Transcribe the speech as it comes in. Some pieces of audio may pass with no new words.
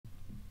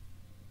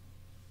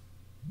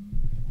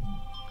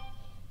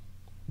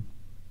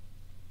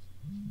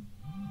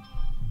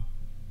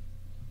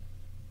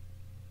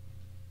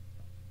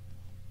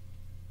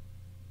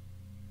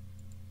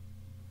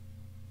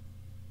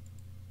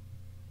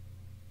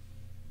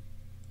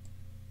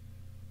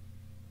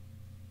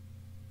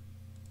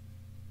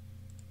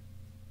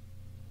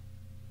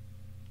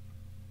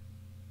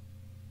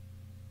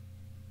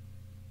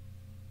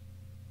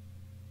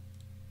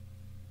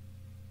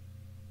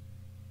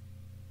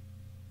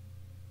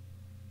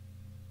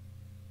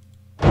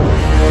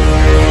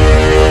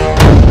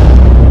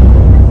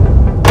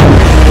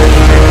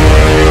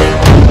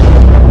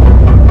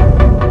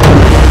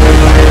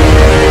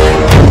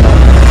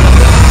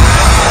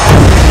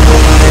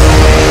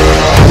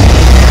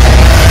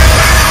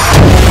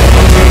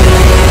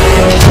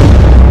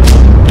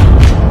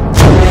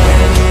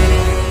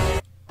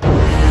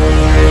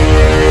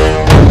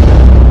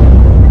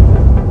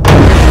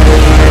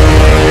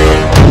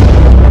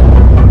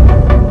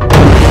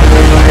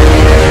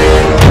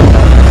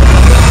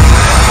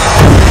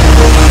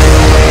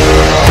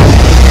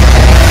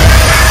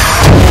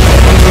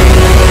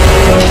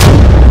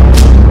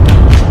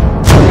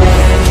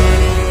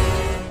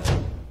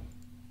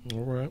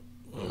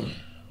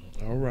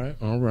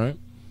right.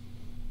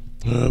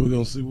 We're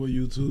gonna see what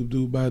YouTube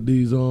do about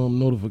these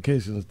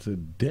notifications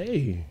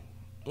today.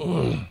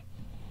 My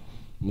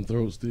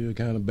throat's still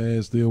kind of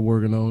bad, still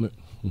working on it.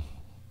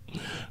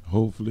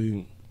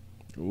 Hopefully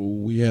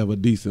we have a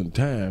decent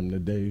time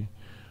today.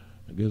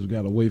 I guess we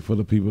gotta wait for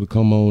the people to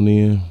come on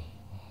in.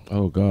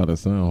 Oh God, that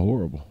sounds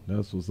horrible.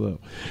 That's what's up.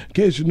 In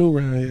case you're new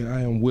around here,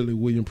 I am Willie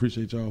Williams.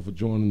 Appreciate y'all for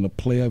joining the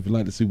play. If you'd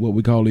like to see what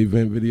we call the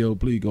event video,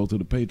 please go to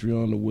the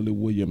Patreon, the Willie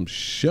Williams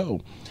Show.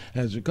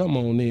 As you come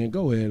on in,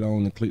 go ahead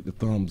on and click the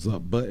thumbs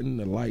up button,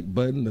 the like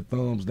button, the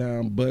thumbs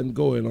down button.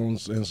 Go ahead on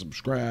and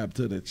subscribe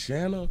to the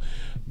channel.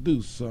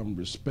 Do something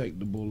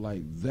respectable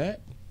like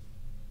that.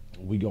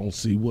 We gonna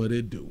see what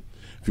it do.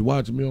 If you're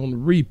watching me on the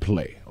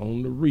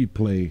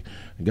replay,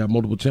 I got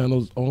multiple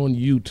channels on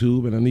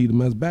YouTube, and I need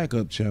them as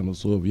backup channels.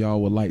 So if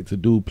y'all would like to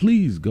do,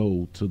 please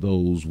go to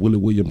those Willie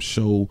Williams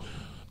Show.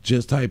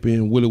 Just type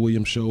in Willie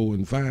Williams Show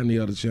and find the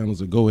other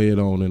channels, and go ahead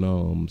on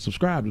and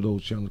subscribe to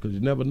those channels, because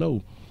you never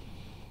know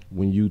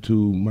when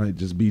YouTube might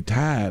just be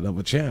tired of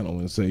a channel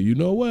and say, you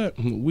know what,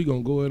 we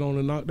gonna go ahead on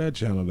and knock that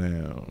channel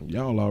down.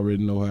 Y'all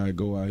already know how I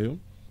go out here.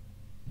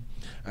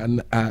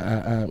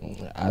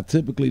 I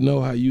typically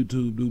know how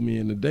YouTube do me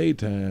in the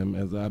daytime,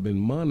 as I've been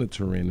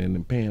monitoring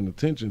and paying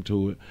attention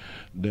to it,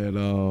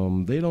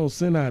 that they don't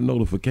send out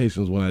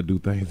notifications when I do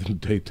things in the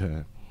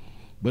daytime.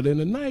 But in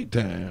the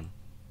nighttime,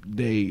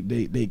 they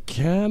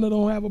kind of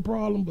don't have a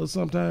problem, but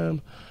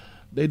sometimes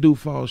they do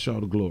fall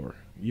short of glory.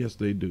 Yes,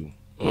 they do.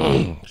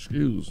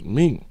 Excuse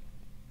me.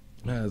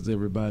 How's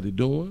everybody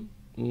doing?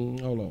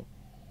 Hold on.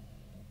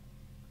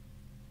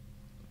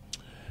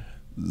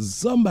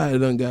 Somebody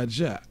done got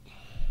shot.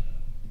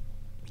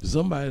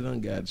 Somebody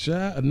done got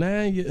shot. At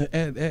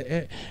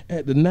the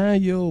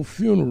 9-year-old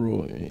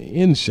funeral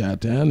in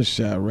Chi-Town, the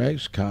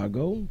Chirac,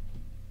 Chicago,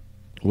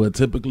 where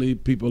typically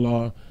people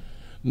are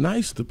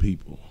nice to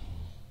people,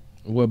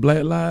 where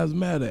Black Lives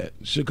Matter at,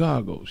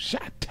 Chicago,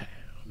 Chi-Town.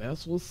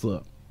 That's what's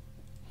up.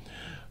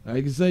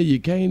 Like you say, you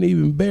can't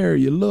even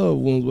bury your loved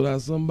ones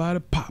without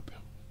somebody popping.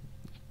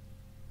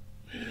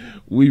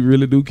 We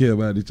really do care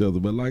about each other,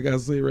 but like I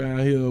say around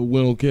here,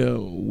 we don't care.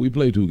 We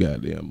play too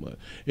goddamn much.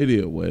 It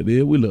is what it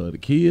is. We love the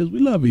kids. We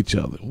love each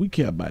other. We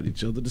care about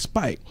each other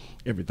despite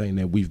everything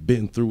that we've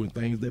been through and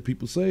things that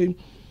people say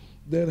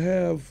that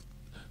have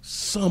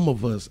some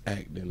of us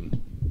acting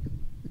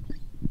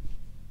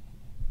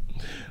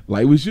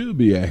like we should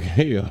be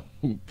acting. Hell,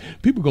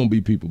 people gonna be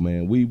people,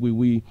 man.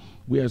 We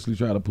actually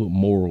try to put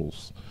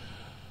morals,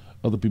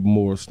 other people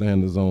moral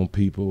standards on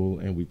people,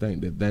 and we think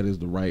that that is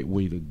the right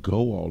way to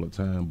go all the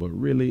time, but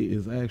really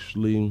is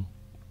actually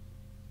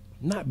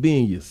not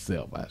being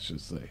yourself, I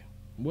should say.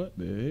 What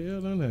the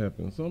hell done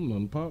happened? Something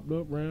done popped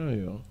up around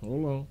here.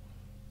 Hold on.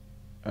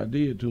 I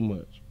did too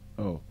much.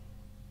 Oh,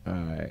 all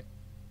right.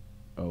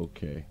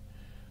 Okay.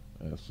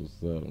 That's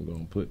what's up. I'm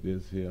going to put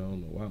this here. I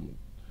don't know why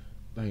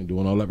I ain't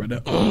doing all that right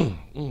there.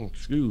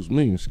 Excuse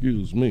me.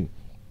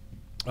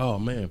 Oh,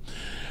 man.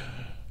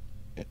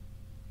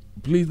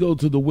 Please go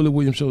to the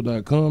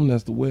WillieWilliamsShow.com.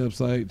 That's the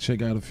website.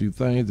 Check out a few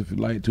things. If you'd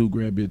like to,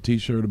 grab your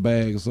t-shirt, a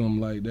bag, or something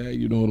like that.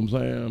 You know what I'm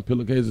saying?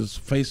 Pillowcases,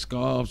 face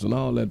scarves, and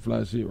all that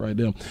fly shit right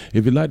there.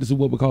 If you'd like to see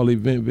what we call the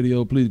event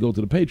video, please go to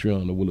the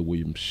Patreon, the Willie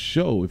Williams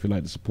Show. If you'd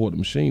like to support the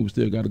machine, we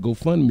still got a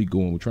GoFundMe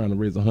going. We're trying to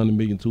raise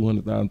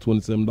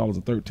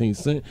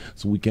 $100,200,027.13,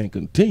 so we can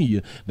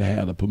continue to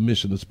have the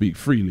permission to speak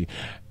freely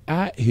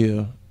out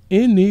here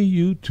in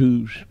the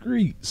YouTube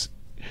streets.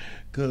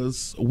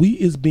 Because we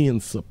is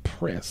being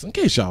suppressed. In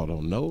case y'all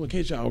don't know, in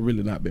case y'all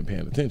really not been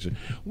paying attention,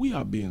 we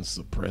are being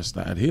suppressed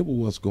out here with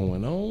what's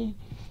going on.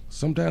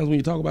 Sometimes when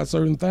you talk about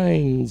certain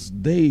things,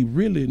 they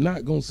really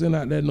not going to send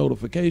out that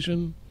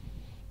notification.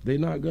 They're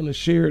not going to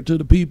share it to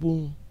the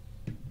people.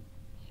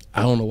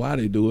 I don't know why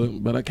they do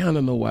it, but I kind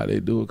of know why they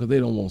do it, because they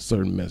don't want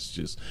certain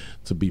messages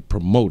to be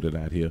promoted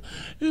out here.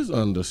 It's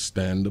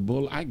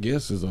understandable. I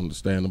guess it's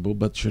understandable,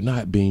 but you're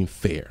not being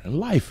fair. And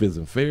life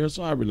isn't fair,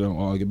 so I really don't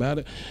argue about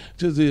it.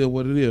 Just is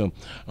what it is.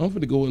 I'm going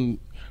to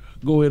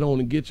go ahead on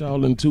and get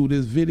y'all into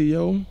this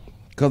video,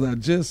 because I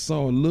just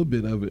saw a little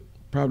bit of it,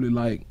 probably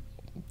like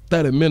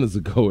 30 minutes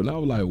ago, and I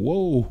was like,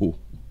 whoa.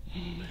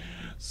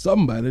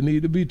 Somebody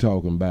need to be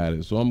talking about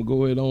it. So I'm going to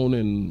go ahead on,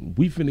 and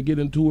we finna get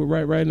into it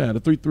right now. The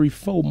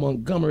 334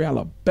 Montgomery,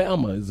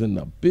 Alabama is in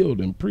the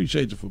building.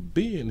 Appreciate you for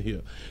being here.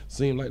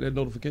 Seemed like that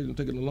notification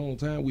taking a long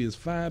time. We is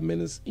 5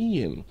 minutes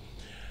in.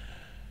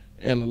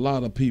 And a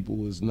lot of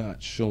people is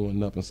not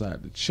showing up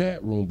inside the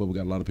chat room, but we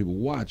got a lot of people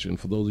watching.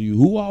 For those of you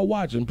who are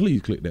watching,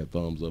 please click that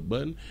thumbs up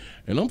button.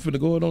 And I'm finna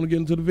go ahead on and get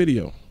into the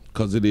video,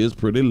 because it is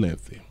pretty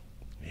lengthy.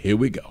 Here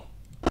we go.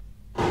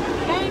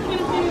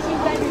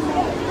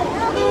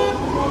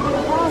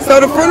 So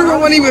the funeral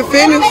wasn't even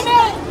finished?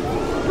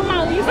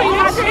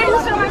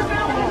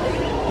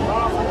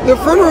 The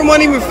funeral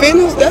wasn't even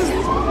finished? That's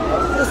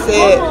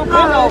sad.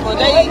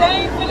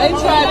 They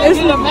tried to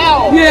get them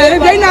out. Yeah,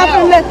 they not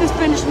gonna let this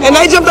finish. And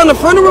they jumped on the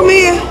funeral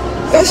man?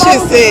 That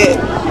shit sad.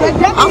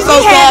 I'm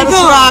so sad to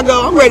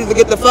Chicago. I'm ready to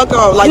get the fuck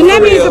off. Like, and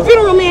that means the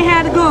funeral man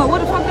had to go.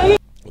 What the fuck are you?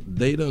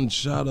 They done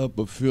shot up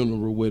a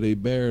funeral where they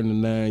buried a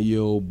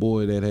 9-year-old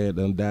boy that had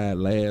done died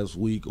last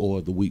week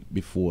or the week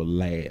before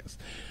last.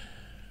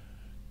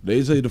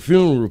 They say the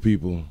funeral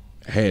people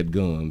had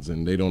guns,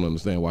 and they don't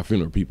understand why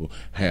funeral people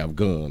have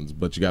guns.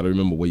 But you got to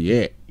remember where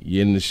you at.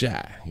 You're in the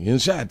Chi. You're in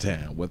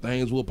Chi-Town, where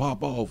things will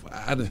pop off.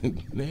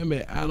 Damn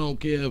it, I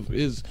don't care if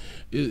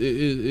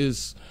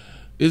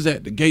it's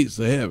at the gates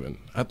of heaven.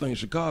 I think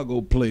Chicago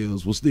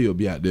players will still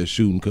be out there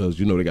shooting because,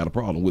 you know, they got a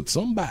problem with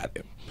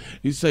somebody.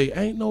 You say,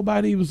 ain't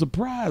nobody even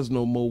surprised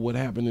no more what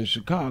happened in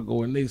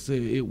Chicago, and they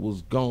said it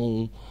was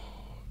gone.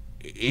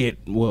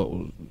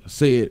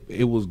 Said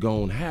it was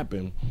gonna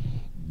happen.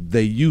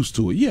 They used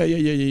to it.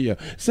 Yeah.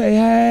 Say,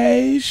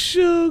 hey,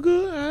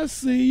 sugar, I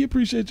see you.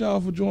 Appreciate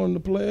y'all for joining the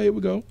play. Here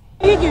we go.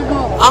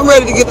 I'm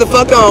ready to get the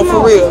fuck on,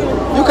 for real.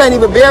 You can't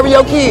even bury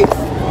your kids.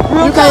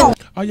 You can't.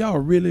 Are y'all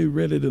really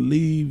ready to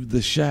leave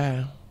the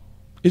Chi?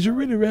 Is you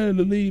really ready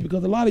to leave?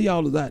 Because a lot of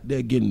y'all is out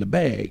there getting the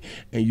bag,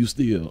 and you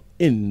still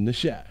in the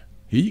Chi.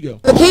 Here you go.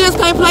 The kids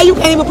can't play. You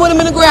can't even put them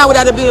in the ground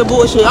without it being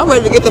bullshit. I'm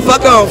ready to get the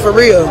fuck on, for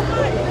real.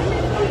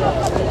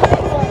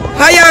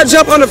 How y'all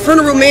jump on the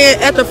funeral man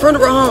at the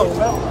funeral home?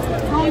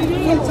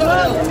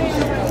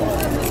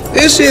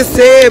 This shit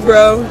sad,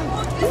 bro.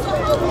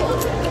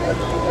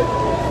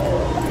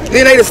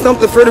 Then they just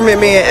stumped the funeral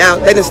man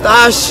out. They just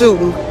started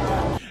shooting.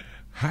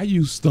 How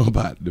you stump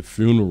out the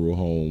funeral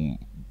home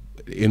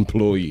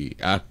employee?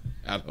 I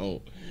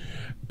don't,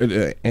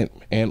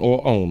 and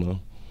or owner.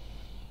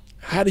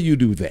 How do you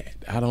do that?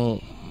 I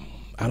don't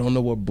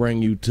know what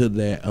bring you to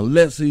that,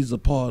 unless he's a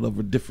part of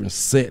a different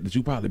set that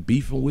you probably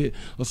beefing with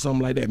or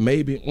something like that.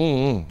 Maybe.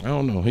 I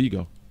don't know. Here you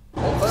go.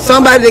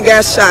 Somebody that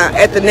got shot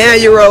at the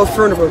 9-year-old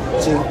funeral.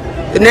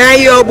 The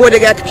 9-year-old boy that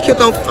got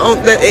killed on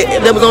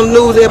that was on the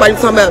news. Everybody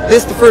talking about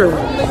this the funeral.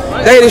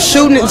 They just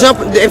shooting and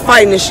jumping and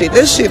fighting this shit.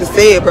 This shit is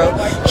sad, bro.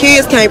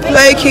 Kids can't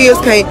play. Kids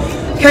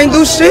can't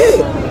do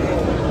shit.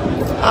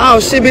 Oh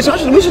shit, bitch!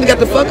 We should have got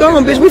the fuck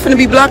on, bitch. We finna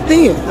be blocked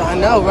in. I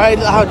know, right?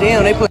 How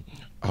damn they put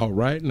all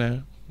right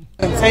now.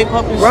 Tape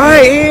up and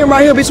right here,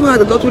 right here, bitch. We have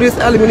to go through this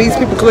alley when these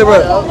people clear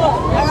up.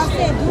 Like I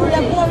said, dude,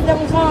 that boy that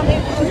was on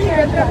it.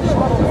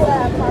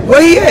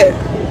 Where he at?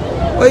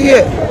 Where he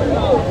at?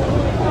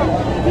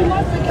 He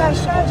must have got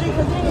shot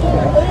because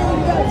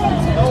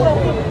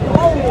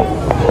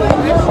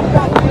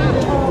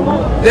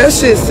that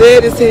shit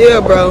sad as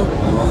hell, bro.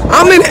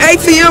 I'm in the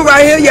ATM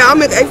right here, yeah. I'm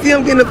in the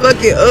ATM getting the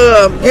fucking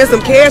getting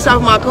some cash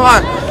off my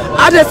car.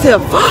 I just said,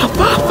 fuck.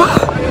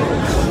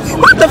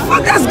 What the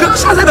fuck? That's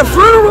gunshots at a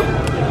funeral?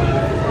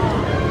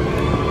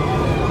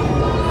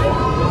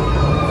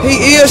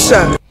 He is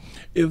shot.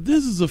 If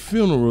this is a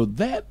funeral,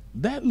 that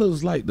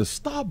looks like the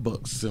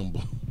Starbucks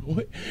symbol.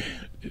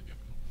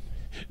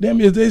 Damn,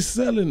 if they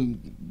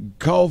selling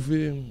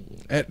coffee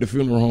at the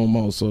funeral home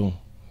also,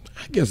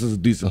 I guess it's a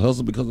decent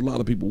hustle because a lot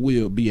of people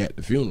will be at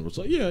the funeral.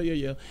 So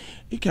yeah.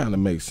 It kind of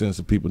makes sense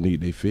if people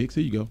need their fix.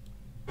 Here you go.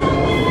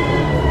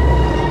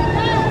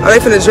 Are they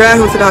finna drive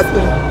him to the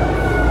hospital?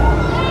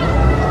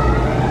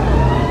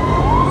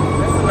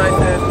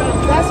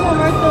 That's him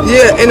right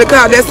there. Yeah, in the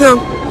car, that's him.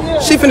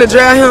 She finna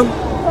drive him.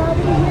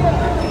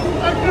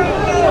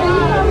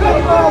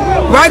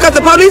 Right, because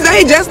the police, they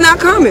ain't just not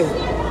coming.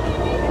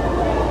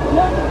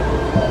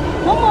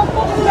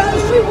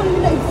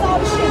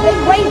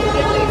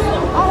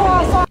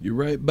 You're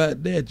right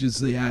about that. You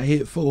see, I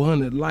hit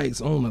 400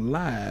 likes on a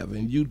live,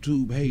 and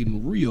YouTube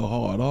hating real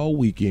hard all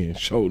weekend.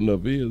 Showing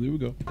up here. Here we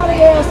go.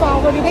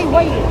 They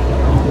waited.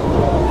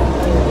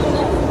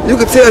 You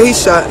could tell he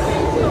shot.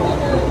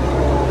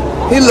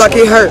 He look like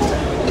he hurt.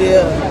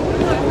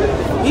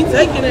 yeah. He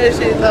taking that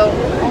shit though.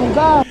 Oh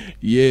God.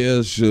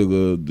 Yeah,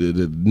 sugar.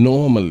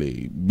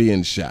 Normally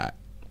being shot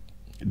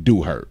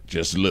do hurt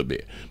just a little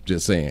bit.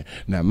 Just saying.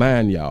 Now,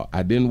 mind y'all,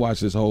 I didn't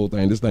watch this whole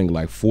thing. This thing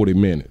like 40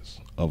 minutes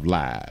of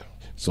live.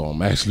 So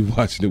I'm actually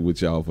watching it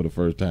with y'all for the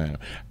first time.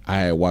 I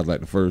had watched like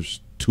the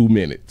first 2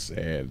 minutes,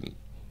 and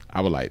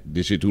I was like,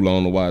 this shit too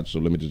long to watch, so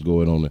let me just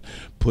go ahead on and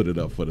put it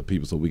up for the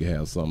people so we can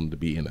have something to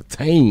be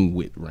entertained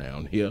with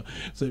around here.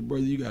 Say,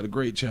 brother, you got a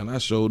great channel. I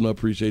showed up,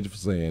 appreciate you for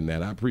saying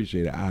that. I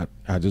appreciate it. I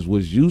just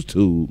was used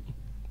to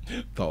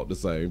thought the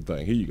same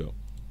thing. Here you go.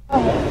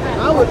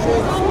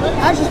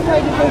 I just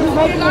prayed to be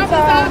making the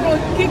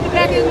time. Kick the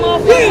back of his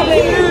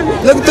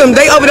motherfucker. Look at them,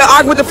 they over there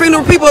arguing with the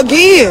funeral people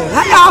again.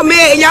 How y'all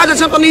mad and y'all just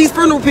jumped on these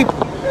funeral people?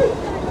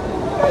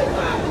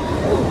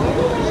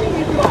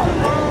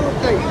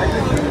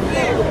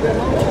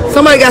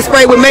 Somebody got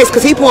sprayed with mace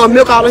because he pouring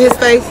milk all in his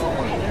face.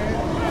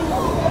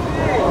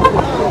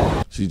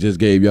 She just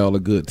gave y'all a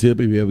good tip.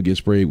 If you ever get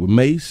sprayed with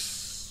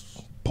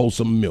mace, pour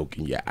some milk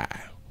in your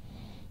eye.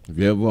 If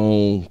you're ever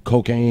on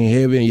cocaine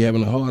heavy and you're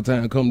having a hard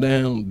time come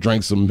down,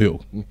 drink some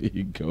milk. Here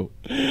you go.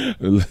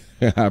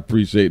 I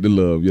appreciate the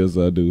love. Yes,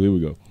 I do. Here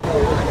we go.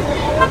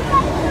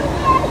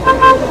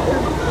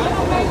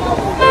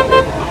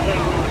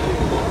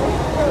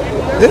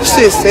 This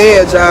shit's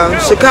sad, y'all.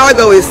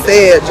 Chicago is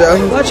sad, y'all.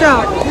 Watch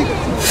out.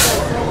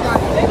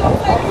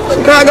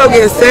 Chicago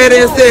getting sadder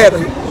and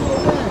sadder.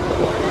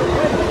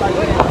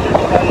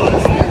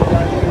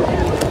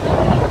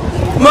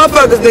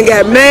 Motherfuckers done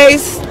got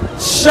maced,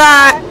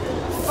 shot,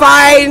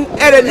 fighting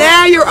at a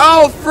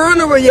 9-year-old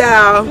funeral,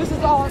 y'all. This is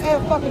all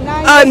at fucking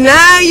 9. A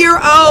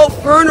 9-year-old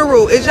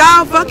funeral. Is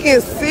y'all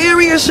fucking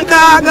serious,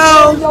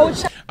 Chicago?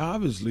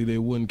 Obviously, they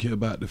wouldn't care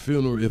about the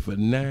funeral if a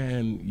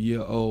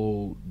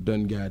 9-year-old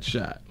done got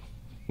shot.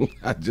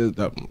 I just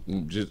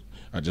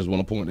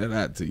want to point that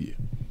out to you.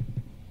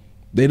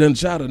 They done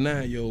shot a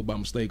 9-year-old by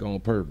mistake on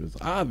purpose.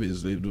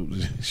 Obviously,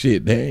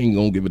 shit, they ain't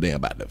gonna give a damn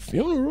about the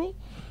funeral.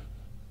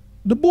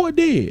 The boy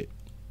dead.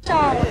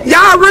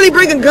 Y'all really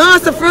bringing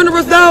guns to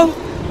funerals, though?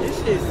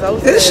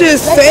 This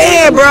shit's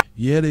sad, bro.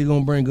 Yeah, they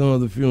gonna bring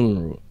guns to the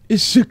funeral.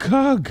 It's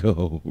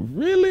Chicago.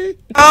 Really?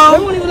 They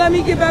won't even let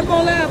me get back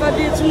on live. I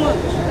did too much.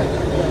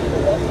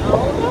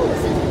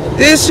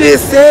 This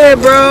shit's sad,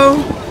 bro.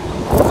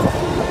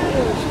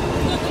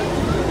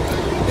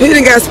 He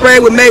done got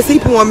sprayed with mace. He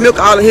pouring milk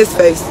all in his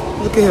face.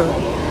 Look at him.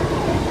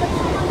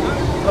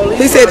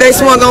 He said they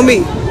swung on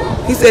me.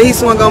 He said he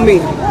swung on me.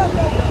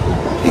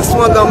 He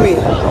swung on me.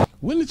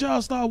 When did y'all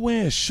start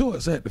wearing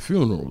shorts at the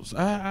funerals?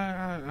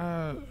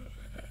 I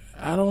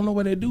don't know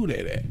where they do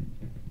that at.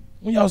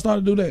 When y'all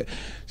started to do that,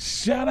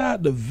 shout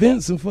out to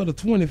Vincent for the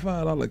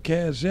 $25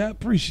 cash app.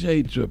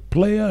 Appreciate your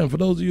player. And for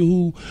those of you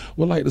who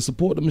would like to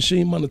support the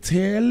machine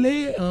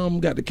monetarily,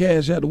 got the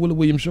cash app, the Willie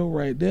Williams Show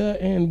right there,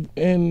 and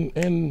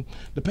the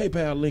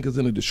PayPal link is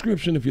in the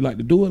description if you like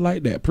to do it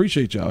like that.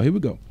 Appreciate y'all. Here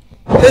we go.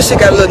 This shit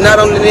got a little knot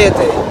on it and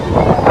everything.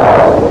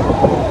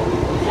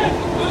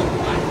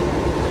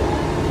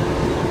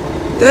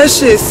 That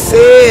shit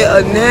said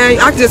a 9.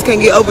 I just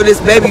can't get over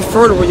this baby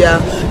funeral, y'all.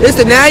 It's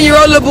a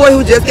 9-year-old little boy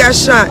who just got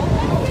shot.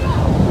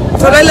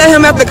 So they let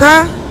him out the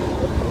car?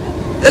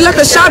 They let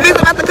the shot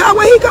victim out the car?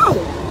 Where he go?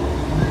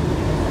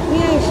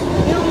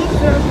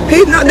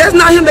 That's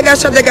not him that got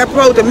shot, that got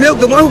probed the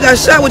milk. The one who got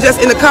shot was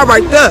just in the car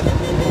right there.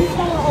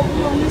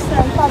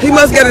 He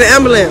must get an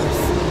ambulance.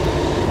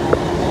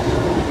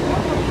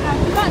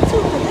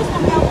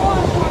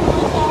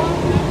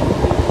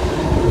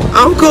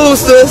 I'm cool,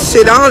 sis.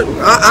 Shit,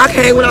 I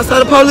came when I saw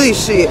the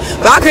police. Shit,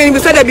 but I can't even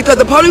say that because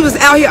the police was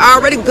out here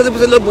already because it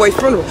was a little boy's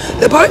funeral.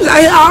 The police was out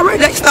here already.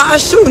 They started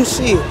shooting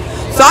shit.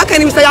 So I can't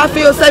even say I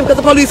feel safe because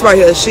the police right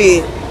here.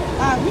 Shit,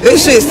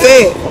 this shit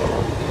sad.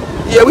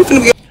 Yeah, we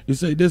finna get. You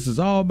say this is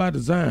all by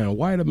design.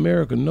 White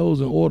America knows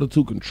in order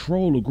to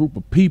control a group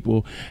of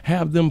people,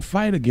 have them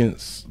fight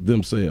against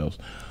themselves.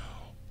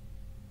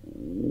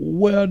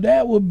 Well,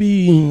 that would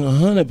be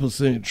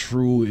 100%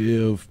 true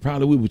if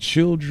probably we were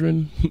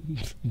children,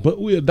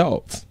 but we're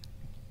adults.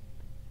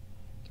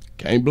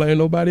 Can't blame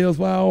nobody else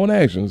for our own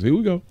actions. Here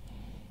we go.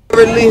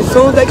 As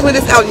soon as they clear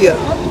this out here.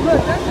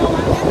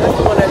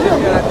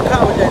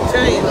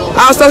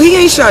 Oh, so he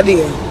ain't shot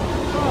then.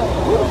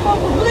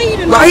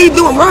 Right, he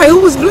doing right. Who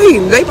was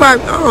bleeding? They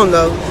probably, I don't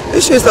know.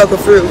 This shit's so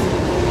confused.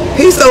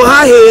 He's so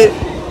high-headed.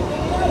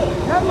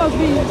 That must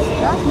be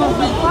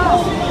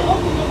fine.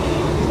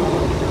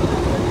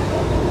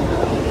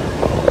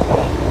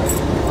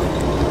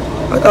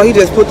 I thought he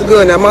just put the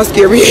gun out my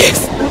scary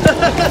ass.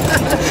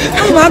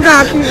 Oh my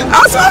God.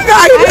 I swear to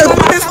God, he just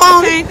put his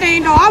phone.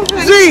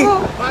 Gee,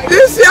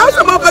 this shit, I'm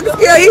so motherfucking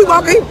scared. He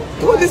walking,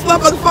 he put this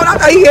motherfucking phone. I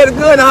thought he had a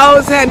gun in the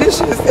whole hand. This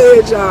shit is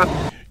sad,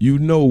 y'all. You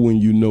know when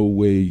you know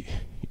where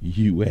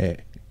you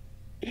at.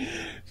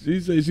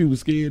 She said she was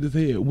scared as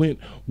hell. When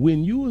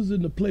you was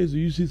in the place where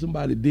you see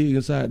somebody dig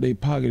inside their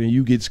pocket and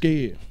you get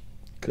scared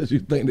because you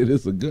think that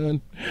it's a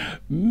gun,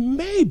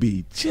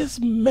 maybe, just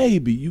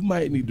maybe, you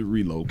might need to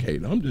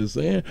relocate. I'm just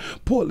saying.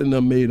 Portland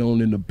done made on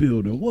in the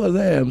building. What's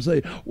that?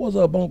 Say, what's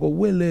up, Uncle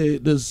Willie?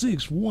 The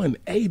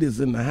 618 is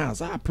in the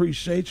house. I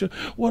appreciate you.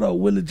 What up,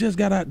 Willie? Just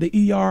got out the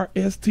ER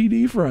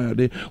STD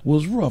Friday.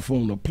 Was rough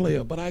on the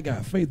player, but I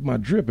got faith my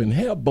dripping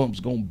hair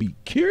bump's gonna be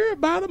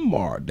cured by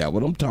tomorrow. That's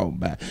what I'm talking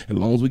about. As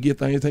long as we get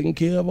things taken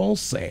care of on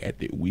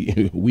Saturday,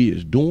 we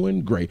is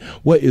doing great.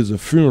 What is a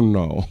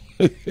funeral?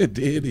 It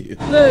is.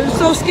 Look,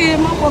 so scared,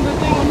 my mother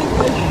thing on this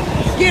place.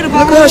 Scared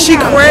about Look at her, she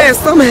crying.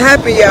 Something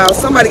happened, y'all.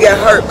 Somebody got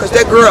hurt because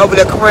that girl over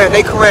there crying.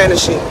 They crying and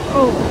shit.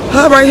 Oh.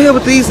 Her right here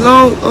with these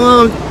long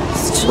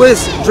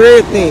Swiss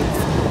dread things.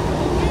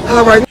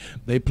 Her right.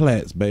 They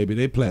plats, baby.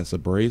 They plats are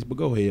braids. But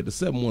go ahead. The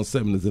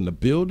 717 is in the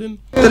building.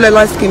 That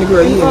light skinny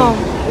girl, yeah.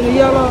 In the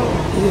yellow.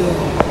 Yeah.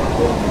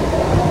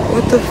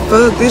 What the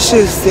fuck? This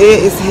shit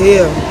sad as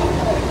hell.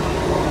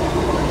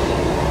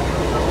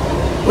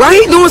 Why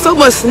he doing so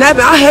much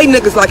snapping? I hate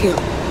niggas like him.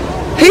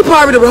 He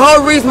probably the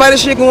whole reason why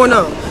this shit going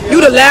on. You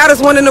the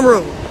loudest one in the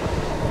room.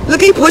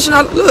 Look, he pushing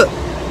out. Look.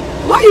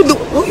 Why you do?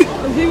 I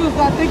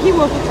think he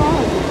was the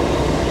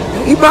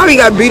time. He probably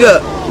got beat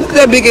up. Look at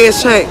that big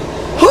ass chain.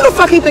 Who the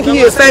fuck he think he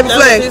is? Saving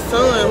flag. His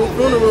son, whose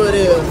funeral it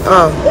is.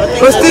 Oh,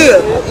 but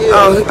still.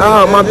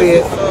 Oh, my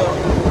bad.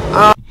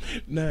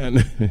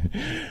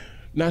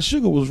 Now,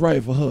 Sugar was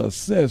right for her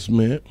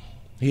assessment.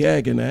 He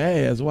acting the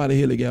ass. Why the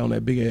hell he got on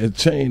that big ass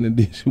chain? And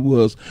then she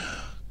was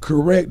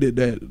corrected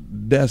that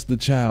that's the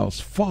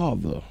child's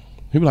father.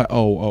 He be like,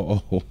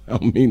 oh, I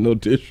don't mean no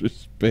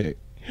disrespect.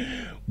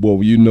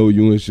 Well, you know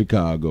you in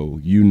Chicago.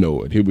 You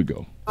know it. Here we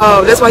go.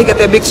 Oh, that's why he got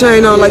that big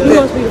chain on like He that.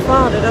 must be the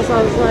father. That's why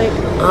I was like,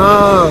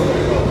 Oh.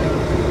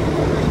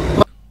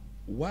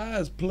 Why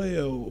is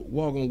player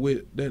walking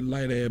with that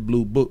light ass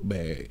blue book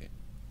bag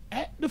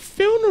at the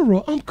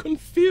funeral? I'm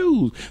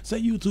confused.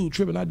 Say YouTube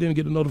tripping, I didn't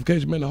get a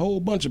notification. Man, a whole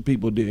bunch of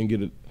people didn't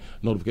get a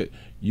notification.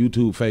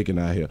 YouTube faking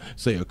out here.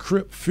 Say a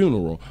Crip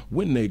funeral.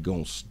 When they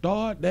gonna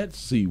start that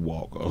sea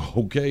walker?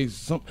 Okay,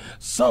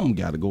 some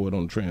got to go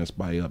on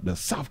transpire up. The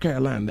South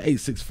Carolina, the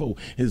 864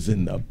 is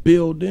in the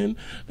building.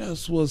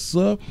 That's what's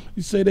up.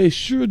 You say they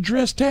sure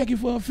dress tacky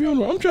for a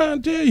funeral. I'm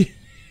trying to tell you.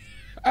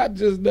 I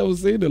just never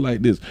seen it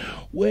like this.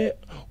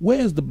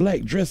 Where's the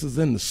black dresses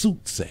and the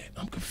suits at?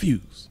 I'm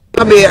confused.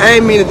 I mean, I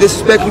ain't mean to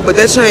disrespect you, but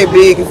that chain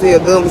big as hell,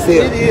 dumb as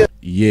hell.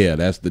 Yeah,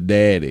 that's the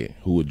daddy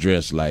who would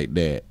dress like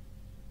that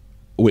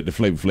with the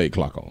Flavor Flav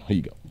clock on. Here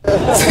you go.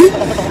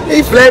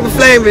 He flavor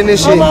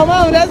this shit.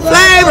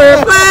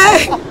 Flavor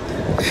Flav.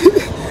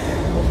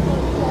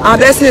 Oh,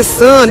 that's his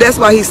son. That's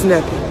why he's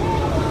snapping.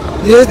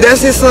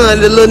 That's his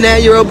son, the little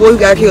 9-year-old boy who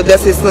got killed.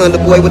 That's his son, the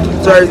boy with the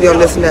jersey on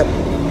that's snapping.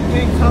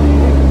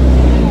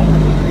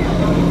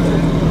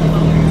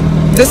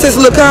 This is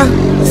little car.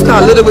 It's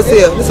called Little as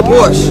hell. It's a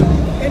Porsche.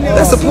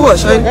 That's a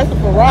Porsche, ain't it? That's a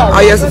Ferrari. Oh,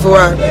 yes, a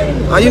Ferrari.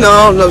 Oh, you know,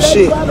 I don't know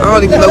shit. I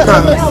don't even know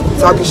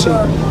cars. Talking shit.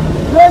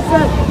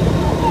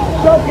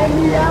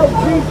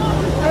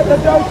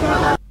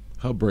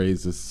 Her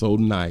braids is so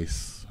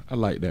nice. I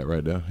like that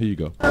right there. Here you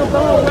go.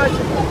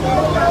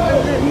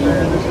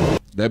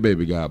 That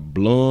baby got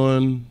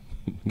blonde,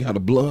 got a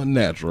blonde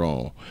natural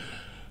on.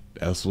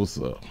 That's what's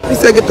up. He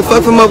said, get the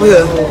fuck from over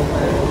here.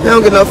 They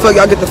don't get no fuck.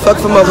 Y'all get the fuck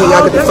from over here.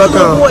 Y'all get the fuck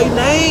on. Boy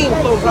name,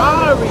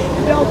 Ferrari.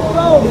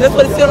 That's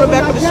what it said on the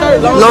back of the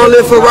shirt. Long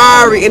live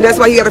Ferrari. And that's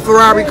why he got a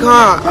Ferrari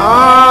car.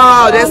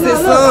 Oh, that's his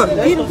son.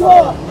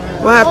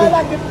 What happened?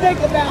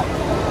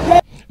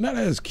 Now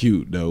that's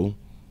cute though.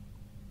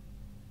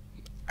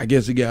 I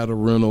guess he got a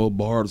rental or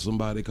borrowed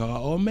somebody's car,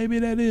 or maybe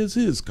that is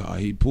his car.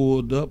 He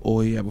pulled up,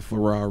 or he have a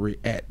Ferrari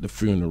at the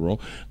funeral,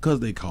 cause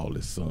they call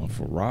his son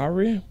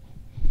Ferrari.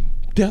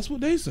 That's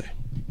what they say.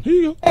 Here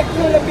you go. that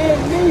could have been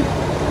me.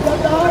 But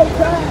the whole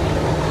time,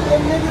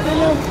 them niggas in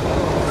them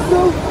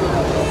suits.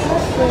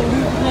 His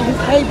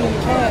baby in the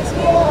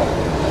casket.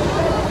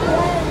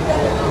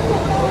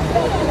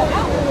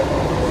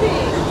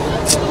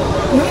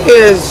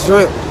 Here's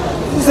drunk.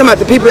 He's talking about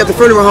the people at the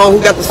funeral home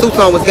who got the suits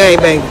on was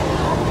gangbanging.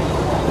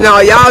 No,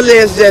 y'all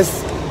is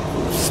just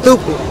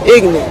stupid,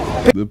 ignorant.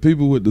 The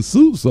people with the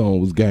suits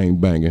on was gang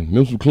banging.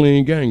 Them some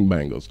clean gang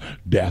bangers.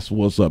 That's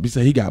what's up. He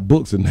said he got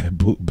books in that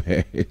book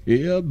bag.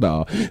 Hell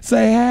no.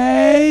 Say,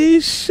 hey,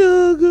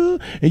 sugar.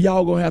 And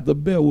y'all gonna have to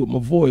bear with my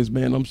voice,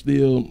 man. I'm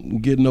still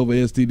getting over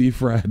STD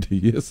Friday.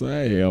 Yes,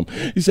 I am.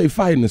 You say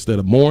fighting instead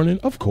of mourning?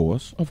 Of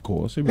course. Of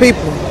course.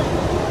 People.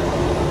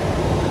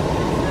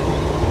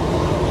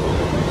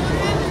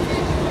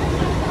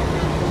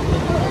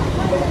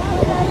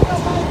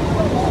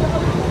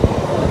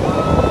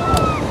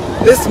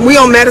 We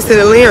on Madison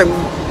and Laramie.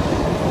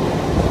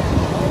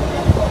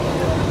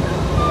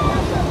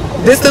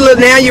 This the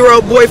little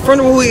 9-year-old boy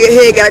funeral who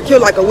had got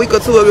killed like a week or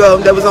two ago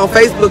that was on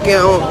Facebook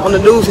and on the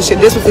news and shit.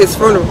 This was his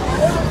funeral.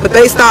 But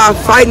they started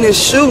fighting and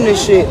shooting and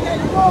shit.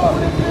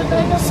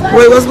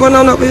 Wait, what's going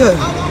on over here?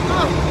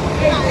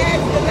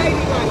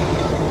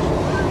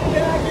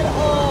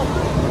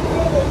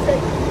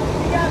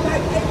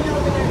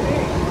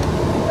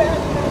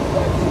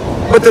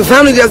 But the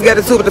family just got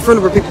into it with the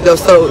funeral people though,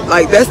 so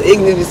like that's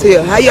ignorant as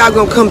hell. How y'all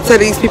gonna come tear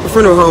these people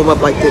funeral home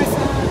up like this?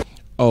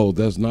 Oh,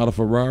 that's not a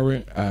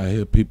Ferrari? I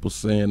hear people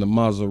saying a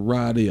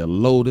Maserati, a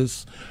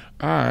Lotus.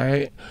 All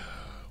right.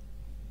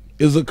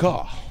 It's a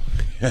car.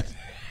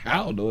 I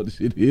don't know what this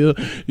shit is.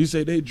 You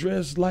say they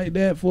dress like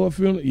that for a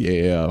funeral?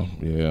 Yeah,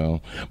 yeah.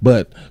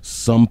 But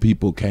some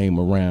people came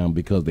around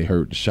because they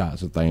heard the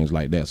shots and things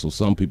like that. So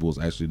some people was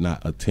actually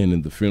not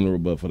attending the funeral,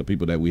 but for the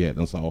people that we had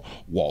and saw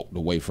walked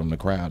away from the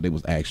crowd, they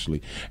was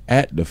actually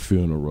at the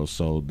funeral.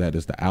 So that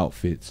is the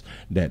outfits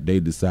that they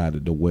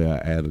decided to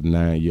wear at a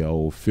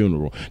 9-year-old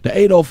funeral. The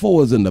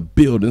 804 is in the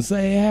building.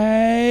 Say,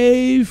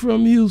 hey,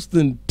 from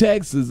Houston,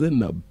 Texas, in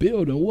the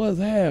building. What's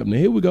happening?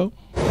 Here we go.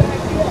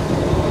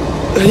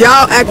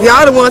 Y'all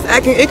the ones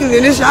acting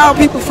ignorant. This y'all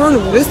people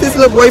funeral. This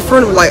little boy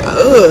funeral. Like,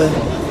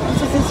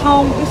 This is his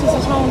home. This is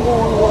his home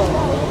going what?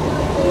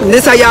 And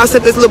this how y'all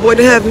sent this little boy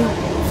to heaven?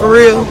 For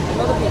real?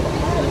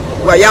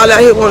 While y'all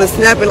out here wanna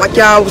snapping like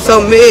y'all was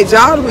so mad.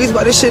 Y'all the reason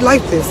why this shit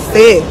like this.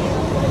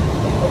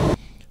 Sad.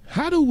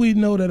 How do we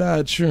know that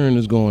our children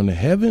is going to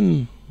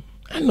heaven?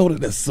 I know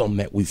that that's something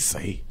that we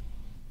say.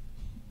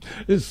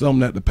 It's something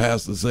that the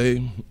pastor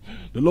say.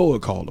 The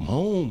Lord called them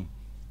home.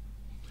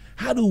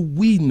 How do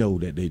we know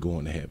that they're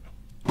going to heaven?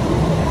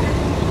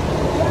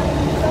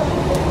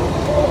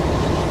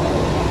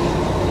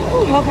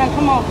 Ooh, okay,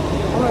 come on.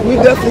 We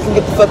definitely can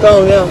get the fuck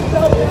on now.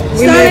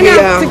 We Starting live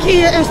out y'all. to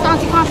Kia and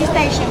Staunton Coffee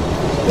Station.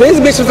 This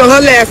bitch was on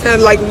her last time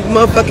like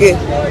motherfucking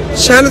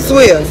China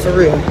Swear, for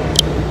real.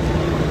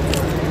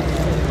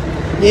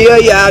 Yeah,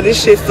 y'all,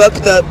 this shit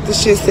fucked up.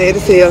 This shit sad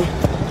as hell.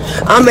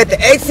 I'm at the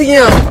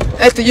ATM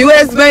at the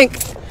U.S. Bank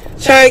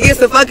trying to get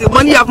some fucking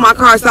money off my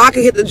car so I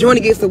can hit the joint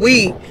and get some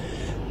weed.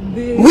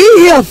 We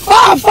here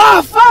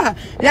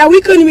 5. Now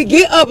we couldn't even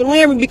get up and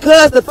land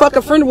because the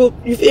fucking funeral,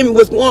 you feel me,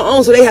 was going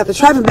on, so they have to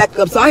traffic back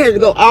up. So I had to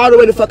go all the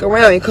way to fuck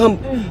around and come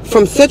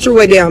from Central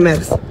way down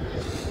Madison.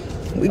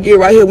 We get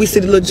right here, we see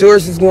the little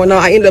Georges going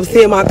on. I end up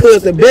seeing my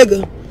cousin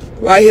Bigger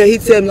right here. He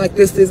tell me like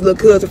this little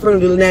cousin from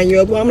the little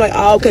 9-year-old boy. I'm like,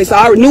 oh, okay. So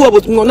I already knew what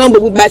was going on, but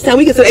by the time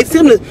we get to the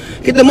assembly,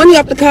 get the money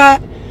off the car,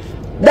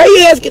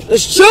 they ass get the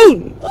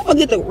shooting. Motherfucker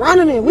get the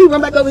running and we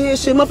run back over here and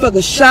shit.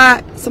 Motherfucker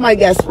shot. Somebody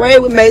got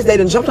sprayed with mace. They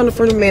done jumped on the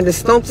front of the man, then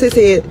stumped his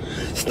head,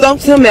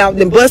 stumped him out,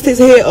 then bust his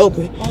head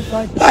open.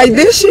 Like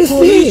this shit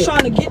so he's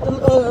trying to get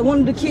the, one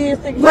of the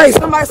kids. Wait,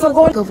 somebody saw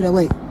going. Go for that.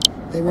 Wait,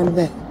 they running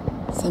back.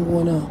 Something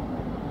going on.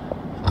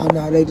 Oh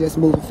no, they just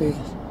moving fast.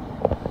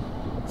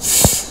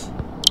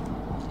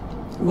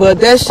 But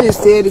that shit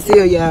sad as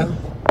hell, y'all.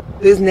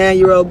 This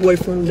 9-year-old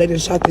boyfriend, they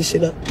just shot this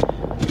shit up.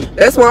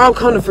 That's why I don't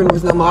come to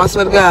funerals no more. I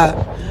swear to God,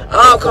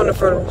 I don't come to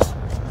funerals.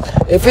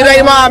 If it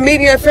ain't my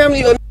immediate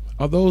family or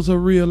Are those her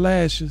real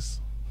lashes?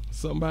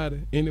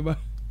 Somebody? Anybody?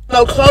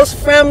 no close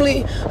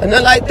family or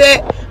nothing like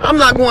that, I'm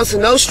not going to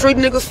no street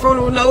niggas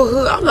funeral, no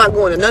hood. I'm not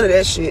going to none of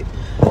that shit.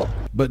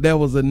 But that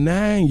was a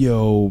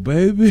 9-year-old,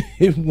 baby.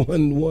 It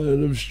wasn't one of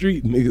them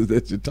street niggas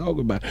that you're talking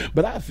about.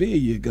 But I feel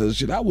you, because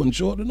shit, I wouldn't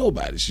short to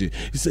nobody shit.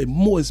 You say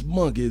moist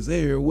monkeys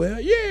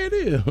everywhere. Yeah, it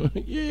is.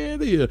 Yeah,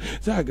 it is.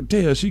 So I could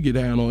tell she get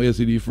down on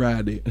SED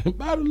Friday.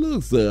 By the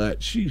looks of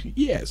it,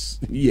 yes,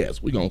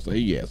 we gonna say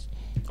yes.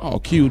 Oh,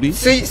 cutie.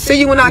 See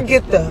you when I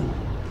get there.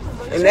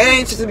 And that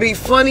ain't just to be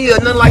funny or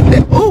nothing like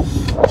that. Oh,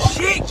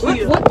 shit.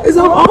 What? Is it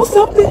on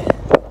something?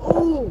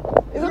 Oh,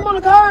 is it on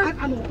the car?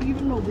 I don't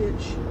even know,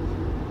 bitch.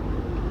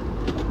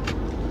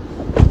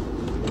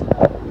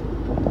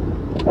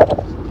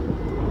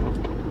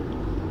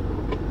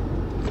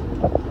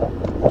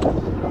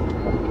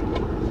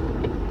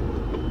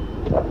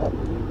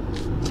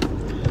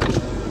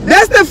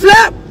 That's the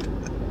flap.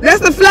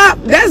 That's the flap.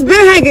 That's been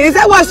hanging. Is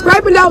that why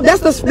scraping out?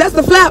 That's the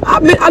flap. I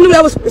knew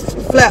that was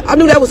flap. I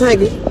knew that was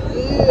hanging.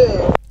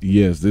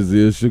 Yes, this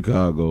is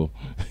Chicago.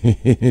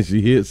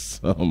 She hit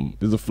something.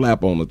 There's a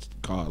flap on the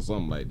car,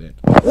 something like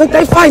that. Look,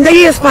 they fighting.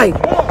 They is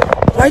fighting.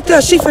 Right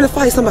there. She finna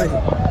fight somebody.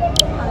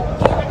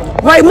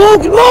 Right,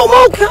 move.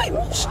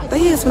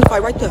 They is finna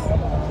fight right there.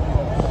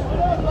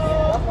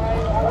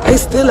 They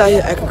still out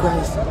here acting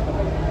crazy.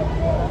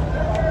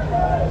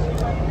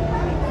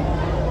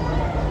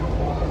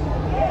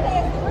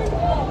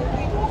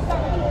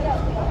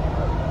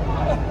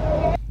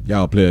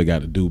 Y'all player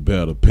got to do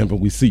better. Pimpin',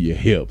 we see your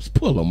hips.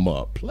 Pull them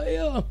up,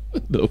 player.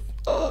 What the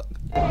fuck?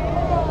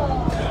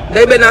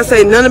 They better not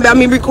say nothing about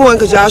me recording,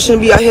 because y'all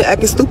shouldn't be out here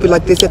acting stupid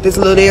like this at this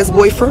little ass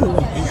boy funeral.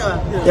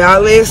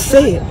 Y'all ass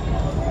say it.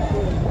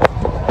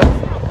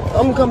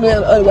 I'm gonna come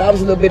down the other way. I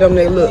was a little bit on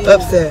that little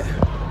upset.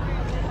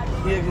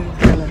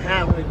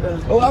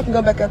 Oh, I can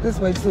go back out this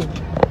way too.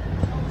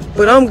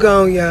 But I'm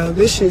gone, y'all.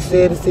 This shit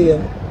sad as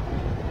hell.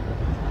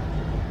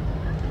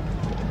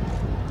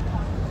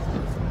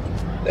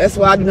 That's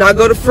why I do not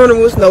go to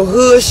funerals, no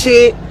hood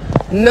shit,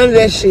 none of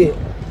that shit.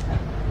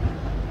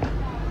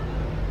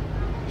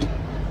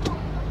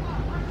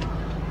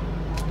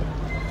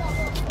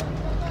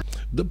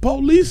 The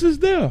police is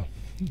there.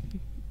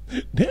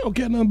 They don't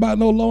care nothing about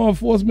no law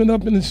enforcement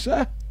up in the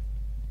shop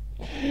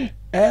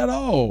at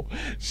all.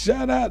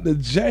 Shout out to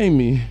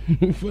Jamie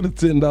for the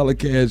 $10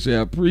 cash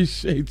out.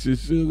 Appreciate you,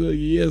 sugar.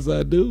 Yes,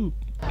 I do.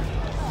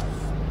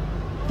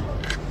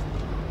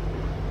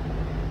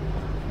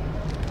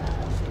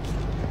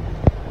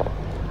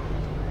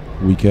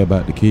 We care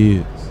about the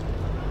kids.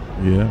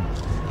 Yeah.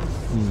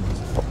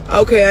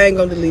 Okay, I ain't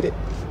gonna delete it.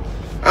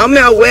 I'm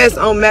out west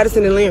on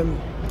Madison and Lamb.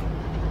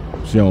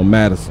 She on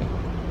Madison.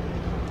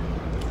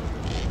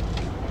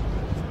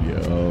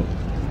 Yo.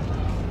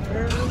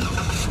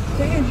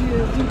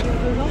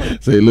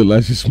 Say it look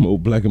like she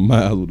smoked Black and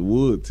Miles with the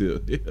wood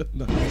tip.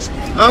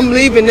 I'm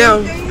leaving now.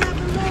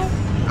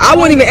 I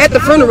wasn't even at the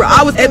funeral.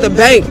 I was at the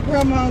bank.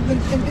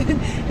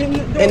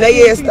 And they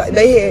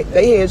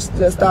had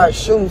to start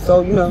shooting,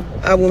 so you know,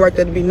 I went right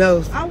there to be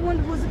nosy.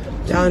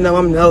 Y'all know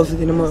I'm nosy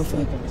in the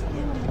motherfucker.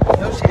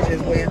 Your shit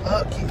just went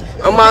up.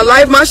 On my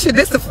life, my shit,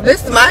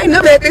 I ain't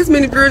never had this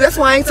many views. That's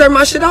why I ain't turned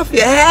my shit off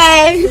yet.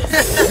 Hey!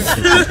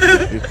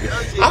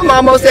 I'm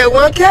almost at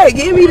 1K.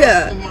 Give me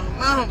that.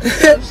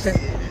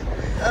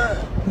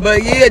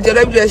 But yeah, Joe,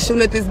 they just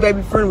shooting at this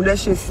baby funeral. That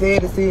shit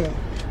sad as hell.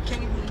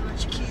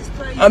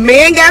 A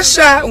man got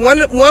shot.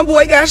 One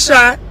boy got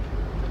shot.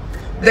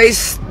 They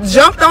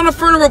jumped on the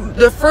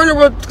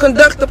funeral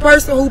conductor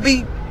person who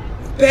be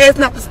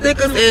passing out the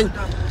stickers and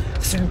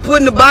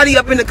putting the body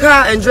up in the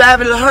car and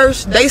driving the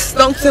hearse. They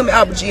stumped him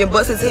out and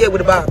bust his head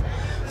with a bottle.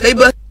 They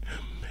bust.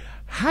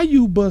 How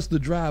you bust the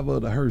driver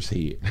of the hearse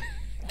head?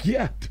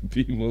 Got to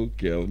be more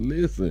careful.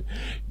 Listen,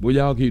 well,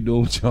 y'all keep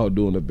doing what y'all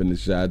doing up in the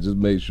shot. Just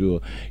make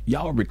sure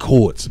y'all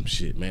record some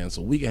shit, man,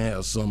 so we can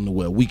have something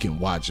where we can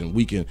watch and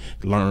we can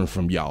learn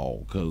from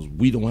y'all, because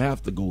we don't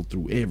have to go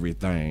through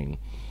everything.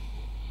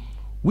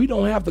 We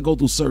don't have to go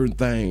through certain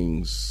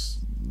things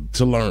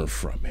to learn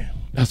from it.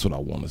 That's what I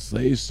want to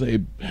say.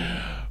 Say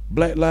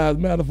Black Lives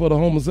Matter for the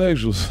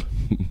homosexuals.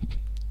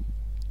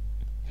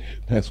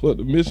 That's what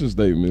the mission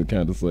statement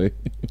kind of say.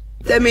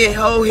 That man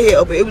whole head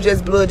open. It was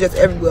just blood just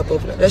everywhere up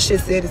over there. That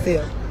shit sad as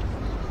hell.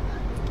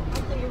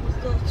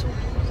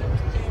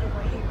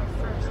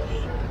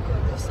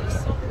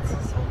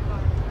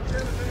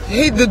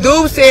 The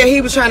dude said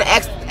he was trying to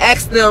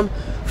ask them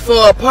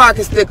for a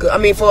parking sticker. I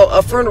mean, for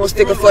a funeral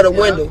sticker for the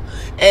window.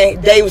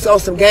 And they was on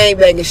some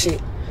gangbanging shit.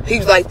 He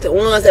was like, the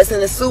ones that's in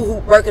the suit who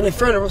work in the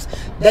funerals,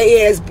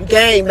 they is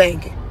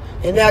gangbanging.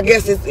 And I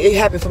guess it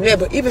happened from there.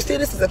 But even still,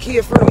 this is a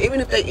kid funeral. Even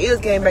if they is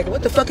gangbanging,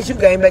 what the fuck is you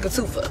gangbanging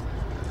too for?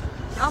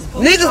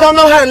 Niggas don't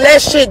know how to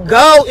let shit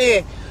go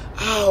in.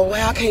 Oh,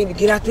 well, I can't even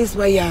get out this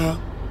way, y'all.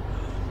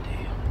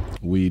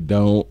 We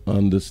don't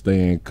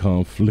understand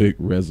conflict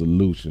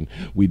resolution.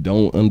 We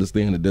don't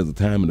understand that there's a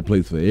time and a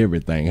place for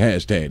everything.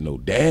 Hashtag no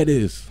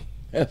daddies.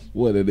 That's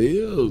what it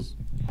is.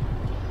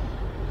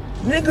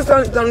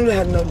 Niggas don't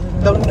even know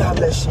how to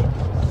let shit.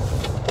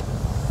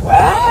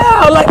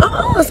 Wow, like,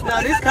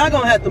 Now, this car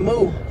gonna have to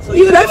move. So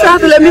yeah, they trying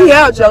to let me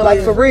out, Joe,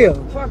 like, for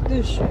real. Fuck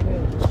this shit,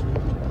 man.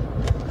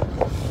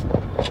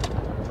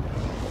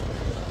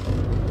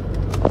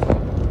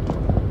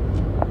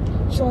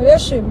 So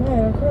that shit,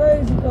 man,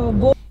 crazy though,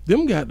 boy.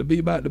 Them got to be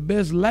about the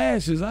best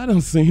lashes I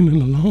done seen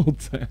in a long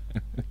time.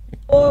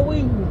 Boy,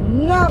 we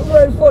not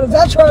ready for this.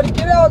 I tried to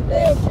get out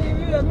there for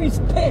you. I mean,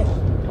 some pants.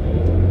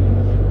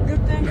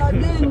 Good thing I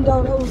didn't,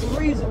 though. That was the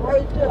reason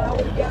right there. I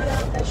would have got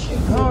out that shit.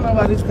 I don't know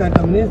why this car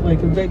coming this way,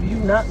 because baby, you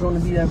not gonna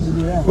be able to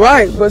do that.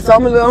 Right, but so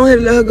I'm gonna go ahead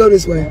and let her go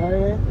this way.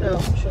 Alright? No.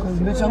 Cause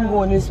bitch, I'm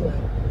going this way.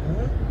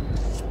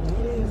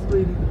 It is,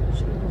 sweetie.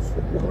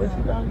 What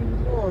you gotta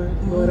get going?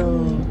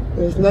 But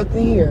there's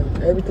nothing here.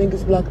 Everything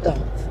is blocked out.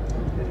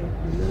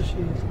 No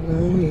shit. Go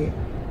ahead.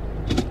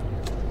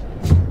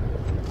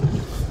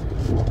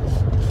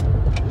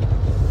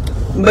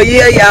 But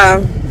yeah,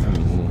 y'all.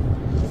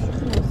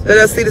 Let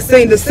us see the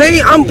scene. The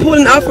scene, I'm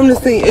pulling out from the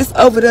scene. It's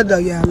over there though,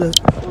 y'all. Look.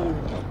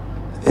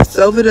 It's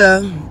over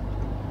there.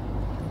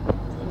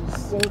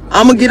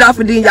 I'm gonna get off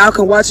and then y'all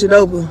can watch it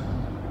over.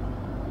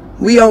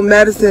 We on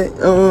Madison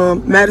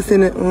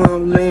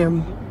and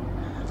Lamb.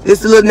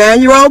 This little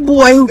 9-year-old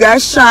boy who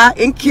got shot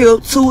and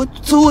killed two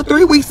or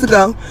 3 weeks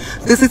ago.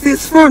 This is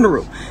his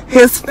funeral.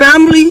 His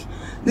family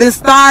then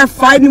started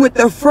fighting with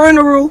the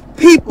funeral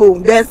people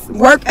that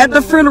work at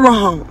the funeral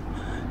home.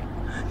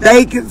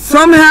 They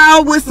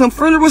somehow, with some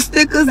funeral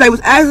stickers, they was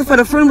asking for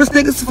the funeral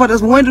stickers for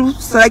those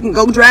windows so they can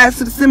go drive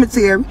to the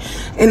cemetery.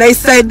 And they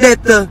said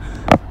that the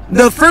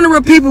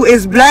funeral people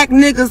is black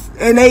niggas,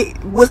 and they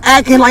was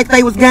acting like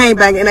they was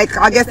gangbanging. And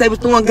I guess they was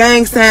throwing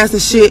gang signs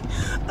and shit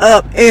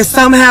up. And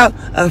somehow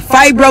a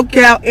fight broke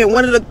out, and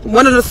one of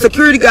the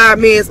security guard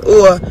men,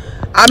 or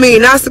I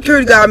mean not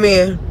security guard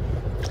men,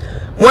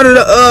 one of the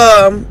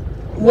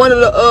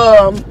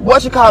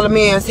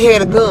men's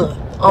had a gun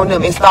on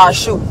them and started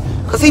shooting.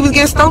 Cause he was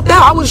getting stoned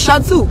out. I would have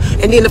shot too.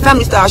 And then the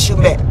family started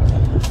shooting back.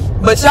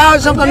 But y'all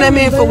jumped on that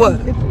man for what?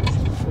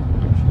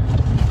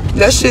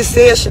 That shit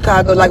said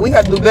Chicago. Like, we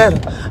got to do better.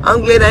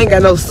 I'm glad I ain't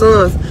got no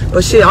sons.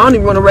 But shit, I don't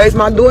even want to raise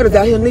my daughters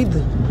out here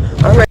neither.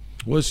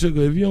 Well,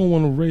 sugar, if you don't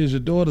want to raise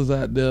your daughters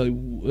out there,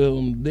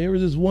 there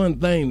is this one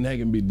thing that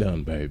can be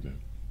done, baby.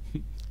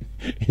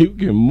 You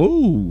can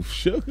move,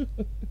 sugar.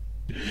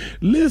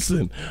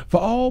 Listen, for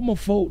all my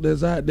folk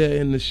that's out there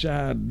in the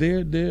Chi,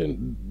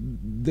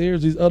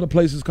 there's these other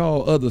places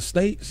called other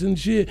states and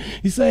shit.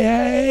 You say,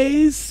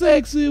 hey,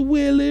 sexy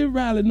Willie,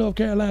 Raleigh, North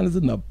Carolina's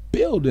in the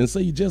building. So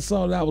you just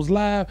saw that I was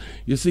live.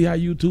 You see how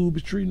YouTube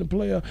is treating the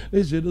player?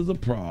 This shit is a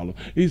problem.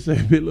 He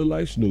said, it look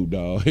like Snoop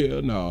Dogg.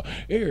 Hell no.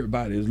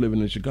 Everybody is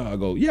living in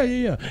Chicago.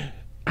 Yeah.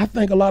 I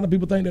think a lot of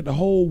people think that the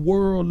whole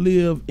world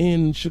live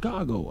in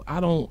Chicago.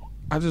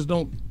 I just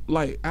don't,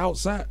 like,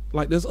 outside,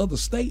 like, there's other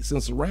states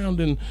and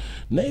surrounding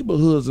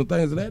neighborhoods and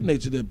things of that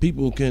nature that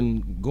people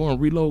can go and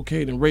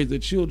relocate and raise their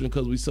children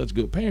because we such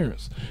good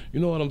parents.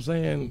 You know what I'm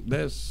saying?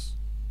 That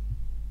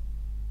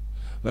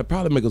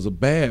probably make us a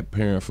bad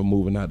parent for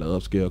moving out to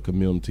upscale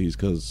communities,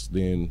 because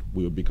then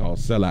we'll be called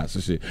sellouts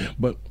and shit.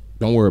 But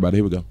don't worry about it.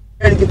 Here we go.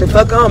 Ready to get the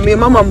fuck on. Me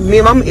and my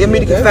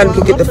immediate family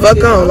can get the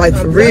fuck on, like,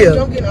 for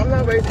real.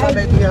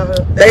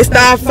 They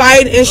started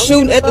fighting and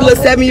shooting at the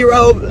little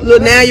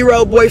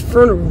 9-year-old boy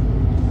funeral.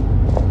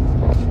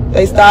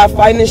 They started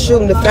fighting and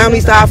shooting. The family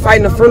started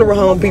fighting the funeral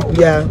home people,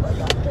 y'all.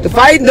 The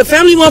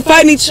family wasn't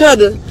fighting each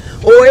other,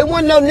 or it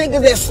wasn't no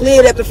niggas that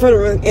slid at the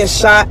funeral and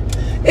shot.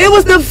 It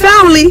was the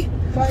family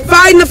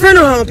fighting the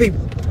funeral home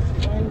people.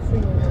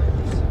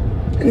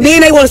 And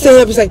then they want to sit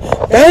up and say,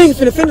 they ain't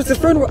finna finish the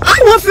funeral. I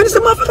ain't want to finish the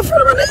motherfucking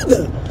funeral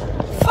neither.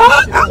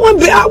 Fuck, I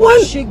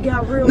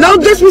want, no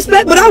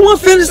disrespect, but I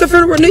won't finish the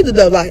funeral neither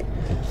though. Like,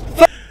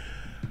 fuck.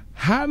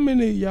 How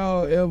many of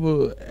y'all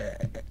ever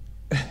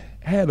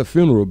had a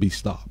funeral be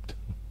stopped?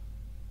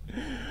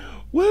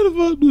 Where the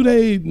fuck do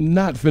they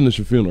not finish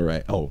a funeral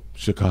at? Oh,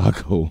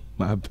 Chicago.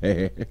 My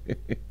bad.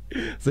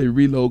 Say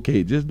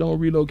relocate. Just don't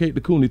relocate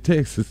to Cooney,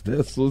 Texas.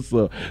 That's what's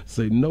up.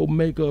 Say no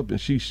makeup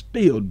and she's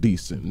still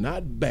decent.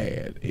 Not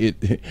bad.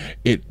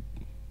 It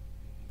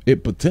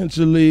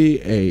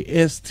potentially a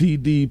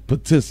STD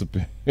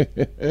participant.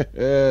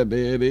 There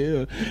it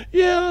is.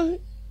 Yeah.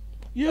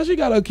 Yeah, she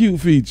got her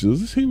cute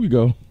features. Here we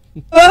go.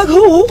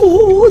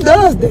 Who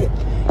does that?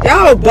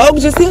 Y'all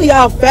bogus as hell,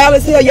 y'all foul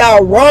as hell,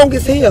 y'all wrong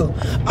as hell.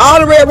 All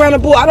the way around the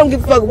board, I don't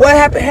give a fuck what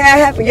happened, how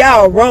it happened,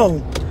 y'all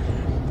wrong.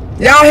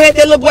 Y'all had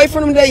that little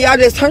boyfriend from there, y'all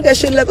just turned that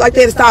shit up like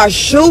that and started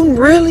shooting,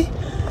 really?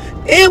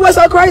 And what's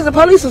so crazy, the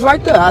police was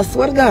right there, I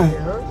swear to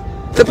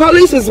God. The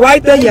police was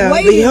right there, y'all,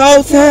 the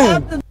whole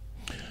time.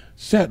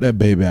 Shout that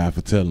baby out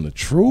for telling the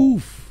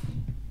truth.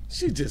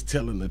 She's just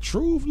telling the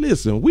truth.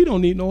 Listen, we don't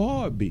need no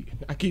heartbeat.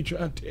 I keep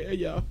trying to tell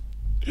y'all.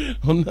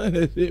 On none of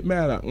that shit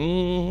matter.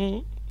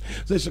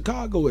 So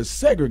Chicago is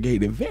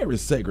segregated, very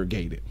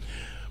segregated.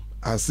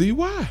 I see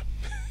why.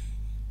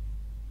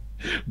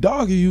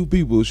 Darker hue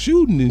people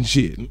shooting and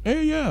shit.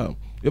 Hey, yeah.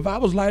 If I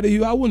was lighter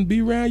hue, I wouldn't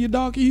be around your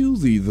darker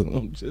hues either.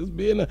 I'm just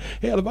being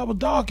hell. If I was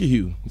darker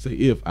hue, say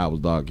if I was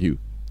darker hue.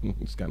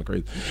 It's kind of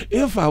crazy.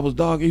 If I was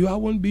darker hue, I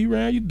wouldn't be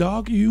around you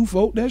darker hue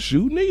folk that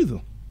shooting either.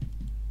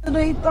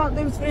 They thought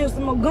they was finna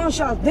some more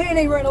gunshots. Then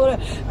they ran over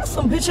there. That's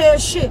some bitch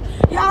ass shit.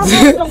 Y'all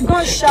heard them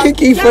gunshots.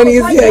 Kiki funny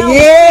as hell.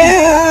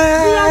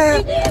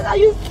 Yeah.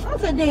 I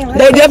said, damn.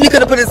 They definitely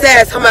could have put his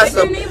ass. How about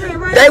some?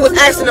 They was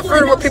asking the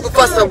funeral people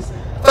for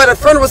the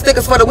funeral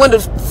stickers for the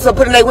windows, so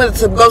putting their windows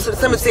to go to the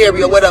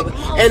cemetery or whatever.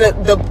 And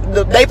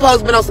they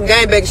supposed been on some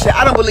gangbang shit.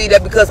 I don't believe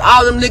that because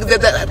all them niggas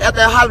at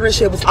that hollering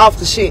shit was off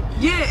the shit.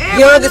 Yeah,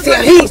 you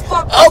understand? He's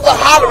over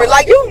hollering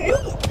like you.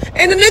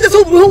 And the niggas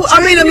who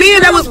I mean, the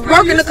men that was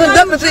working the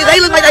conductor,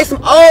 they look like they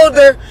some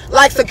older,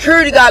 like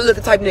security guard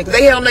looking type niggas.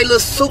 They had on their little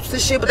suits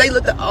and shit, but they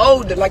looked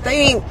older. Like they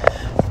ain't.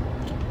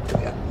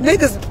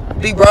 Niggas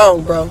be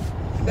wrong, bro.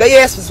 They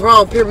ass was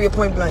wrong, period,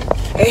 point blank.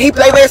 And they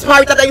probably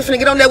thought they was finna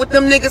get on there with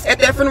them niggas at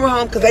that funeral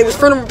home because they was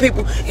funeral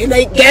people and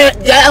they got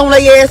on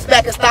their ass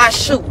back and started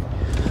shooting.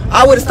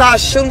 I would have started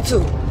shooting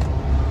too.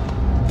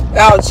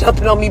 Y'all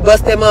jumping on me,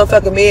 bust that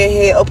motherfucking man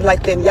head open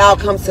like that, and y'all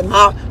come to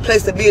my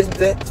place of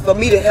business for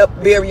me to help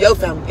bury your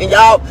family. And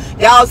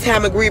y'all's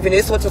time of grieving.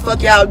 This what the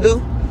fuck y'all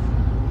do?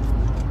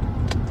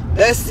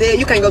 That's it.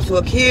 You can't go to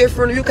a kid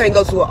funeral. You can't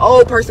go to an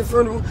old person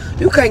funeral.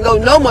 You can't go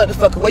no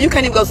motherfucking way. You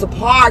can't even go to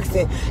parks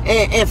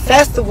and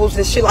festivals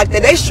and shit like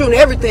that. They shooting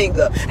everything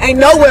up. Ain't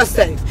nowhere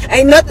safe.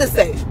 Ain't nothing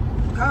safe.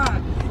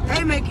 God,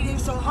 they making it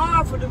so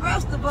hard for the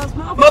rest of us,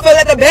 motherfuckers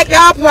at the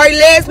backyard party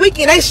last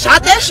weekend. They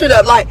shot that shit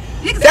up. Like,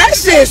 that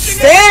shit's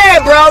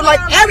sad, bro. Like,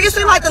 it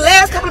seems like the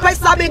last couple of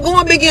places I've been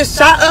going, been getting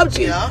shot up,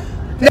 yeah.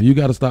 You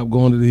got to stop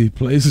going to these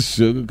places,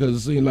 sugar, because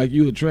it seems like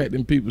you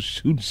attracting people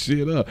shooting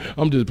shit up.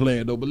 I'm just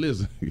playing though, but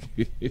listen.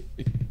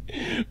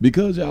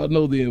 Because y'all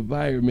know the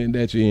environment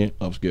that you're in,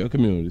 upscale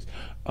communities,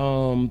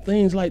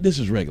 things like this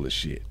is regular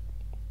shit.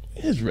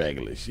 It's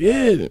regular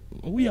shit.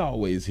 We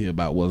always hear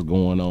about what's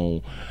going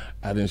on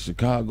out in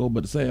Chicago,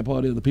 but the sad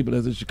part is the people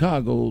that's in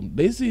Chicago,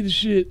 they see the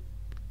shit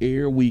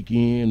every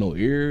weekend or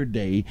every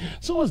day,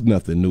 so it's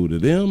nothing new to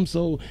them.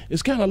 So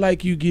it's kind of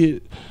like you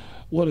get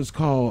what is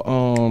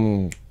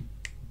called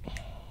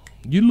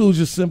you lose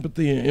your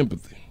sympathy and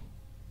empathy.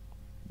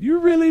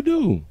 You really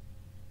do.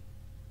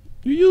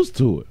 You're used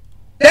to it.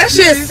 That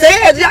shit's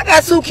sad. Y'all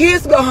got 2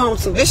 kids to go home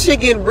to. This shit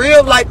getting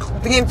real, like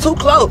getting too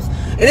close.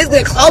 And it's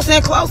getting closer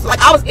and closer. Like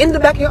I was in the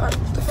backyard.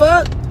 What the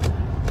fuck?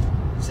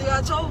 See,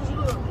 I told you,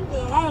 look, I'm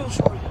going home,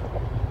 shorty.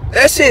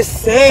 That shit's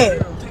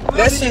sad.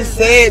 That shit's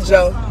sad,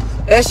 Joe.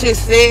 That shit's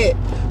sad.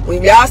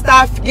 When y'all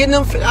start getting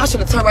them feelings, I should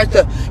have turned right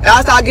there.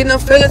 Y'all start getting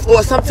them feelings,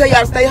 or some tell y'all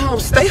to stay home.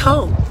 Stay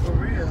home.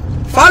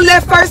 Follow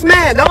that first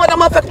man. Don't let that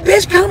motherfucking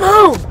bitch come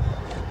home.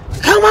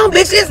 Come on,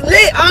 bitch, it's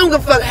lit. I don't give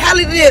a fuck how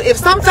it is. If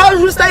some told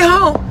you to stay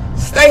home,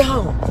 stay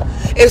home.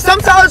 If some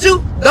told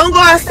you, don't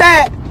go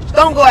outside,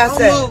 don't go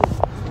outside.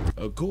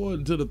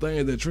 According to the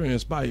things that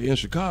transpire in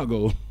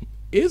Chicago,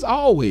 it's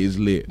always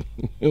lit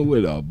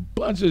with a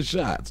bunch of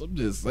shots. I'm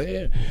just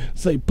saying.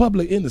 Say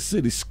public inner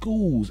city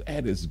schools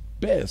at its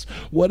best.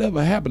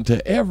 Whatever happened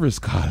to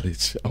Everest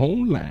College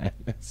online?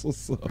 That's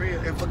what's up.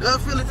 And for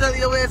gut feeling, tell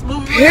your ass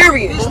move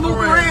period. Move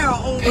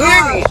around.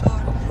 Period.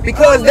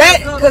 Because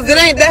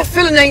that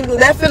feeling ain't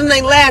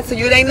lying to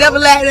you. It ain't never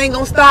lied. It ain't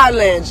gonna start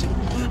lying to you.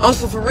 On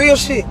some for real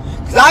shit.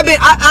 Cause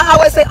I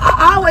always say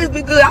I always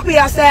be good. I be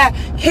outside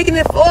kicking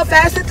it 4,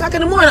 5, 6 o'clock in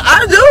the morning.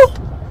 I do.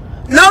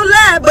 No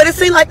lie, but it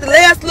seemed like the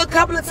last little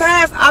couple of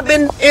times I've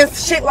been in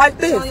shit like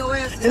this.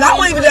 And I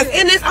wasn't even just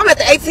in this, I'm at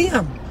the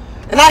ATM.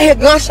 And I hear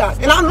gunshots.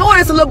 And I know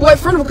it's a little boy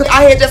friend of me because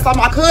I had just saw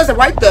my cousin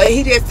right there. And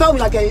he just told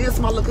me like, hey, this is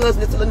my little cousin,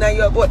 this is a little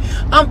 9-year-old boy.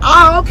 I'm,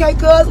 oh, okay,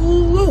 cuz,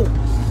 ooh.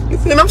 You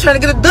feel me? I'm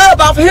trying to get a dub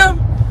off of him.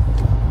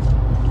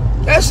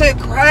 That shit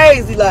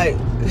crazy. Like,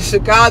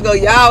 Chicago,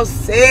 y'all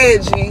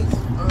said, G.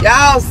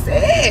 Y'all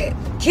said.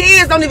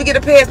 kids don't even get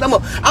a pass no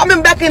more. I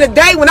remember back in the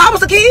day when I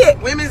was a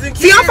kid. Women's and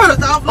kids. See, I'm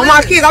from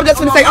my kids. I'm just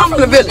gonna say I'm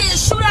from the village.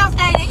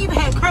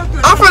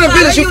 I'm from the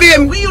village. You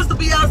feel me? We used to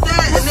be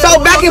outside.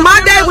 So back in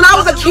my day when I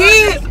was a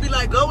kid,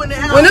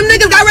 when them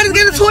niggas got ready to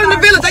get into it in the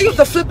village, they used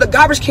to flip the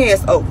garbage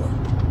cans over.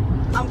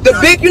 The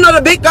big, you know,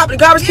 the big garbage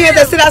cans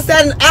that sit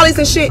outside in alleys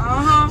and shit.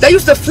 They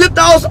used to flip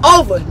those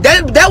over.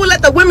 That would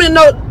let the women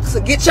know to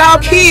get y'all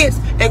kids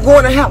and go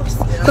in the house,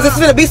 cause it's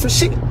gonna be some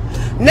shit.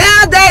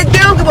 Nowadays, they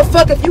don't give a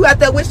fuck if you out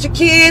there with your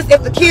kids.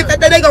 If the kids out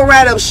there, they gonna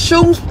ride up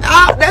shoes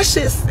out. That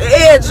shit's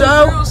sad,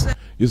 Joe.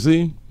 You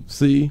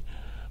see,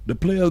 the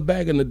players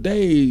back in the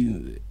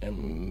day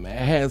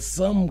had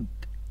some.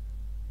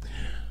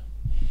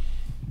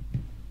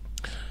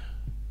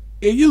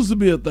 It used to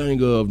be a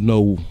thing of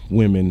no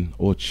women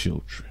or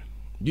children.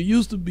 You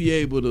used to be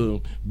able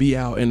to be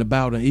out and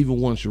about, and even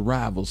once your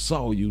rivals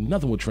saw you,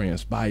 nothing would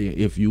transpire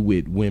if you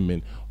with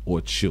women or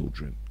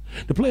children.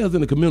 The players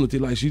in the community,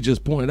 like she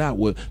just pointed out,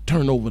 would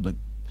turn over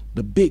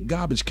the big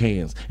garbage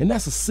cans, and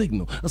that's a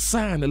signal, a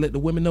sign to let the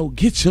women know,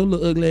 get your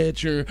little ugly ass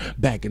churn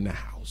back in the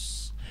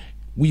house.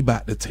 We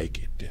about to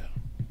take it there.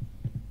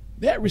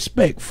 That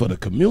respect for the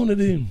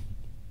community,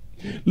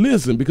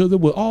 listen, because there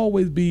will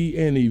always be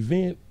an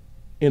event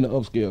in the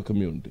upscale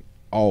community.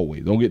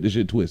 Always. Don't get this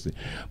shit twisted.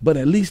 But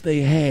at least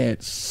they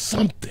had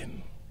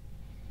something.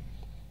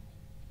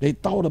 They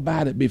thought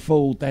about it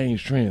before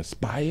things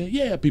transpired.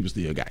 Yeah, people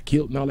still got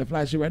killed and all that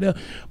fly shit right there.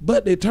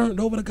 But they turned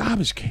over the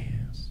garbage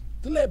cans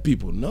to let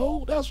people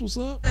know. That's what's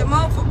up. That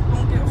motherfucker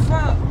don't give a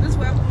fuck. This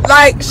way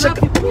Like,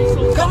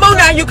 come on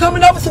now, you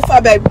coming over too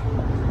far, baby.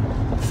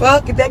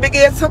 Fuck, get that big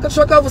ass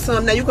truck over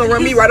something. Now you gonna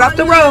run me right off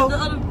the road.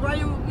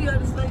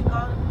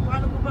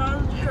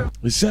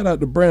 Shout out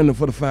to Brandon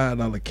for the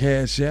 $5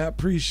 cash app.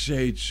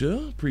 Appreciate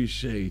you.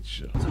 Appreciate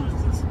you.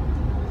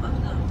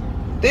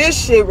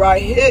 This shit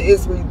right here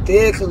is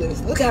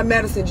ridiculous. Look how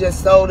Madison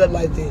just sold up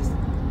like this.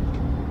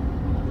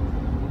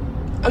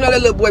 I know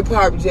that little boy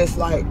probably just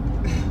like,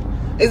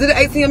 is it an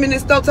ATM in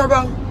this store,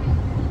 Turbo?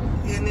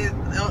 In this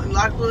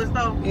Lockwood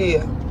store?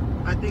 Yeah.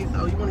 I think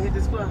so. You want to hit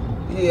this spot?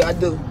 Yeah, I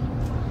do.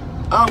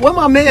 Where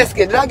my mask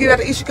at? Did I get out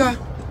of Ishika?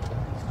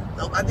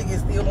 Nope, I think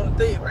it's still on the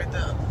thing right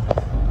there.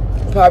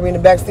 Probably in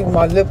the back seat with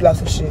my lip gloss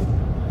and shit.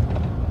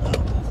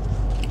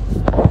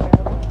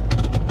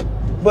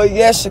 But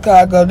yes,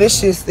 Chicago, this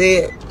shit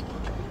said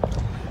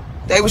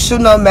they were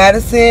shooting on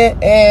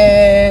Madison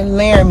and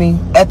Laramie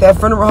at that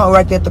funeral home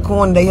right there at the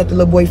corner. They had the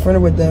little boy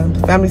funeral with them.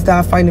 The family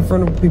started fighting in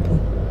front of people.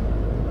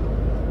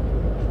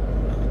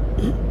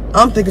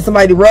 I'm thinking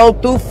somebody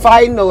rolled through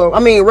fighting, or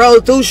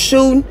rolled through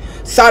shooting,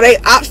 saw they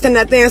ops stand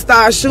out there and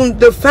started shooting.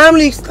 The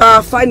family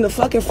started fighting the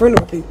fucking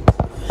funeral people.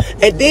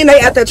 And then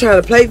they out there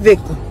trying to play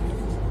victim.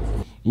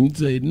 You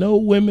say no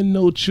women,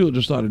 no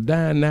children started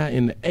dying now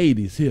in the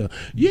 80s here.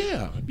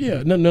 Yeah.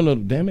 No,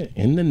 damn it,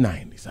 in the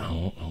 90s. I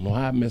don't know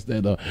how I messed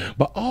that up.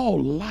 But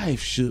all life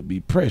should be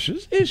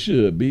precious. It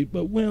should be,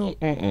 but well,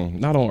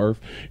 not on earth.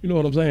 You know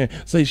what I'm saying?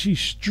 Say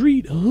she's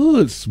street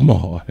hood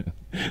smart.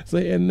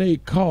 Say, and they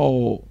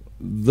call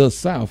the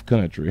South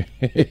Country.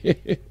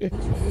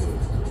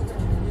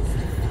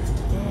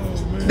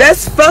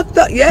 That's fucked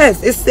up.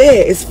 Yes, it's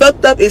sad. It's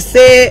fucked up. It's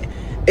sad.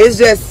 It's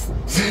just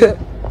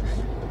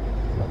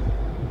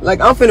like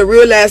I'm finna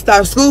realize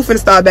school finna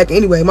start back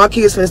anyway. My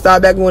kids finna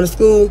start back going to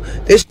school.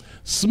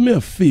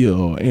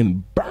 Smithfield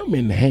in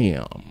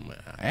Birmingham,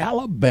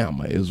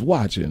 Alabama is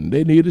watching.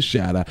 They need a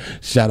shout out.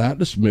 Shout out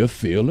to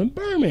Smithfield in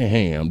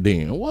Birmingham.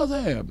 Then what's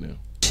happening?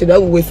 Shit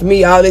over with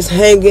me. All this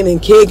hanging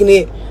and kicking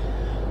it.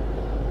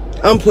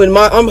 I'm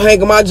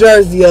hanging my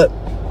jersey up.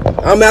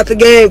 I'm out the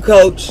game,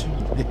 coach.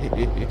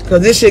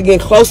 Cause this shit getting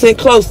closer and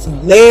closer.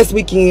 Last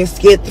weekend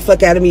scared the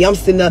fuck out of me. I'm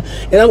sitting up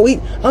and I'm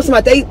talking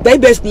about they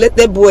basically let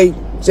that boy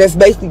just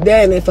basically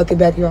die in that fucking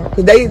backyard.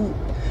 Cause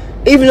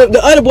even the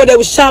other boy that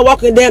was shot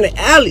walking down the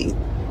alley,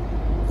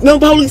 no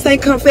police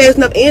ain't come fast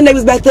enough, and they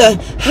was back there.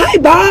 Hi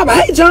Bob,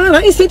 hey John,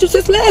 I ain't sent you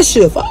since last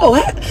shift.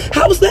 Oh,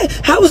 how was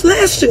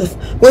last shift?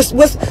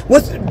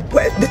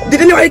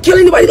 Did anybody kill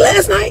anybody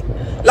last night?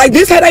 Like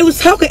this, how they was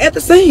talking at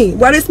the scene.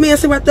 Why this man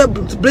sitting right there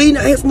bleeding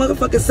out his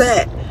motherfucking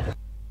side?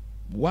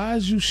 Why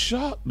is you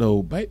shocked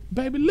though,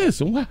 baby?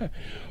 Listen,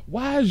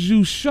 why is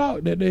you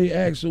shocked that they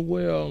asking,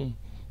 well,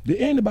 did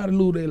anybody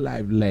lose their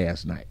life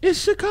last night?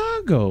 It's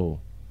Chicago.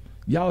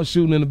 Y'all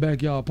shooting in the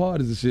backyard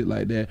parties and shit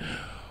like that.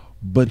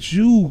 But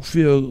you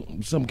feel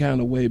some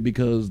kind of way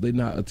because they're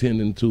not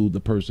attending to the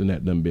person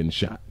that done been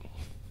shot.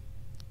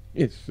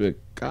 It's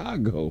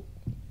Chicago.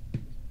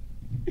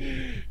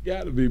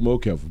 Gotta be more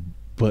careful.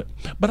 But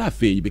I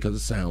feel you because it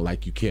sounds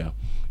like you care.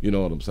 You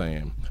know what I'm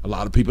saying? A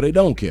lot of people, they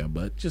don't care,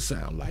 but just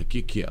sound like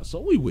you care. So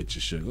we with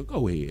you, sugar.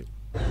 Go ahead.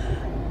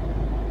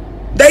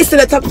 They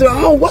said talking to her,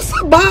 oh, what's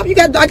up, Bob?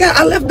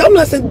 I left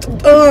donuts and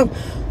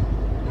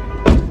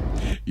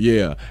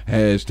yeah,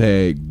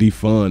 hashtag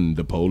defund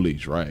the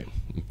police, right?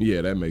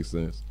 Yeah, that makes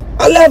sense.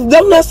 I left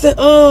donuts and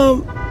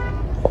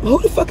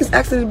who the fuck is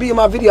asking to be in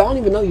my video? I don't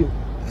even know you.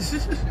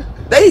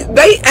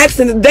 They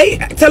asking, they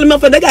telling me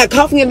they got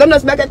coffee and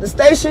donuts back at the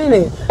station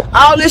and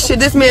all this shit.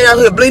 This man out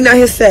here bleeding out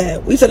his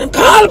side. We said,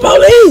 call the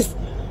police.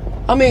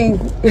 I mean,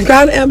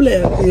 call the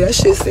ambulance. Yeah, that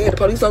shit said the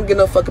police don't give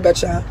no fuck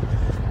about y'all.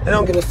 They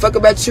don't give a fuck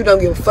about you, don't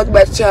give a fuck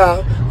about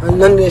y'all, or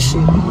none of that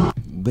shit.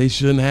 They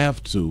shouldn't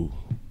have to.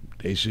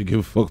 They should give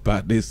a fuck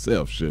about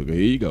themselves, sugar.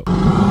 Here you go.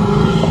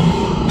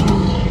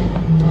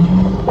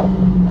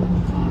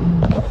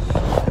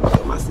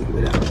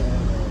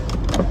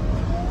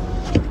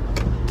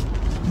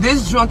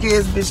 This drunk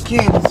ass bitch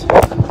Candace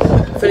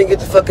finna get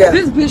the fuck out.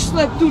 This bitch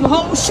slept through the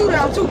whole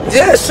shootout too.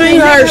 Yeah, she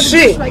ain't heard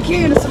shit. Like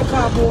Candace in the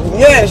cardboard.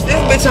 Yes, this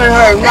bitch ain't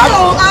heard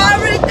nothing. I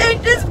already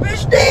think this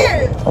bitch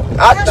dead.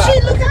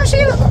 Look how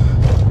she look.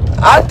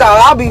 I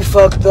thought I'd be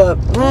fucked up.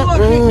 Look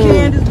at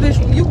Candace, bitch.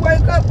 When you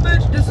wake up,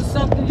 bitch, this is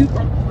something you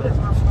can put in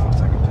my phone.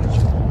 Take a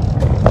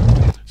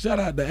picture. Shout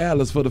out to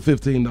Alice for the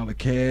 $15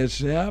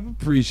 cash app.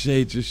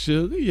 Appreciate you,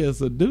 sugar.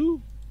 Yes, I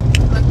do.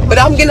 But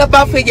I'm getting up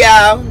off here,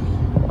 y'all.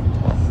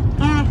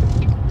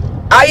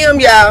 I am,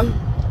 y'all.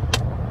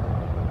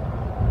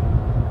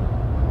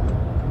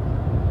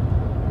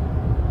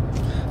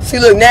 See,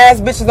 look, Nas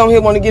bitches on here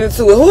want to get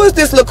into it. Who is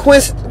this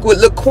LaQuanis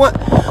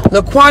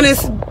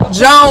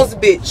Jones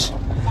bitch?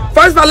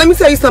 First of all, let me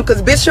tell you something,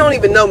 because bitch, you don't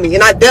even know me,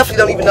 and I definitely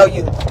don't even know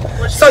you.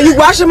 So you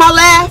watching my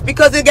laugh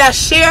because it got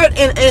shared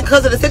and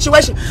because of the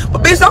situation.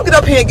 But bitch, don't get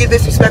up here and get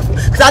disrespectful,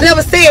 because I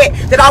never said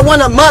that I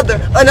want a mother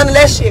or none of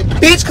that shit,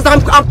 bitch, because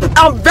I'm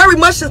very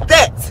much just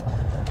that.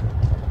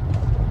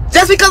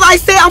 Just because I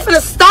said I'm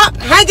finna stop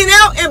hanging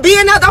out and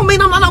being out don't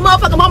mean I'm not no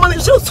motherfucking mama.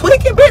 Is you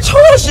tweaking, bitch? Who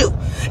is you?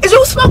 Is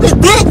you smoking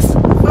dicks?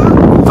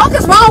 Fuck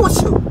is wrong with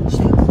you?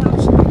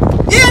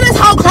 Yeah, this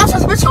whole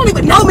clutches, bitch, you don't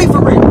even know me for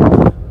real.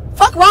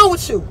 Fuck wrong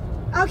with you?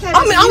 Okay,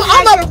 I'm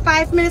your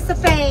 5 minutes of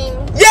fame.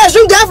 Yes,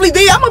 you definitely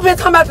did. I'm up here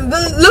talking about the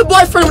little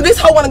boyfriend with this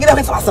hoe want to get up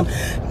and talk some.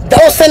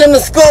 Don't send him to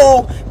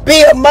school,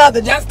 be a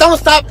mother. Just don't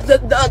stop.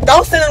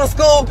 Don't send him to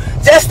school.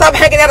 Just stop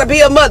hanging out and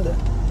be a mother.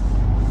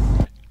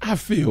 I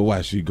feel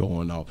why she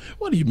going off.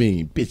 What do you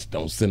mean, bitch,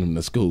 don't send them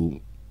to school?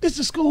 It's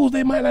the schools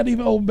they might not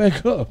even open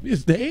back up.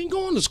 They ain't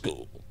going to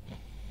school.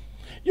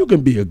 You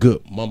can be a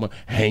good mama,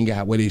 hang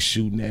out where they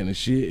shooting at and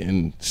shit,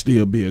 and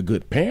still be a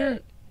good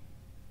parent.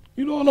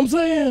 You know what I'm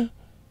saying?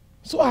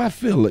 So I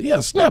feel it.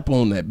 Yeah, snap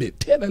on that bitch.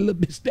 Tell that little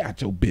bitch, stay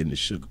out your business,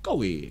 sugar.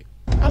 Go ahead.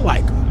 I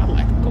like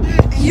her. Go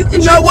ahead. You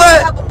know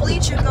what? Have a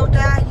bleacher, go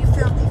die. You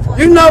filthy for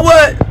You know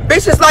what?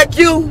 Bitches like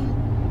you.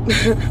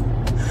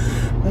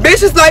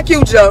 Bitches like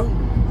you, Joe.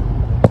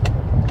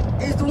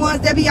 It's the ones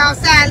that be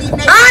outside leaving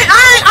their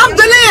I'm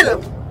deleting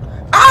them.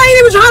 I ain't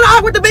even trying to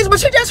argue with the bitch, but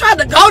she just tried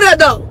to go there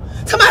though.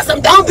 Tell me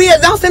some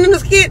don't send in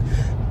this kid.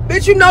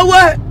 Bitch, you know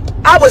what?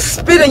 I would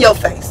spit in your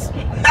face.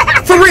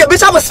 For real,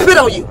 bitch, I would spit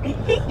on you.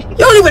 You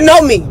don't even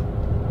know me.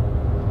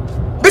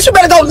 Bitch, you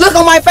better go look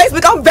on my face,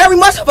 because I'm very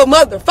much of a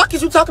mother. Fuck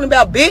is you talking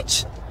about,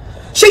 bitch?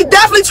 She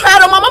definitely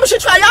tried on my mama. She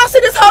tried. Y'all see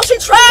this hoe? She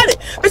tried it.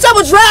 Bitch, I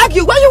would drag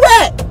you. Where you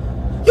at?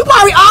 You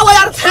probably all the way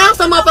out of town,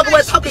 some motherfucker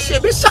was talking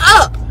shit. Bitch, shut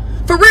up.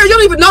 For real, you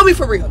don't even know me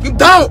for real. You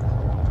don't.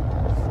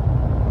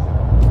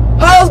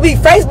 Hoes be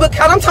Facebook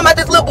count. I'm talking about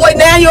this little boy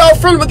 9-year-old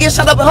funeral getting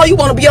shut up, and how you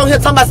want to be on here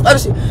talking about some other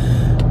shit.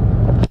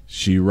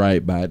 She right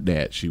about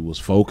that. She was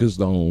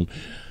focused on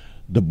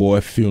the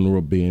boy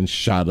funeral being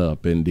shot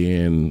up, and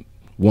then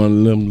one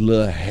of them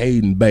little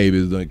hating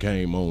babies that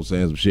came on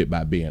saying some shit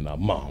about being a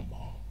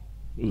mama.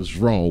 What's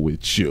wrong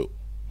with you?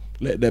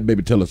 Let that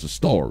baby tell us a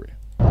story.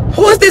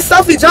 Who is this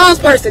Sophie Jones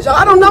person? Y'all,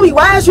 I don't know you.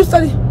 Why is you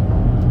studying?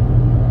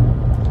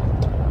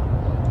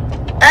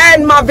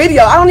 Add my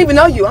video. I don't even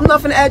know you. I'm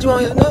not finna add you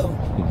on here. No.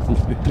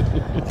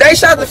 They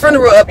shot the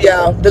funeral up,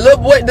 y'all. The little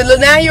boy, the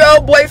little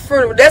 9-year-old boy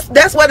funeral.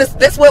 That's what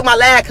my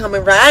lag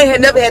coming from. I ain't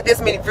never had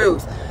this many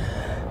views.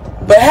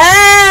 But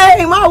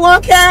hey, my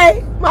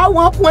 1K, my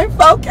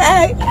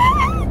 1.4K.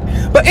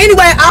 But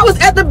anyway, I was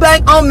at the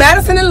bank on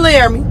Madison and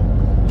Laramie.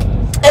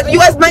 At the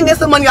U.S. Bank, get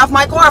some money off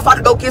my car if I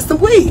could go get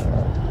some weed.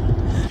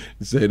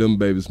 Say them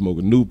babies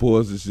smoking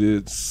Newports and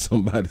shit.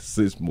 Somebody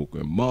say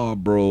smoking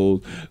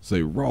Marlboros.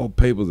 Say raw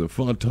papers and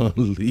Fontaine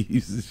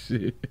leaves and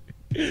shit.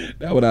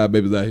 That's what our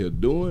babies out here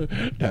doing.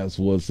 That's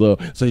what's up.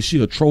 Say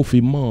she a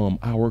trophy mom,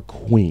 our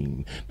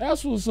queen.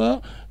 That's what's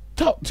up.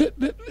 Talk to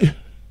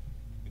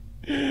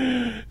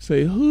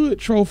say hood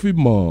trophy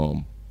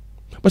mom.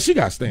 But she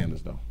got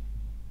standards though.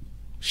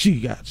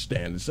 She got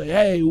standards. Say,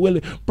 hey,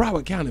 Willie,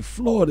 Broward County,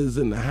 Florida's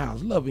in the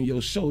house. Loving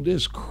your show.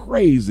 This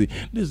crazy.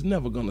 This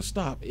never gonna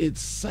stop. It's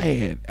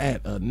sad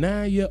at a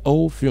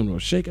 9-year-old funeral.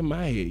 Shaking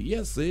my head.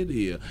 Yes, it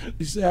is.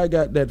 You see, I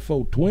got that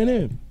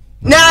 420.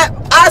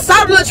 Now, I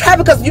saw the little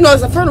traffic because, you know,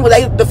 it's a funeral.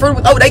 The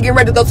funeral, they getting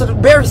ready to go to the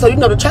burial. So, you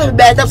know, the traffic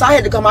backed up. So, I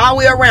had to come all the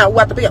way around.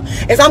 What the hell?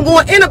 As I'm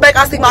going in the back,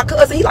 I see my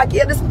cousin. He like,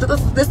 yeah, this the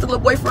little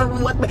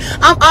boyfriend.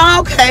 I'm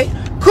okay.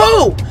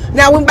 Cool.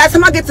 Now, by the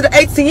time I get to the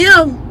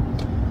ATM,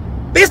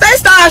 bitch, they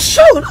start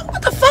shooting.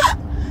 What the fuck?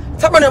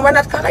 So I'm running right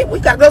out the car. We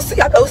gotta go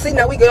see. I go see.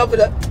 Now we go over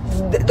the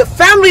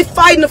family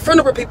fighting the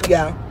funeral people,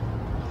 y'all.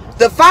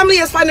 The family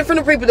is fighting the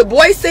funeral people. The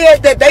boy said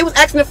that they was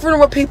asking the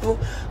funeral people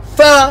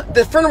for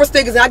the funeral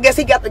stickers. And I guess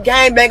he got the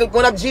gang banger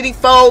going up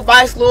GD4,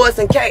 Vice Lords,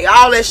 and K,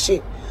 all that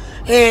shit.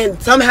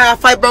 And somehow a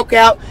fight broke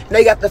out, and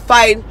they got the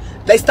fight.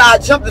 They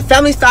started jumping. The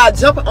family started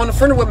jumping on the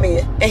funeral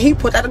man, and he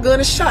put out a gun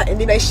and shot, and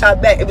then they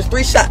shot back. It was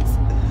 3 shots.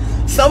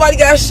 Somebody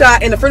got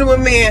shot, and the funeral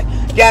man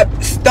got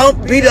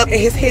stumped, beat up, and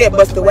his head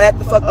busted wide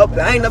the fuck open.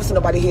 I ain't never seen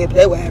nobody head, but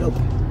they wide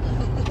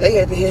open. They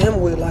had to hit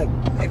him with like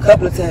a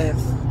couple of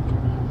times.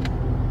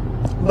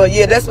 But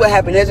yeah, that's what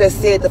happened. They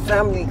just said the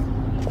family.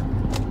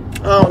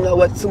 I don't know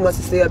what too much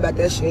to say about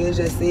that shit. It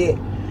just said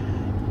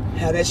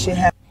how that shit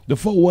happened. The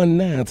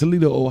 419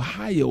 Toledo,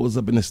 Ohio is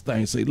up in this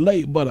thing. Say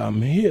late, but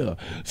I'm here.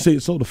 Say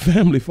so the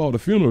family fought the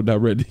funeral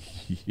director.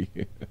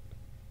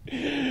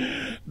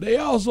 They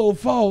also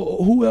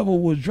fought whoever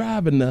was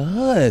driving the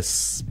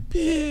hearse.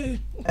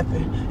 And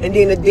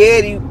then the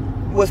daddy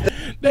was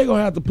they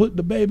gonna have to put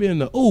the baby in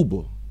the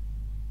Uber.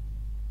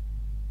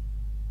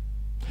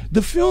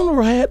 The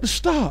funeral had to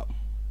stop.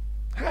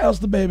 How else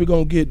the baby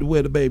gonna get to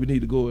where the baby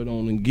need to go on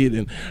and get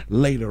in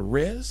later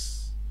rest?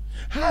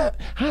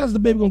 How's the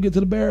baby gonna get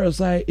to the burial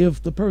site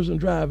if the person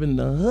driving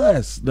the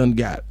hearse done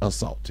got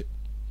assaulted?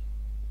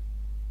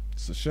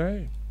 It's a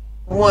shame.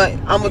 When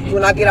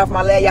I get off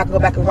my leg, y'all can go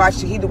back and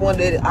watch it. He the one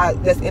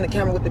that's in the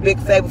camera with the big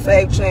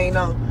fave chain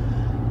on.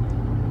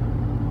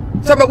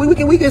 So, but we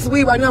can get some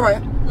weed right now,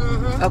 right?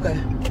 Mm-hmm.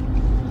 Okay.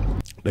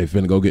 They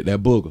finna go get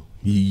that booger.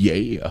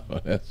 Yeah,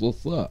 that's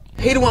what's up.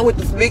 He the one with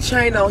the big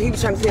chain on. He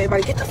was trying to tell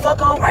everybody, get the fuck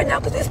on right now,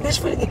 because this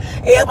bitch finna get,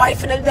 everybody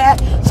finna die.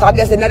 So I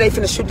guess that now they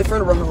finna shoot the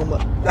funeral home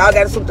up. Y'all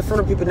gotta shoot the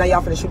funeral people, now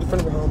y'all finna shoot the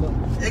funeral home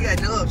up. They got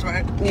dubs,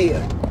 right?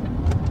 Yeah.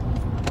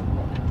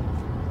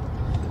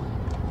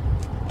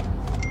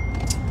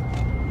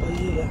 But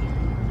yeah,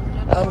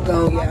 I'm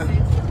gone, y'all.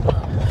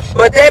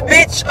 But that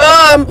bitch,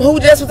 who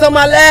just was on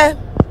my live?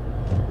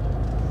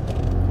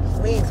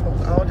 We ain't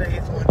smoking all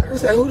day. Who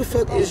said, who the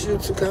fuck is you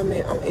to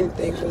comment on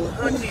anything from the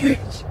Honey.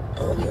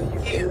 Oh, no, you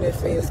internet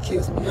fans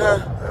kills me, huh?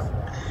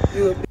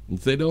 You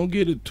If they don't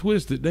get it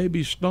twisted, they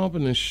be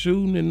stomping and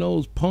shooting in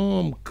those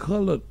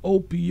palm-colored,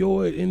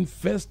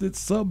 opioid-infested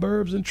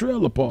suburbs and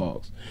trailer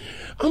parks.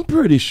 I'm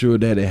pretty sure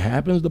that it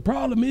happens. The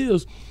problem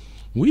is,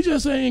 we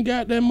just ain't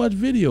got that much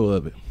video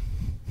of it.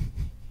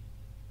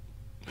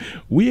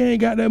 We ain't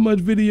got that much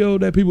video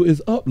that people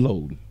is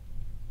uploading.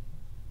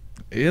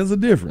 There's a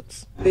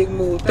difference. big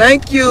move.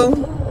 Thank you.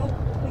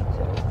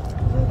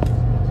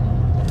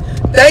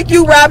 Thank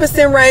you,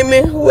 Robinson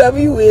Raymond, whoever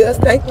you is.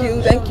 Thank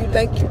you, thank you,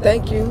 thank you,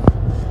 thank you.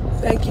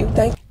 Thank you,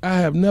 thank you. I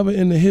have never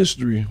in the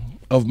history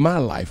of my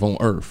life on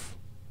earth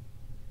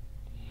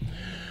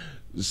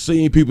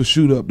seen people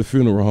shoot up the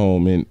funeral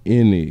home in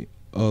any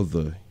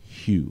other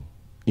hue,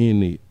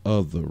 any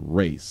other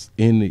race,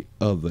 any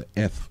other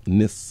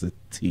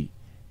ethnicity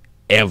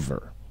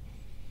ever.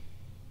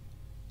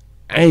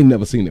 I ain't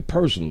never seen it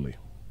personally.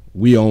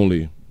 We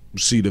only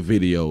see the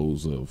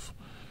videos of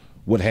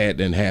what had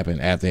done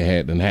happened after it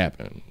had done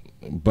happened.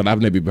 But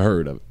I've never even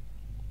heard of it.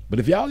 But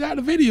if y'all got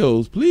the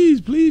videos,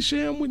 please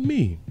share them with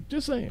me.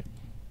 Just saying.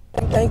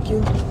 Thank you.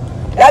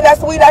 Y'all got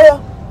sweet out here?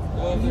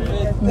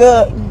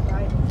 Good.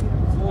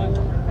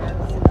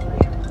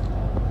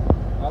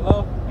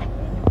 Hello?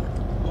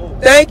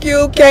 Thank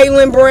you,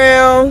 Caitlin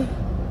Brown.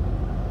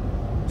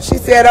 She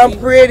said I'm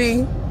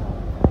pretty.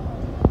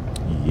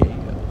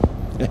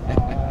 Yeah.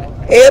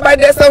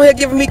 Everybody that's on here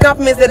giving me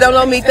compliments that don't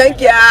know me,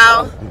 thank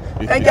y'all.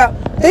 Thank y'all.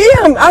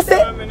 Damn, I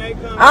said,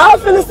 I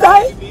was finna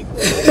say.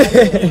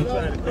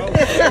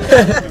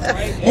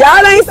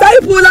 Y'all ain't say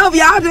pull over,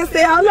 y'all just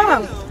say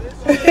hello.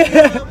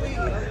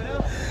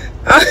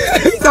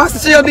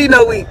 She'll need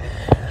no weed.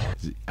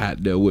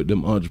 Out there with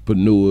them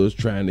entrepreneurs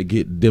trying to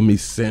get them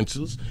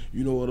essentials.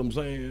 You know what I'm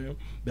saying?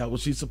 That's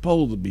what she's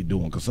supposed to be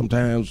doing. Because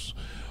sometimes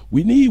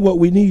we need what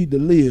we need to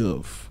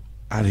live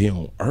out here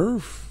on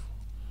earth.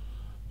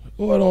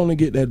 Go on and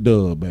get that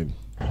dub, baby.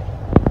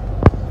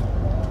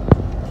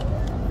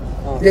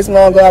 This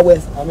one gonna go out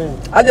west.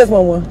 I just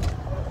want one.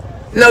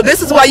 No,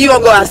 this is why you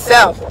don't go out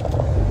south.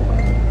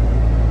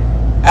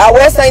 Out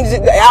west ain't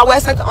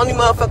the only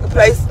motherfucking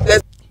place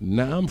that's.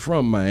 Now I'm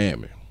from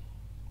Miami.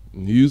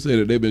 You said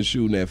that they've been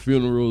shooting at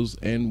funerals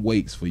and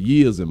wakes for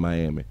years in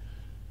Miami.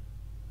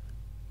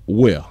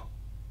 Well,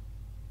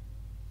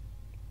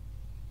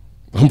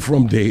 I'm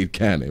from Dade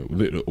County.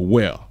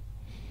 Well,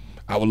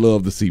 I would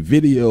love to see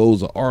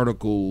videos or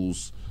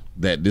articles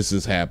that this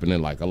is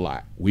happening like a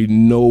lot. We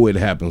know it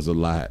happens a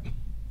lot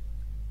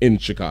in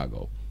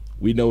Chicago.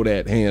 We know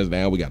that hands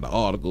down. We got the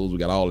articles. We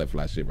got all that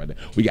fly shit right there.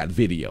 We got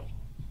video.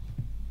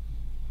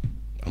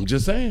 I'm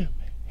just saying,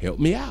 help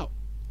me out.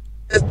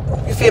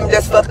 You feel me?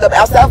 That's fucked up.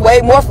 Outside,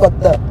 way more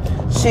fucked up.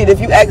 Shit,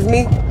 if you ask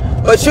me.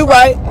 But you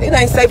right. It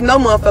ain't safe no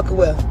motherfucker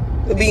well.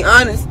 To be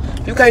honest,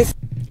 you can't.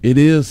 It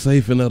is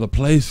safe in other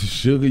places,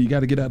 sugar. You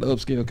got to get out of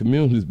upscale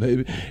communities,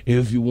 baby,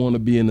 if you want to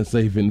be in a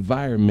safe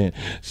environment.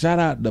 Shout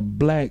out to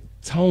Black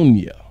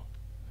Tonya.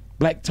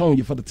 Black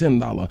Tonya for the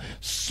 $10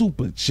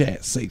 super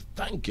chat. Say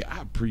thank you.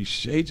 I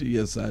appreciate you.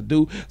 Yes, I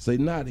do. Say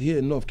not here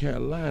in North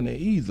Carolina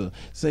either.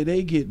 Say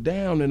they get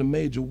down in a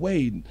major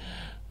way.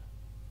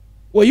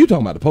 Well, you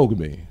talking about the poker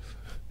beans.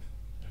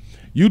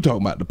 You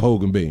talking about the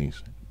poke and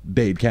beans,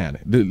 Dade County.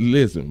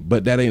 Listen,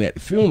 but that ain't at the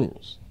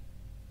funerals.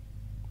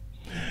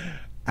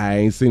 I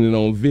ain't seen it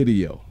on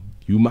video.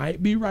 You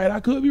might be right. I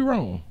could be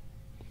wrong.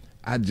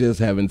 I just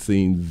haven't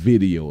seen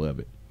video of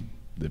it.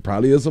 There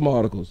probably is some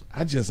articles.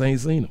 I just ain't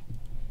seen them.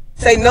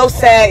 Say no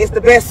side is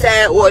the best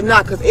side or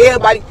not, because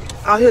everybody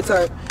out here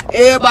turn.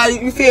 Everybody,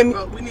 you feel me?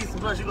 Bro, we need some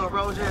blunts. You gonna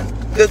roll, Jazz?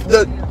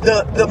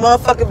 The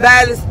motherfucking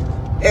violence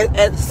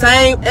at the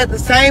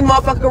same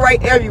motherfucking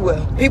rate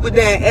everywhere. People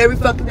dying every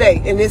fucking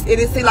day, and it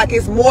seems like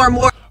it's more and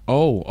more.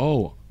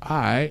 Oh,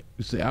 I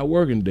see. I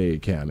work in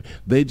Dade County.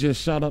 They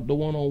just shot up the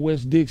one on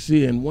West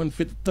Dixie and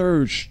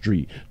 153rd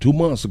Street 2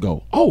 months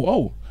ago.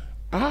 All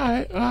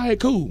right,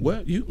 cool.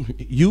 Well,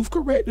 you've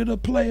corrected a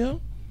player.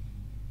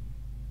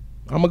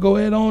 I'm gonna go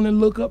ahead on and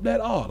look up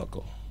that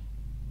article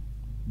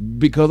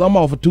because I'm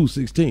off of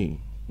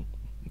 216.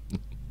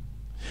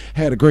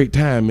 Had a great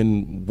time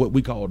in what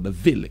we call the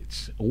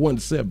Village,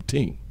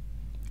 117.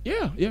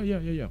 Yeah.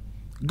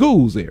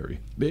 Goose area.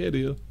 There it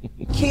is.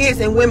 Kids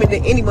and women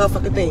than any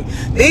motherfucking thing.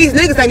 These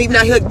niggas ain't even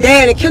out here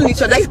dying and killing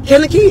each other. They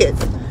killing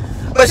kids.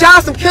 But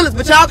y'all some killers,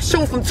 but y'all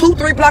shooting from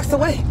 2-3 blocks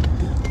away.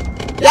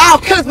 Y'all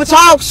killers, but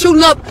y'all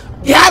shooting up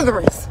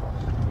gatherings.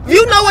 If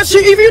you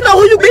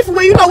know who you beefing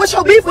with, you know what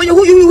your beef with,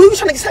 who you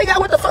trying to take out,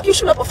 what the fuck you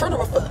shooting up a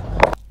funeral for?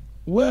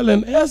 Well,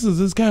 in essence,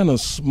 it's kind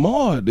of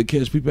smart to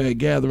catch people at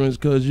gatherings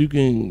because you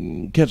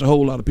can catch a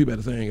whole lot of people at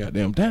the same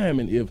goddamn time.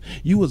 And if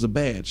you was a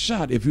bad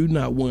shot, if you're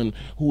not one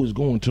who is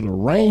going to the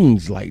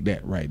range like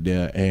that right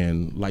there,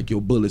 and like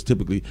your bullets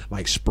typically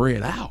like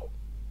spread out,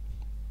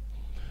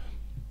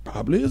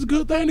 probably is a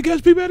good thing to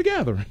catch people at a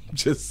gathering.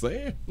 Just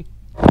saying.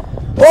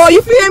 Boy,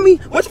 you feel me?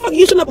 What the fuck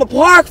you shooting up a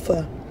park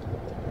for?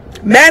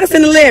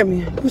 Madison and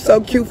Laramie. You so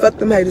cute, fuck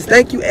them haters.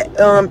 Thank you,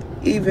 Ivan.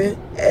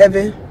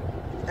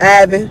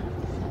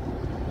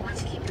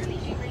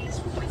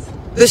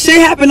 The shit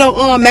happened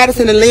on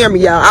Madison and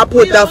Laramie, y'all. I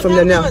put that from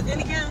there now.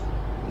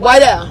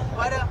 White out.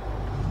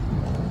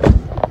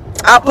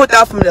 I put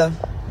that from there.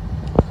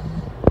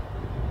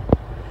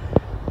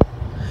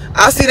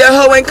 I see that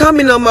hoe ain't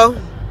coming no more.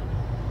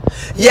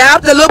 Yeah,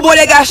 the little boy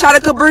that got shot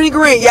at Cabrini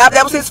Green. Yeah,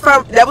 that was his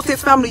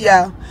family,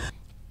 y'all.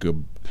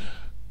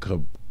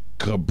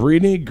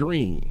 Cabrini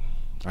Green.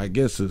 I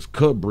guess it's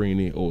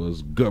Cabrini or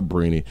it's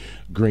Gabrini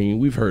Green.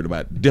 We've heard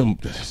about them,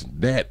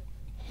 that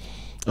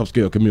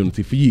upscale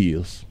community for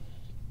years.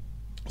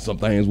 Some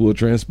things will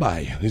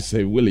transpire. They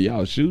say, Willie,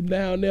 y'all shooting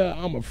down there?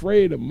 I'm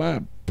afraid of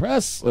my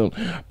personage.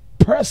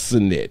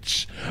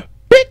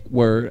 Big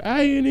word.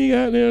 I ain't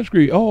even got there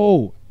scream.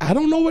 Oh, I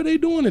don't know what they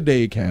doing in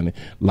Dade County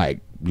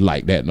like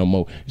that no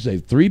more. You say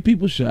 3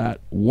 people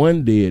shot,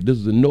 1 dead. This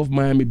is in North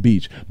Miami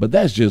Beach, but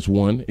that's just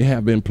one. It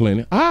have been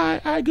plenty.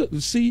 I good to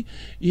see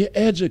you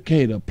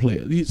educate a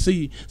player. You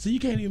see, you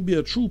can't even be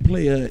a true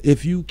player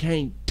if you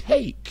can't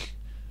take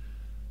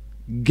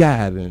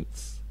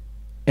guidance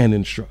and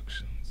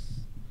instructions.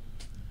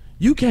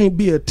 You can't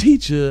be a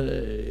teacher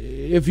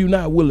if you're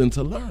not willing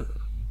to learn.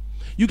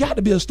 You got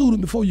to be a student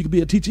before you can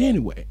be a teacher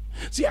anyway.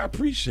 See, I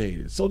appreciate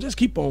it. So just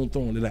keep on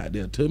throwing it out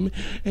there to me.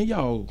 And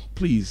y'all,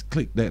 please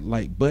click that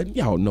like button.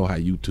 Y'all know how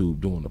YouTube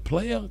doing the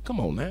player. Come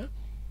on now.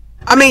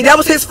 I mean, that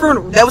was his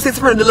funeral.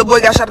 The little boy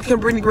got shot at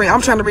Cabrini Green.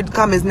 I'm trying to read the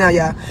comments now,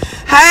 y'all.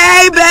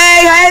 Hey, babe.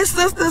 Hey,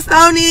 sister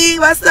Stoney.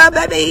 What's up,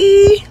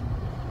 baby?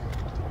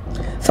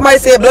 Somebody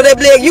said, blow that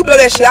blade. You blow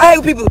that shit. I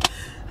hate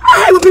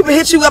when people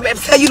hit you up and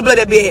tell you to blow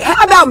that blade.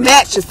 How about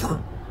match or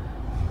something?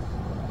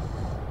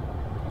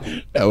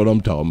 That's what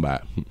I'm talking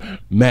about.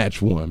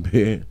 Match one,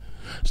 man.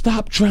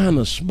 Stop trying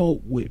to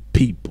smoke with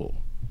people.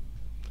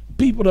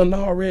 People done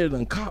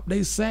already cop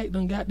they sack,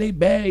 done got they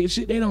bag and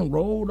shit. They done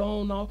rolled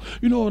on off.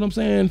 You know what I'm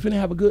saying? Finna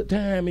have a good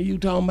time and you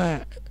talking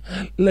about,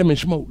 let me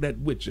smoke that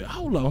with you.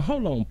 Hold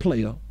on,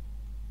 player.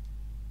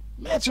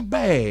 Match a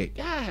bag.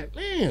 God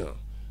damn.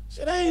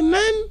 Shit ain't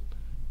nothing.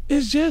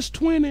 It's just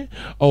 20.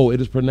 Oh,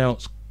 it is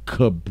pronounced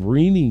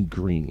Cabrini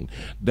Green.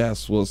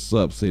 That's what's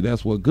up. See,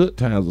 that's what Good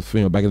Times was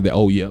filmed back in the day.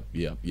 Oh, yep.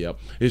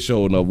 It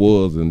sure enough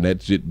was, and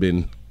that shit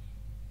been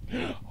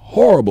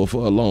horrible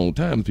for a long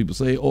time, people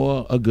say,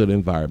 or a good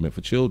environment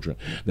for children.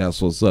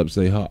 That's what's up.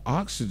 Say her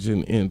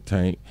oxygen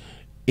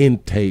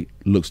intake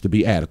looks to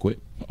be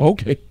adequate.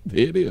 Okay,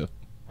 there it is.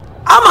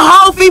 I'm a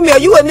whole female.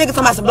 You a nigga talking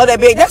about some blow that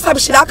bag. That's the type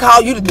of shit I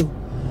call you to do.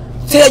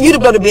 Tell you to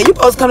blow the bag. You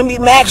supposed to come to me,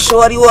 Max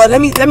Shorty, or let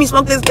me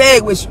smoke this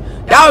bag with you.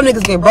 Y'all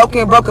niggas getting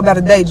broke about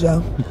a day,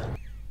 Joe.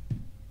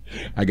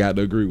 I got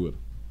to agree with her.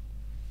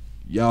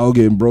 Y'all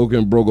getting broke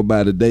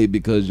about a day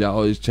because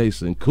y'all is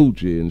chasing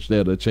coochie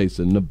instead of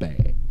chasing the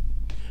bag.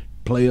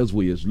 Players,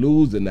 we is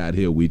losing out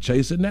here. We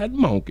chasing that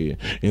monkey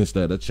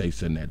instead of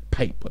chasing that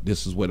paper.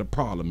 This is where the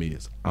problem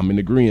is. I'm in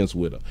agreement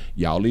with her.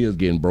 Y'all is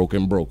getting broker.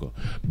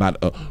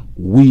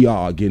 We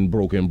are getting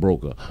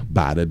broker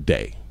by the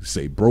day.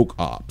 Say broke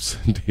ops.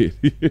 The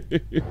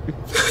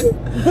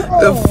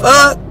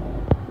fuck?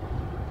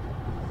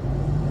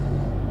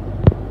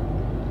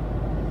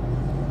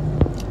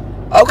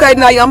 Okay,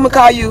 now I'm gonna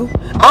call you.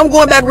 I'm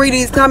going back reading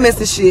these comments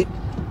and shit.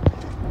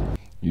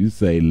 You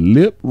say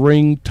lip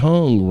ring,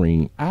 tongue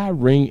ring, eye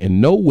ring, and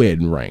no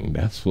wedding ring.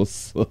 That's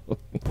what's up.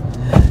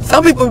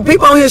 Some people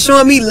on here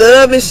showing me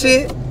love and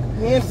shit.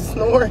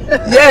 Snoring.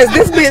 Yes,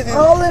 this bitch.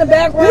 All in the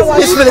background.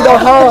 This bitch finna go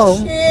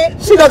home.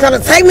 She gonna come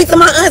to take me to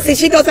my auntie.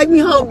 She gonna take me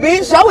home,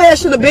 bitch. Your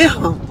ass should have been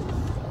home.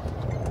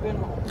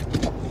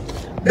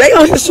 They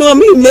on here showing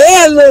me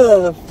mad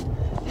love.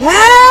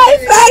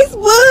 Hey,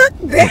 Facebook.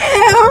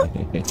 Damn.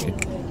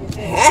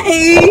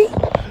 Hey.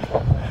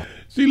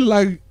 She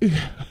look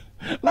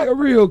like a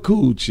real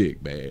cool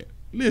chick, man.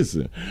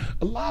 Listen,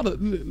 a lot of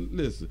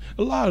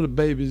the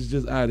babies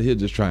just out here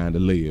just trying to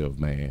live,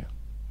 man.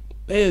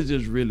 They're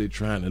just really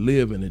trying to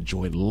live and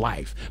enjoy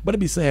life. But it'd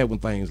be sad when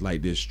things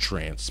like this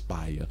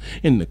transpire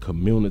in the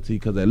community,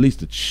 because at least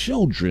the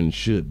children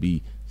should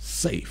be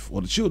safe,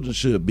 or the children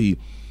should be,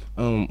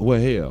 well,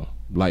 hell,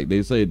 like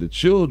they say, the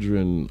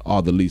children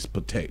are the least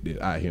protected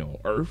out here on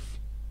earth.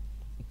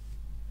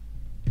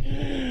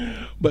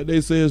 But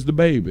they say it's the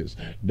babies.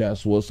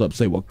 That's what's up.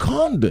 Say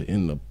Wakanda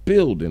in the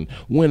building.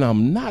 When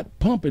I'm not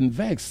pumping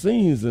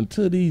vaccines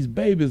into these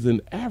babies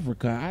in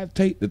Africa, I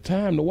take the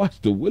time to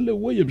watch the Willie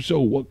Williams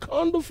show,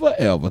 Wakanda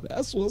Forever.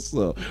 That's what's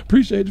up.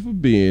 Appreciate you for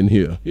being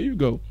here. Here you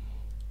go.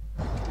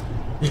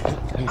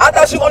 I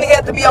thought you only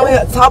had to be on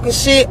here talking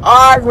shit,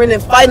 arguing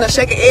and fighting or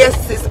shaking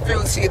asses and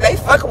few shit. They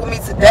fucking with me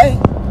today.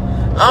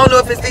 I don't know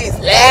if it's these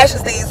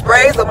lashes, these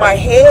braids, or my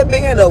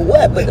headband or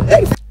what, but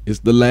they It's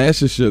the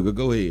lashes, sugar.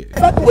 Go ahead.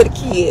 fucking with a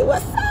kid.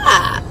 What's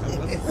up?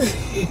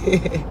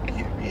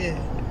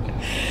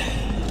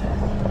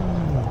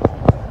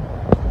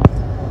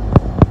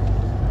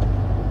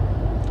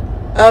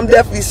 I'm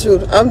definitely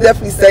shooting. I'm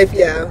definitely safe,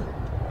 y'all.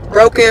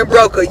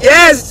 Broker.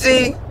 Yes,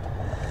 G.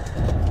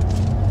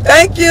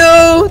 Thank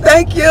you.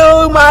 Thank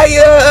you,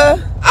 Maya.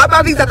 I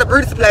bought these at the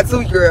Beauty Supply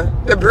too, girl.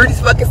 The Beauty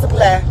fucking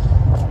Supply.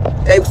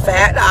 They was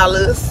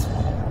 $5.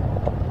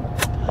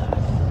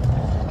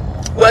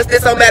 What's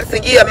this on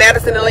Madison? Yeah,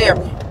 Madison and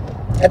Laramie.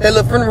 At that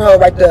little funeral home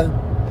right there.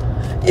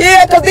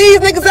 Yeah, because these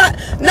niggas are...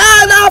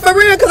 Nah, for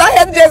real, because I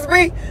had to just go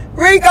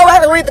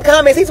out and read the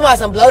comments. He's wanting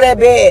some blow that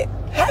bed.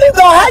 How you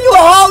a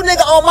whole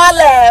nigga on my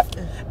live?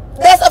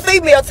 That's a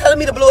female telling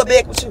me to blow a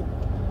bed with you.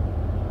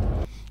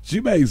 She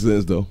makes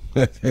sense, though.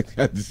 I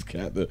just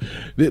got the...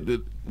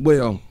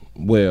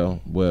 Well,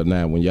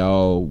 now when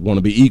y'all want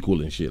to be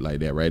equal and shit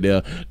like that right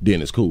there,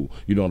 then it's cool.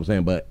 You know what I'm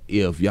saying? But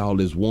if y'all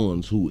is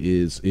ones who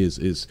is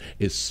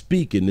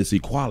speaking this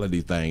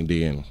equality thing,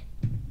 then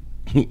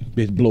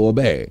bitch, blow a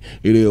bag.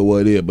 It is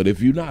what it is. But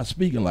if you're not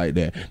speaking like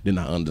that, then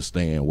I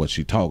understand what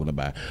she's talking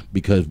about.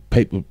 Because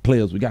paper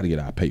players, we got to get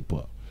our paper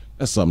up.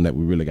 That's something that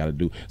we really got to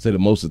do. Say the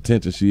most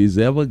attention she's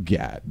ever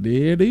got.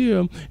 There it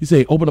is. You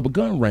say open up a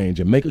gun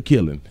range and make a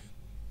killing.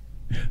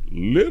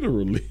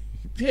 Literally.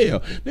 Yeah,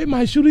 they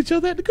might shoot each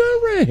other at the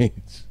gun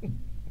range.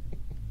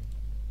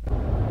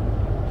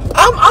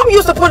 I'm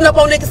used to putting up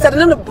on niggas telling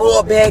them to blow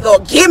a bag or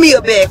give me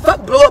a bag.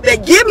 Fuck blow a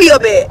bag, give me a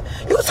bag.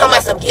 You was talking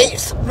about some give you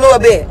blow a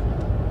bag.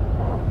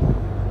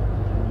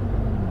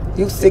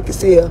 You sick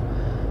as hell.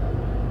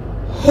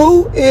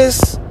 Who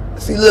is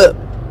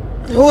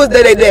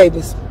Day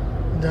Davis?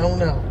 Don't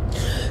know.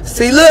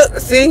 See,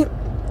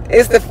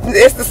 it's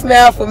the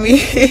smile for me.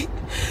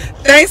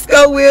 Thanks,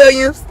 Go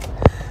Williams.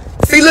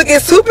 See, look,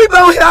 it's two people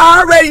on here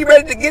already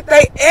ready to get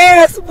their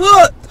ass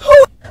whooped.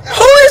 Who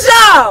is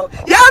y'all?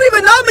 Y'all don't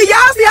even know me.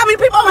 Y'all see how many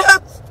people on here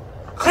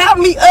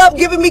clapping me up,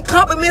 giving me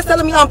compliments,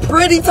 telling me I'm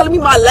pretty, telling me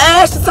my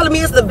lashes, telling me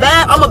it's the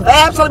vibe, I'm a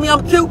vibe, telling me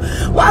I'm cute.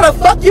 Why the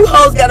fuck you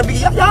hoes gotta be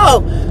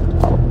y'all?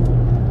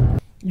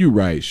 You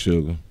right,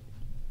 sugar.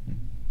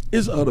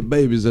 It's other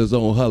babies that's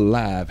on her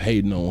live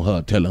hating on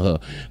her, telling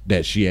her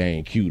that she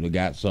ain't cute or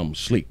got something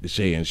slick to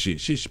say and shit.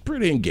 She's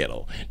pretty and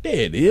ghetto. There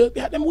it is.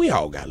 Goddamn, we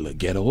all got a little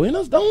ghetto in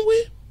us, don't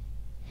we?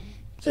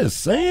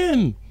 Just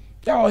saying.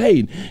 Y'all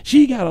hating.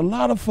 She got a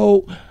lot of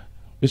folk,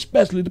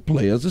 especially the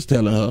players, that's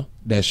telling her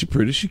that she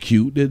pretty, she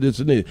cute, this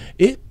and this.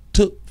 It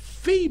took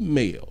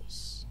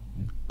females,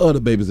 other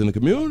babies in the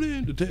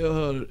community, to tell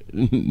her,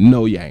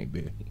 no, you ain't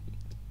there.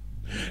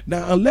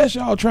 Now, unless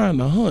y'all trying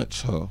to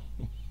hunch her,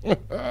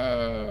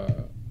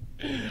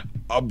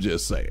 I'm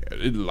just saying,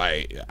 it's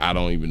like, I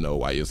don't even know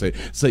why you say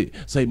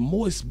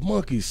moist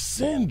monkey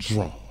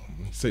syndrome.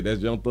 Say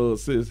that's Young Thug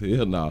sis.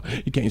 Hell no,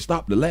 you can't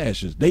stop the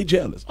lashes. They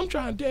jealous. I'm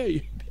trying to tell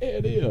you. There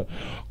it is.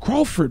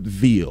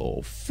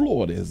 Crawfordville,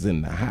 Florida is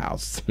in the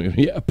house.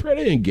 Yeah,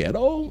 pretty and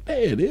ghetto.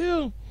 There it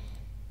is.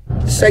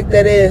 Shake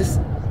that ass.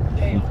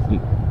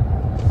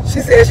 She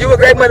says you a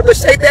great mother, but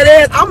shake that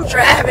ass. I'm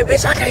driving,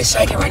 bitch. I can't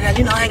shake it right now.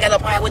 You know I ain't got no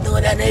problem with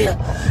doing that there.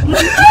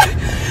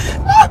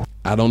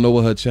 I don't know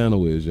what her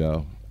channel is,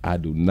 y'all. I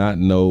do not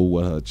know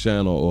what her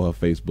channel or her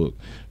Facebook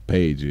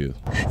page is.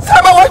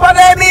 Tell me what my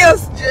name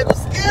is.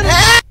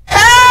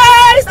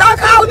 Hey, stop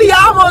calling me.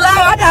 I'm on live.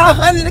 I got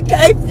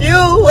 100K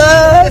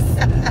viewers.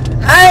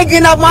 I ain't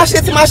getting off my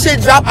shit till my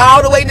shit drop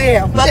all the way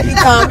down. Fuck you,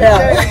 calm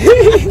down.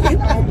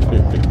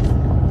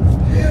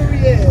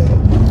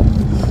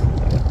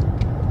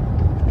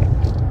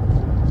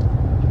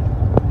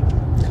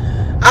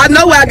 I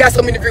know why I got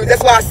so many views.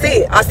 That's why I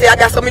said I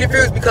got so many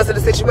views because of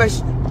the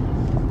situation.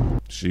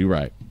 She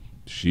right.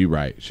 She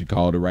right. She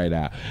called it right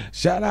out.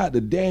 Shout out to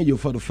Daniel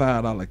for the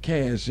 $5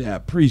 cash. I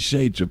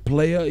appreciate your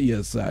player.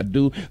 Yes, I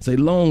do. Say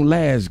long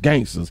last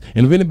gangsters.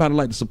 And if anybody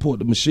like to support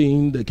the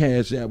machine, the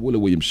Cash App Willie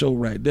Williams show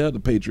right there, the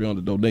Patreon,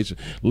 the donation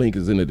link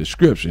is in the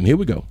description. Here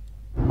we go.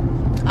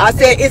 I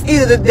said it's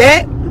either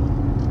that.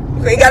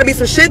 It gotta be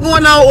some shit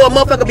going on, or a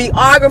motherfucker be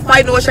arguing,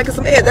 fighting, or shaking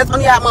some head. That's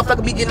only how a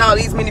motherfucker be getting all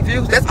these many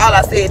views. That's all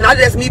I said. Not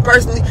just me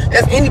personally.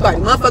 That's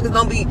anybody. Motherfuckers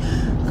don't be.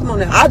 Come on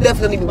now. I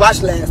definitely be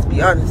watch last, to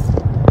be honest.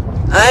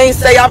 I ain't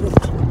say I'm.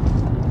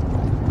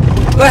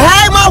 But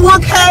hey, my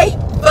 1K,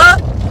 fuck,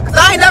 cause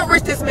I ain't never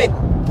reached this many.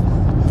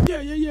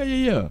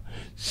 Yeah.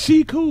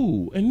 She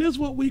cool, and this is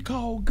what we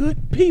call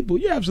good people.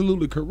 You're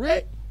absolutely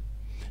correct.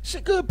 She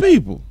good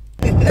people.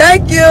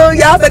 Thank you.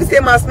 Y'all better say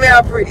my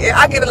smell pretty.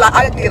 I get a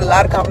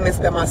lot of compliments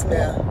about my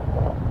smell.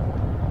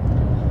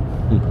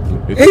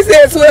 He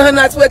said 1200,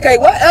 not 12K.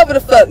 Whatever the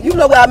fuck. You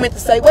know what I meant to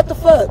say. What the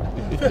fuck?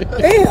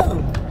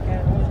 Damn.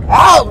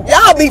 Oh,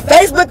 y'all be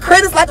Facebook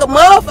critics like a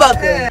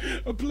motherfucker.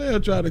 A player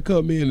tried to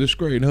come in and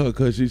screen her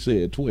because she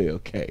said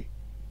 12K.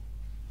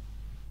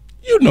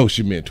 You know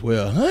she meant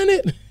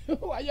 1200.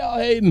 Why y'all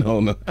hating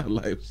on her? I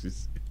like what she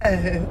said.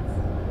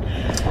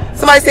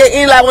 Somebody said,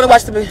 "Any I want to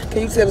watch the."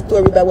 Can you tell the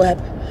story about what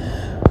happened?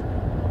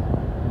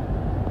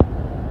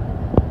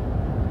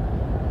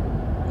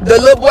 The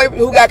little boy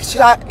who got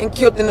shot and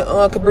killed in the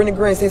Cabrini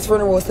Green, his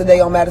funeral was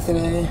today on Madison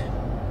and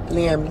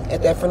Laramie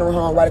at that funeral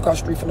home right across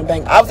the street from the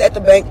bank. I was at the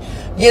bank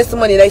getting some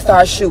money. They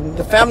started shooting.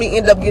 The family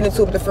ended up getting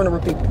into it with the funeral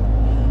people,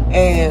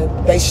 and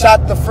they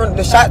shot the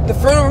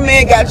funeral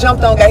man got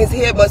jumped on, got his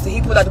head busted.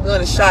 He put out the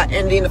gun and shot,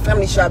 and then the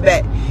family shot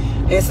back,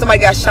 and somebody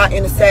got shot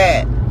in the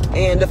side,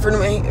 and the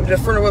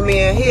funeral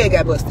man head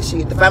got busted.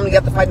 Shit, the family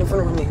got to fight the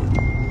funeral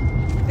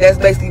man. That's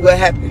basically what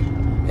happened.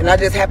 And I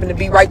just happened to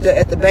be right there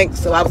at the bank,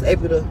 so I was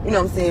able to, you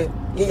know what I'm saying,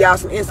 give y'all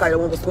some insight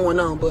on what was going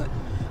on. But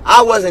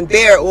I wasn't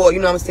there, or, you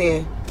know what I'm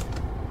saying.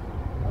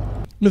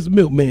 Mr.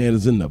 Milkman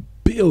is in the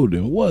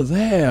building. What's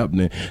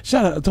happening?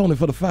 Shout out to Tony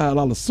for the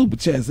 $5 super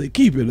chat. Say,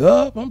 keep it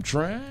up. I'm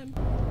trying.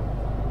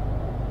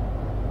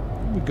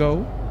 Here we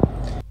go.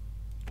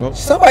 Oh.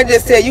 Somebody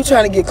just said you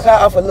trying to get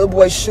clout off a little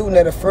boy shooting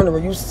at a funeral.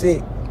 You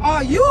sick. Oh,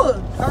 you a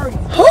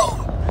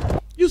Who?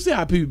 You see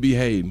how people be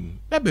hating.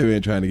 That baby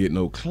ain't trying to get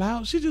no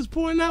clout. She just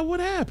pointing out what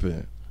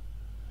happened.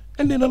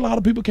 And then a lot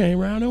of people came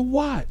around and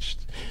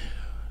watched.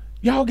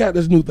 Y'all got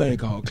this new thing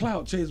called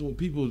clout chasing when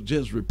people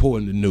just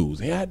reporting the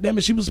news. And God damn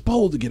it, she was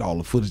supposed to get all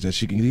the footage that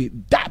she can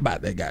get. Die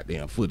about that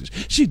goddamn footage.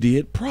 She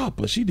did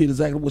proper. She did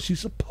exactly what she's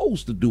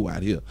supposed to do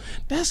out here.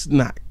 That's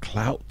not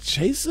clout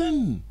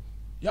chasing.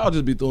 Y'all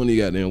just be throwing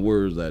these goddamn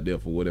words out there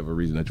for whatever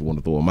reason that you want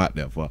to throw them out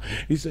there for.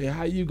 He say,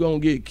 how you gonna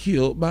get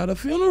killed by the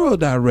funeral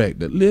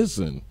director?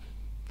 Listen.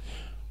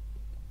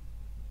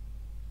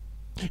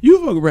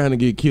 You fuck around and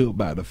get killed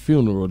by the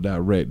funeral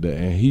director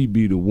and he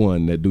be the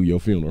one that do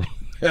your funeral.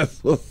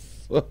 That's what's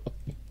up.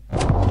 I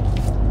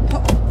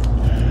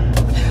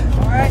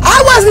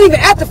wasn't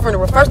even at the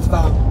funeral, first of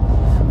all.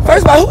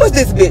 Who is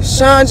this bitch?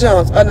 Sean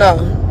Jones. Oh, no.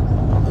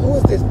 Who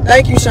is this?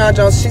 Thank you, Sean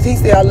Jones. He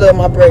said I love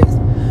my braids.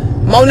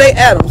 Monet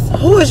Adams.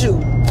 Who is you?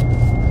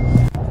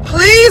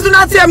 Please do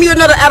not tell me you're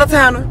another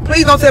out-of-towner.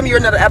 Please don't tell me you're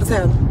another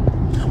out-of-towner.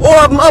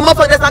 Or a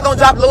motherfucker that's not gonna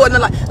drop lower than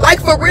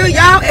like for real,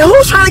 y'all. And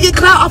who's trying to get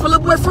clout off a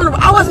little boy's funeral?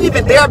 I wasn't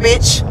even there,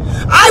 bitch.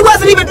 I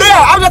wasn't even there.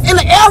 I was just in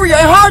the area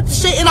and heard the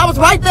shit, and I was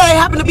right there. It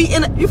happened to be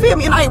in. You feel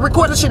me? And I ain't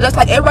recording shit. That's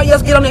like everybody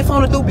else get on their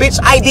phone and do. Bitch,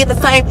 I did the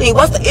same thing.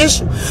 What's the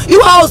issue?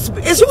 You hoes,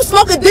 is you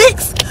smoking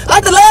dicks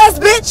like the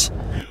last bitch?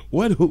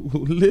 What?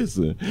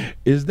 Listen,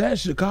 is that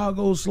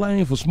Chicago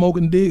slang for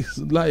smoking dicks?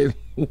 Like,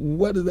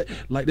 what is that?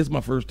 Like, this is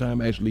my first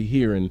time actually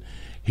hearing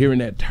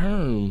that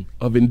term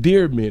of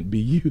endearment be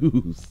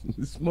used.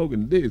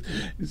 Smoking dicks.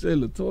 He said,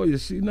 Latoya,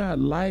 she not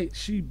light,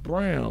 she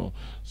brown.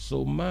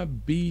 So my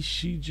B,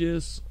 she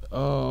just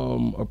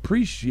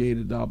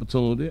appreciated the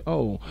opportunity.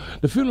 Oh,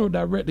 the funeral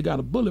director got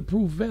a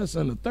bulletproof vest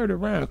and a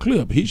 30-round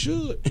clip. He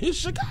should. It's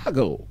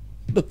Chicago.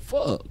 The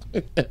fuck?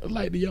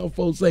 Like the young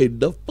folks say,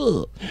 the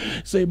fuck?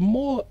 Say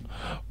more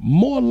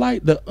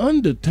like the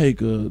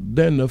Undertaker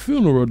than the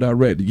funeral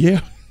director.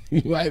 Yeah,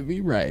 you might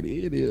be right.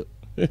 It is.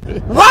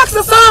 Rocks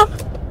or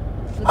something?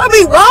 I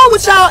be wrong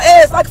with y'all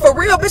ass. Like for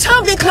real, bitch. How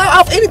I'm getting clout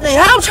off anything?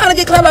 How I'm trying to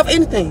get clout off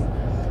anything?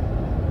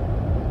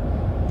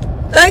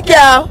 Thank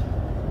y'all.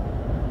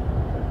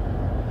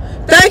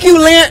 Thank you,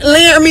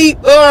 Laramie,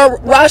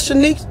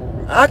 Rashanique.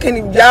 I can't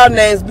even, y'all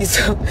names be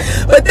so.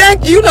 But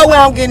thank you, you know where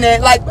I'm getting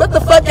at. Like, what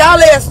the fuck, y'all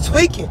ass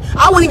tweaking?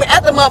 I wasn't even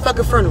at the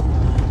motherfucking funeral.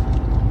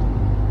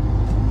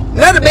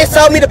 Another bitch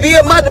told me to be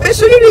a mother.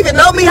 Bitch, you didn't even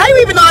know me. How you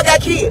even know I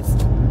got kids?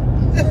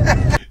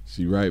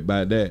 She right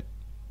about that.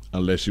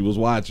 Unless she was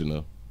watching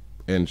her.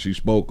 And she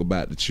spoke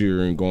about the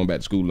cheering, going back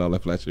to school and all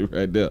that flat shit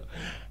right there.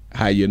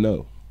 How you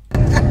know?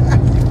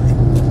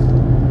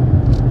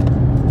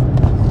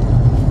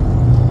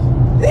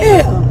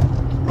 Damn.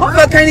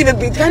 Motherfucker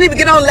can't even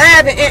get on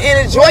live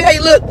and enjoy how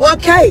you look.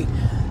 1K.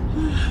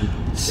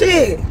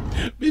 Shit.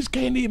 Bitch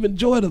can't even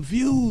enjoy the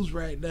views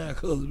right now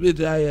because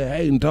bitch out here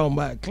hating talking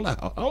about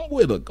clout. I'm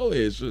with her. Go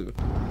ahead, sugar.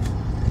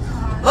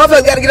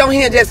 Motherfuckers gotta get on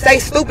here and just say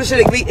stupid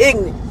shit and be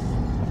ignorant.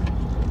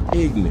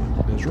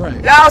 Ignorant, that's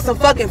right. Y'all some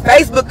fucking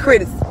Facebook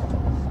critics.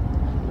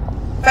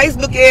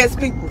 Facebook ass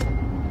people.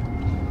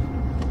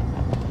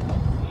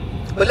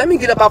 But let me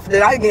get up off of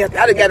that. I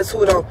done got a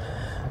suit on.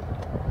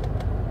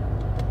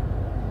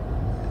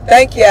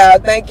 Thank y'all,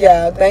 thank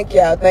y'all, thank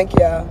y'all, thank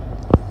y'all.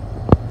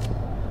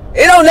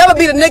 It don't never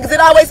be the niggas.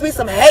 It always be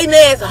some hating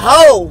ass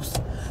hoes.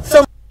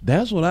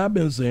 That's what I've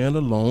been saying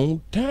a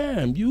long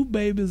time. You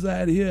babies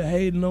out here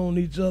hating on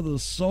each other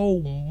so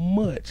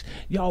much.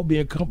 Y'all be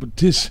in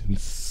competition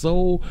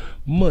so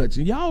much.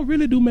 And y'all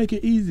really do make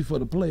it easy for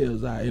the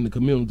players out in the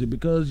community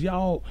because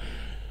y'all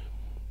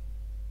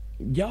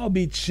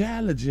be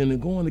challenging and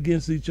going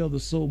against each other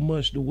so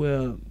much to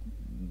where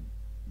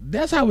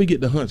that's how we get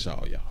to hunch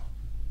y'all.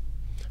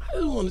 I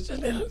just want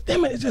to,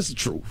 damn it, it's just the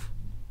truth.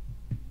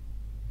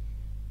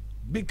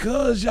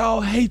 Because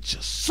y'all hate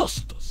your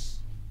sisters.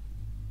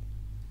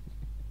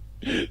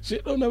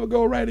 Shit don't never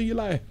go right in your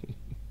life.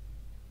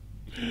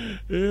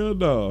 Hell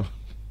no.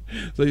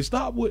 So you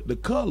stop with the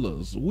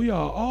colors. We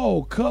are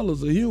all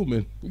colors of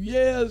human.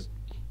 Yes,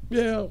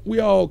 yeah, we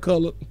all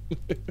colored.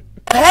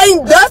 Hey,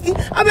 Dusty,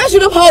 I bet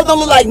you them hoes don't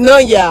look like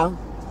none, y'all.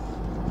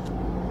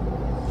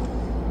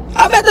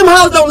 I bet them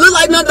hoes don't look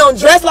like none, don't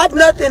dress like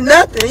nothing.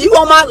 You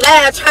on my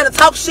live trying to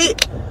talk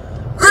shit.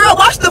 Girl,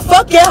 watch the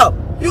fuck out.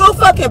 You a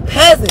fucking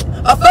peasant,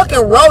 a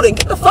fucking rodent.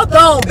 Get the fuck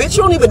on, bitch.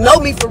 You don't even know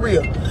me for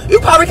real. You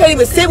probably can't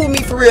even sit with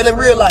me for real in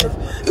real life.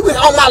 You was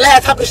on my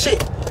live talking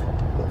shit.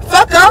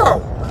 Fuck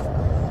on.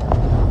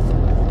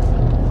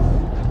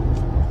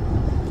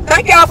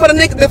 Thank y'all for the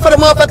niggas, for the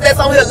motherfuckers that's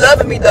on here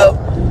loving me though.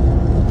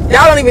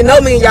 Y'all don't even know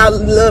me and y'all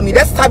love me.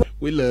 That's the type of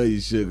We love you,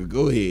 sugar.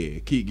 Go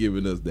ahead. Keep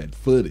giving us that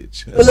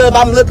footage. love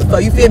I'm looking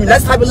for, you feel me?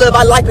 That's the type of love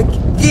I like to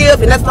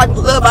give, and that's the type of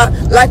love I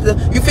like to,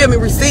 you feel me,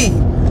 receive.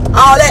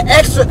 All that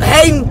extra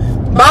hating,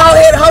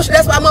 bald-headed hoe shit,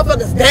 that's why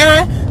motherfuckers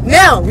dying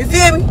now, you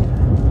feel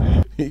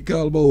me? He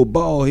call them old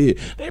bald head.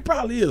 They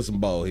probably is some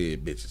bald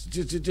head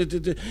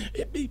bitches.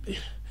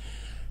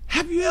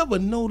 Have you ever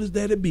noticed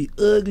that it be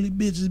ugly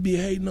bitches be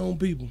hating on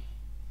people?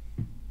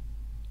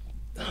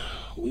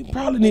 We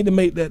probably need to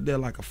make that there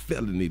like a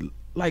felony.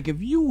 Like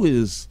if you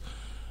is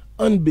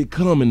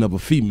unbecoming of a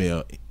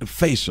female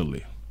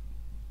facially,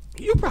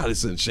 you probably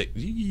shouldn't shake.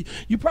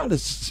 You probably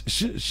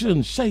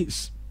shouldn't say.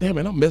 Damn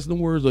it, I'm messing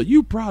the words up.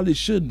 You probably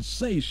shouldn't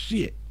say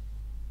shit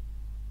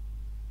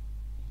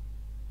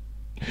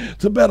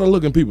to better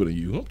looking people than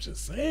you. I'm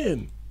just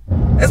saying.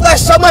 It's like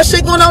so much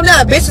shit going on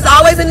now. Bitches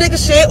always a nigga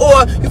shit,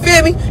 or you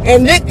feel me?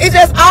 And it's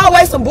just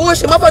always some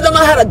bullshit. Motherfuckers don't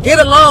know how to get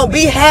along,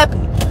 be happy.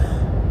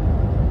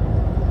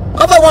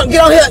 Motherfuckers want to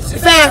get on here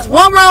fast.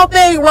 One wrong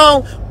thing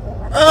wrong.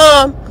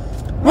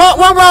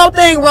 One wrong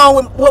thing wrong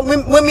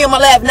with me on my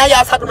laugh. Now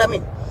y'all talking about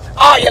me.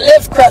 Oh, your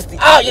lips crusty.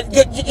 Oh, your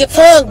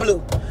tongue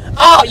blue.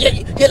 Oh,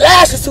 your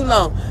lashes too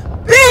long.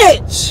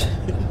 Bitch!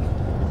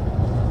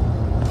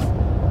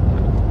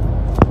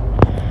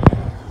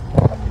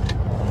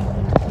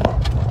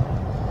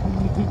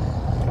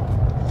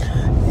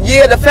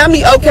 Yeah, the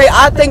family, okay,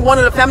 I think one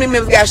of the family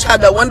members got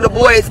shot though. One of the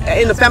boys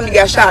in the family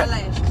got shot.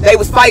 They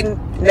was fighting.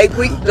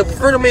 The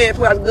funeral man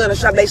put out a gun and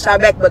shot. They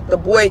shot back, but the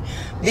boy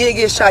did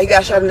get shot. He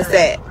got shot in the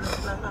side.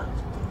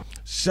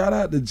 Shout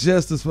out to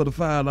Justice for the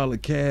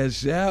 $5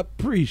 cash app.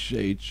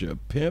 Appreciate you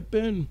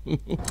pimping.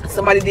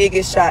 Somebody did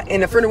get shot,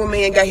 and the funeral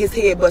man got his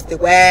head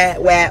busted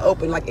wide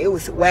open, like it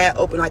was wide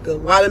open, like a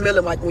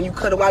watermelon. Like when you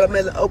cut a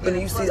watermelon open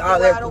and you see all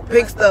that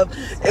pink stuff,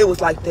 it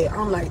was like that.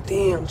 I'm like,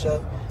 damn,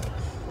 Joe.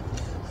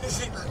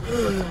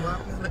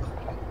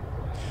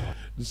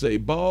 Say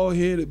bald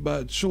headed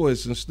by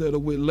choice instead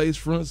of with lace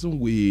fronts and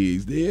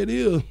wigs. There it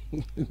is.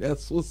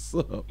 That's what's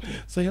up.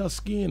 Say her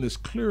skin is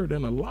clearer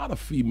than a lot of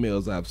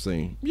females I've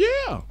seen.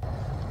 Yeah.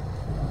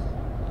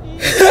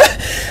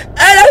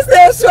 Hey, they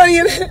said shorty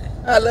in the,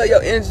 I love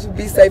your energy.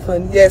 Be safe,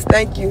 honey. Yes,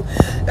 thank you.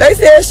 They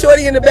said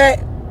shorty in the back.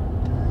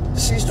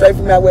 She's straight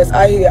from out west.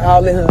 I hear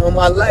all in her on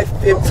my life.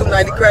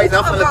 290 crazy.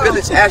 I'm from the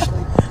village, actually.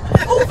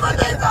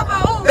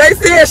 They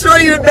said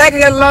shorty in the back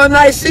and got a long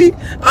night.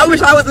 I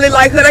wish I was lit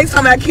like her. They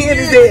talking about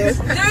Candy's ass.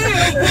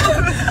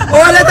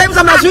 Or they was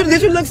talking about you.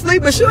 Did you look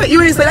sleep? But sure, you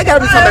didn't say they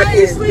gotta be talking about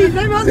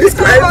Candy. It's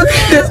crazy.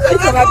 They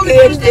talking about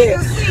Candy's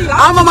ass.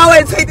 I'm on my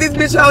way to take this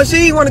bitch home.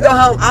 She ain't want to go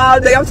home all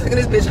day. I'm taking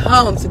this bitch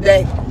home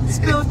today.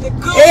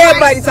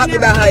 Everybody talking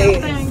about her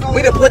ass.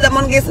 We done put them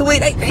on against the weed.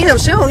 Damn,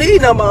 she don't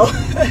need no more.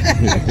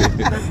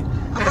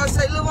 I'm about to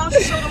say, look, why don't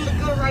you show them the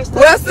good rice?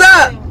 What's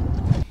up?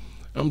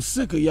 I'm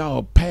sick of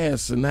y'all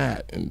passing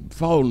out and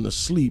falling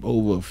asleep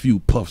over a few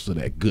puffs of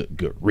that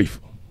good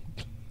reefer.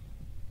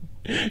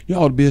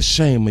 Y'all ought to be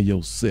ashamed of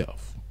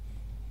yourself.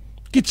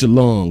 Get your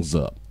lungs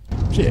up.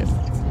 Shit.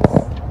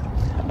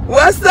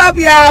 What's up,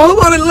 y'all? Who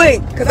want to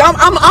link? Cause I'm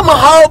a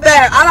whole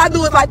bag. All I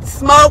do is like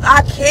smoke.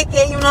 I kick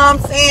it. You know what I'm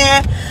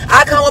saying?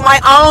 I come with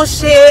my own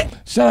shit.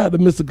 Shout out to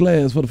Mr.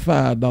 Glass for the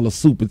 $5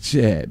 super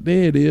chat.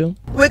 There it is.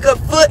 We could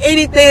foot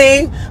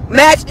anything,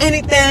 match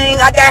anything.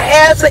 I got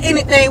halves of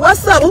anything.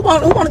 What's up? Who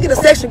want to get a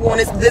section going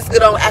this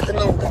good on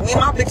afternoon? Cause me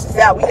and my bitches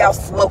out. We out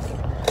smoking.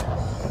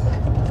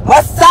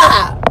 What's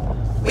up?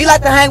 We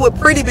like to hang with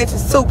pretty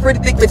bitches too, pretty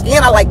thick bitches,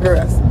 and I like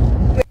girls.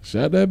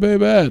 Shout that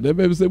baby out. That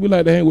baby said we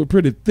like to hang with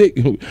pretty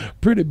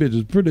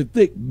bitches, pretty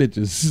thick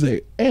bitches. She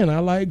said, and I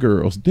like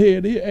girls.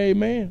 Dead here,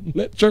 amen.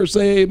 Let church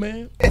say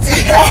amen.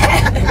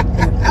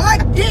 I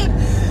like dick.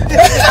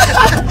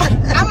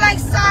 I like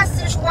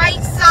sausage,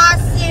 white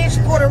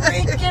sausage, Puerto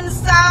Rican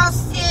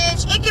sausage.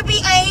 It could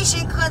be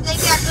Asian because they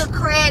got good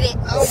credit.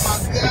 Oh my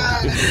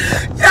God.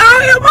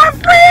 Y'all are my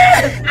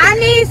friend. I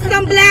need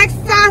some black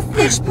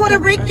sausage, Puerto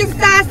Rican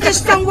sausage,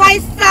 some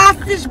white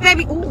sausage,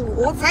 baby.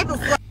 Ooh, all type of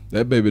stuff.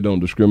 That baby don't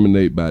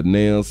discriminate by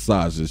nail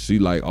sausage. She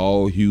like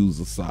all hues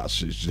of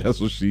sausage. That's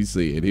what she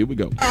said. Here we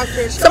go.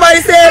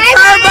 Somebody said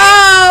turbo.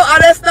 Oh,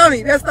 that's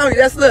Stony. That's Stony.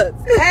 That's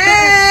Lutz.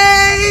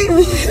 Hey.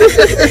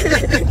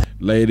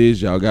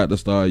 Ladies, y'all got to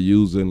start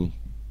using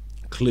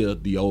clear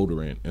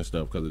deodorant and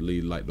stuff because it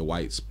leaves like the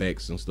white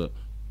specks and stuff.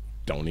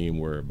 Don't even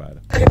worry about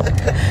it.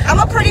 I'm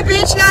a pretty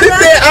bitch now. She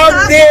said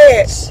I'm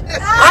dead.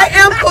 I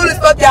am cool as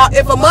fuck, y'all.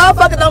 If a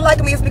motherfucker don't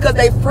like me, it's because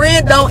they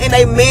friend don't and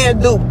they man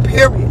do.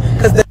 Period.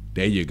 Because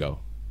there you go.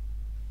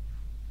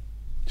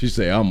 She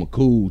say I'm a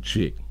cool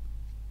chick.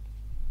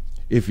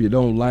 If you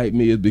don't like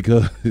me, it's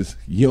because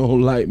you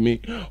don't like me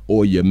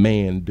or your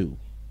man do.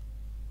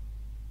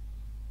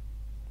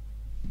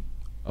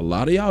 A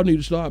lot of y'all need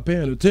to start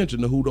paying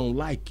attention to who don't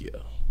like you.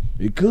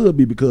 It could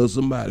be because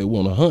somebody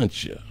want to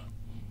hunt you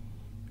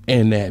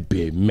and that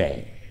be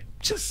mad.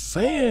 Just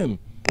saying.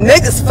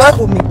 niggas fuck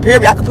with me,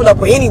 period. I can pull up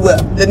with anywhere.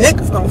 The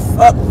niggas gonna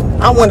fuck with me.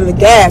 I'm one of the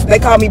gas. They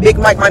call me Big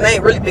Mike. My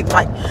name really Big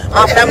Mike.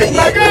 My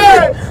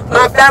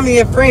family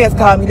and friends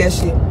call me that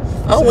shit.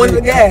 I'm one of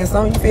the gas.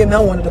 You feel me?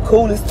 I'm one of the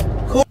coolest.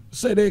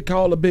 Say they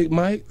call her Big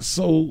Mike,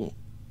 so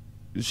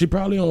she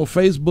probably on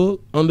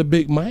Facebook under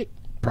Big Mike.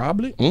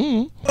 Probably.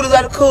 Who's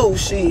that cool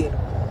shit?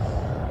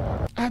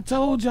 I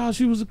told y'all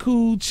she was a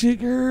cool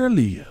chick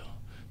earlier.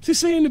 She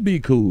seemed to be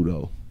cool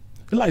though.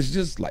 She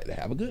just like to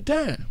have a good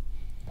time.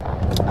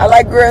 I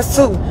like girls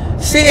too.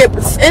 Shit,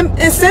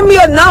 and send me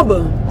a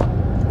number.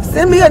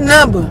 Send me a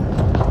number.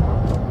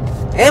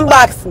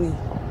 Inbox me.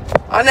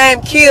 Her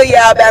name Kill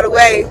Y'all, by the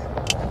way.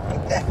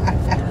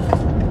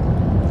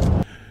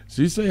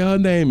 She say her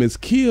name is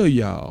Kill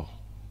Y'all.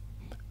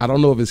 I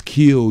don't know if it's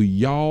Kill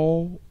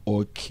Y'all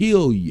or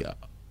Kill Ya.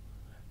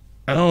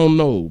 I don't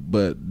know,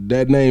 but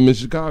that name in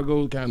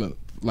Chicago kind of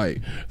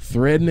like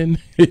threatening.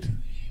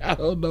 I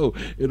don't know.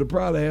 It'll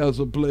probably have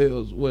some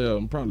players.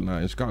 Well, probably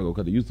not in Chicago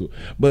because they used to,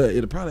 but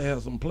it'll probably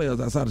have some players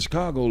outside of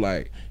Chicago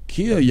like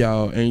Kill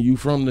Y'all and you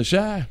from the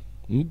Chi.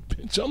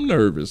 Bitch, I'm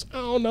nervous. I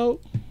don't know.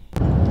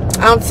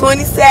 I'm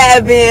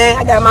 27.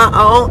 I got my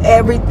own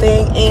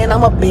everything, and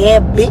I'm a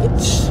bad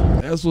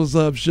bitch. That's what's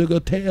up, sugar.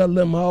 Tell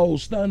them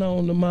hoes, stun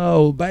on them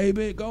hoes,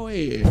 baby. Go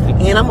ahead.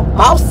 And I'm a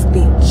boss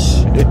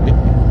bitch.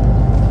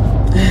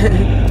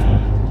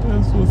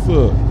 That's what's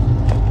up.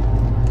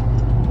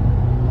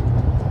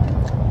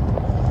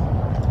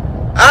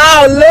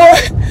 Oh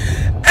Lord.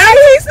 And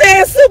he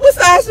said super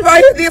sauce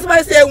right here.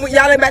 Somebody said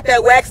y'all ain't about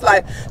that wax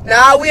life.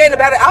 Nah, we ain't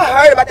about it.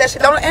 I heard about that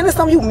shit. Don't and it's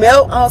something you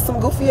melt on some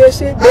goofy ass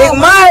shit. Big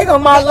Mike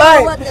on my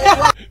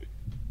life.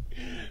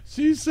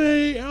 She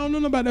say, I don't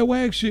know about that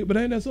wax shit, but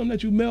ain't that something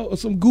that you melt or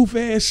some goof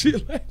ass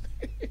shit like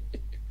that?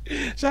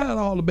 Shout out to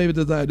all the babies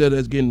that's out there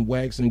that's getting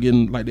waxed and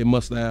getting like their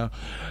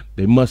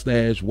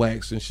mustache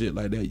waxed and shit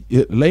like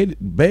that. Lady,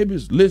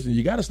 babies, listen,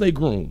 you gotta stay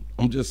groomed.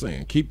 I'm just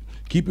saying, keep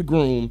it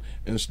groomed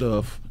and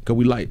stuff, cause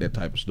we like that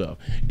type of stuff.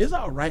 It's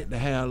all right to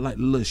have like a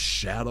little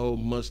shadow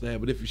mustache,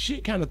 but if your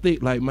shit kind of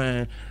thick like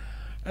mine,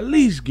 at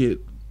least get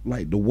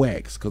like the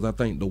wax, cause I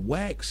think the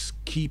wax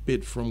keep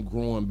it from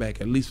growing back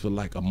at least for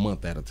like a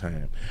month at a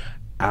time.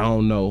 I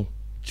don't know,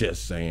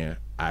 just saying.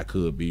 I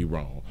could be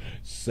wrong.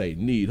 Say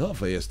need her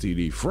for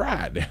STD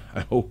Friday.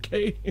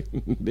 Okay,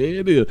 there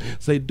it is.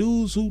 Say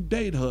dudes who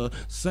date her,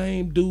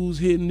 same dudes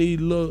hitting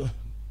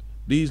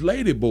these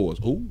lady boys.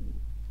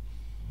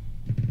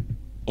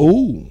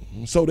 Ooh,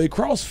 so they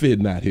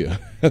crossfitting out here.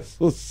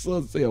 so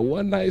say a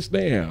one night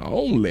stand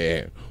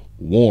only.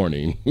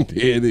 Warning. There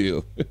it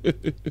is. They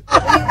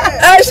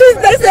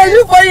said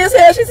you funny as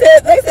hell.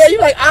 They said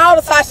you like all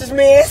the sausage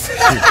men.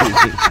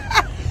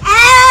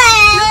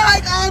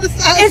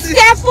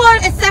 Except for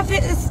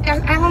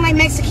I don't like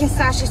Mexican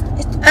sausage.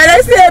 And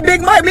they said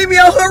Big Mike meet me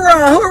on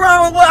Huron.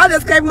 Huron, well, I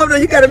just came up there.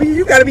 You gotta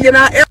be in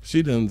our area.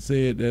 She done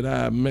said that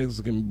our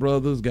Mexican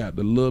brothers got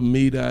the little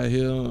meat out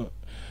here.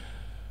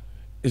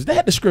 Is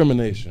that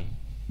discrimination?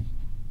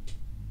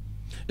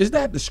 Is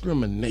that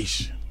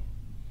discrimination?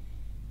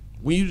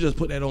 When you just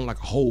put that on like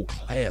a whole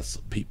class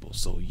of people,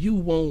 so you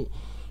won't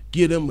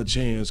give them a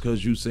chance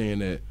because you saying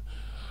that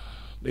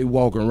they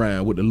walking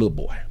around with the little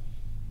boy.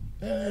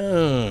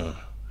 I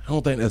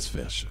don't think that's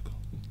fair, sugar.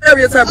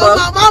 Area type of.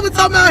 My mama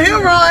talking about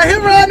Huron.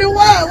 Huron and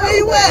what? Where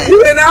you at?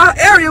 You in our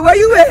area? Where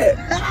you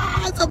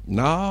at?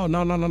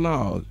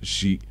 No.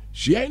 She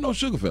ain't no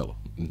sugar fella.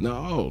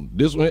 No,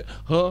 this one,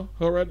 her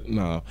right.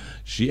 No,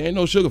 she ain't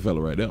no sugar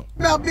fella right there.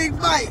 About Big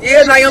Mike.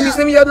 Yeah, Naomi,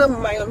 send me your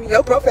number, Naomi.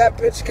 Your profile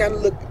picture kind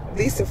of look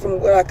decent from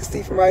what I can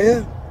see from right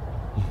here.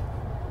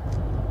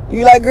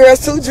 You like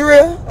girls too,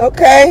 Drill?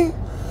 Okay.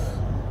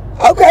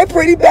 Okay,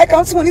 pretty back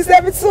on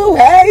 27 too.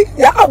 Hey,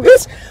 y'all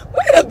bitch.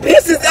 Where the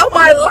bitches of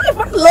my life?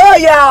 I love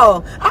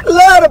y'all. I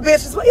love the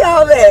bitches. Where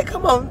y'all at?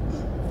 Come on.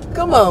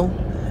 Come on.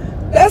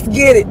 Let's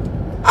get it.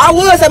 I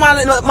would say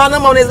my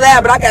number on this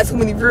lab, but I got too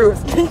many viewers.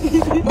 But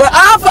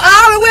for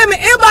all the women,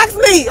 inbox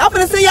me. I'm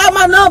finna send y'all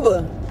my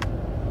number.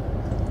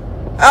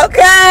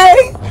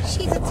 Okay.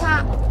 She's a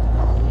top.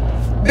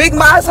 Big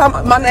Miles,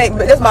 my name.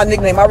 That's my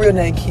nickname. My real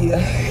name, Kia.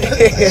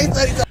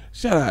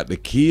 Shout out to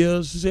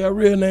Kia. She said her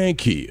real name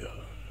Kia.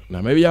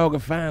 Now maybe y'all can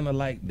find her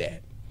like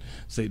that.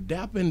 Say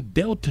Dappin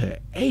Delta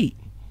 8.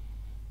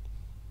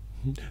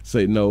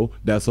 Say no,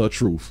 that's her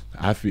truth.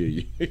 I feel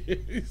you.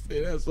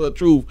 Say that's her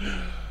truth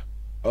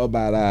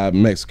about our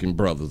Mexican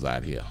brothers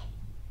out here.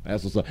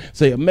 That's what's up.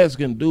 Say a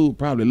Mexican dude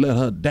probably let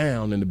her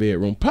down in the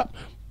bedroom.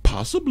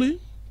 Possibly.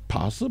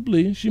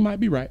 She might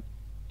be right.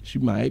 She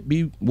might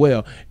be,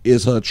 well,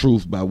 it's her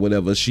truth by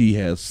whatever she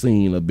has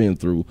seen or been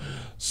through.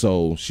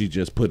 So she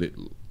just put it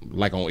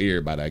like on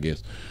everybody, I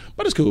guess.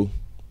 But it's cool.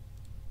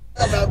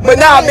 But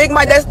nah, Big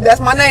Mike, that's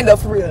my name though,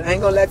 for real. I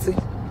ain't gonna lie to you.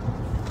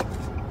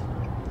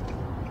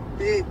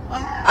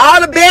 All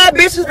the bad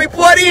bitches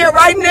report in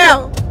right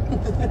now.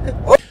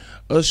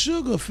 A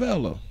sugar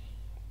fella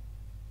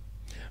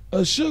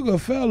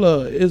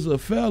is a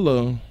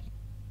fella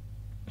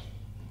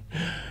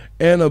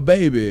and a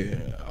baby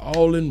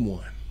all in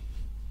one.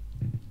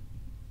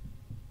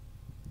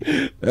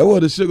 That's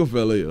what a sugar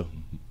fella is.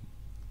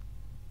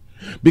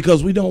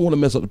 Because we don't want to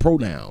mess up the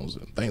pronouns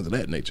and things of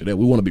that nature. That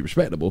we want to be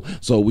respectable,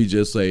 so we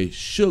just say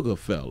sugar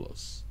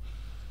fellas.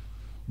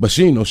 But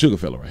she ain't no sugar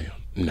fella right here.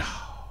 No.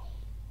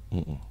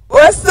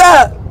 What's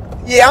up?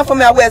 Yeah, I'm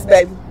from out west,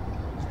 baby.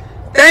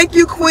 Thank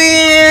you,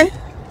 Queen.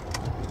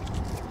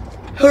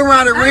 Who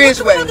around the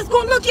Ridgeway? What the fuck is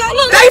going on? Look, y'all,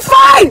 look. They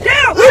fight!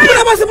 Damn, We put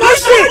up on some more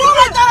shit.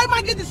 I thought I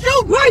might get the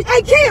shoot. Right,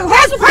 hey, Kim.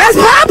 That's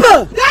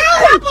Papa!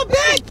 That's Papa,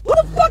 bitch. What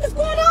the fuck is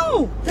going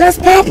on? That's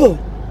Papa.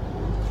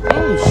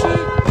 Oh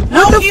shit.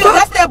 What the fuck?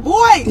 That's that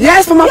boy. Yeah,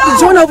 it's from off the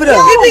joint over there.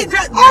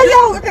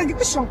 Oh, yo, I gotta get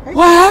this show.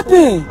 What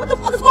happened? What the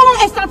fuck is going on?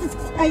 Hey, stop this.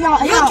 Hey, y'all.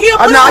 Hey, y'all.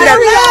 I know, I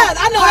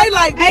know. Hey,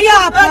 like. Hey,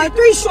 y'all. Part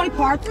 3, shorty.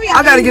 Part 3.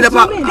 I gotta get up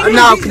out.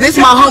 No, this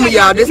is my homie,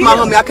 y'all. This is my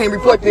homie. I can't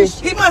report this.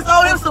 He must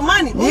owe him some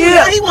money.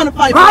 Yeah. He wanna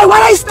fight. Right,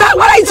 why they stop?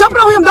 Why they jumping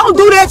on him? Don't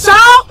do that,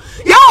 y'all.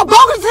 Y'all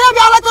bogus as hell.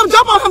 Y'all let them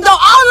jump on him,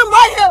 though. All of them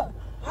right here.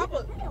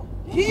 Papa.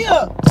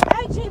 Here.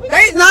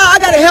 I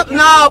gotta help.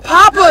 No,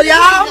 Papa,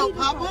 y'all.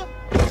 Papa.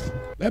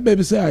 That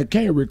baby said I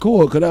can't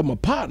record because I'm a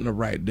partner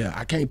right there.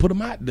 I can't put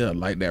him out there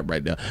like that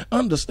right there.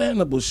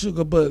 Understandable,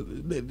 sugar,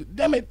 but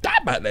damn it, die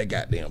about that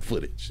goddamn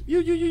footage.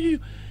 You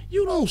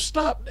don't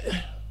stop.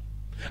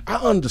 I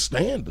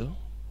understand her.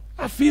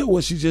 I feel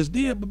what she just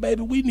did, but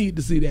baby, we need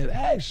to see that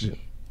action.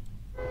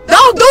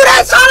 Don't do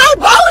that, son. They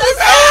bogus as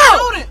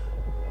hell.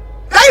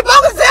 They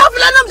bogus as hell for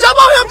letting them jump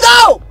on him,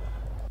 though.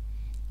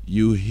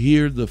 You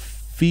hear the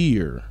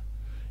fear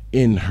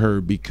in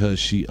her because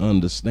she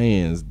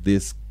understands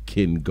this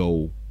can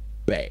go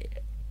bad.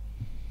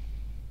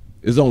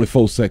 There's only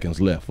 4 seconds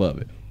left of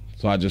it,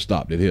 so I just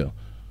stopped it here.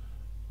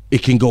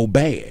 It can go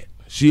bad.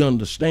 She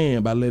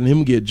understands by letting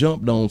him get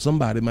jumped on,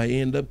 somebody might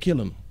end up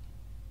killing him,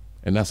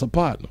 and that's a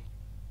partner.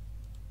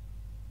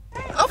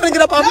 I'm finna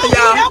get up off of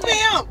y'all. Help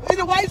him. He's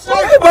a white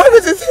shirt. They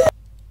bogus as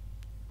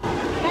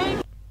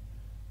hell.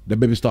 That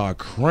baby started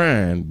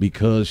crying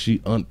because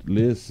she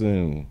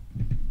listen.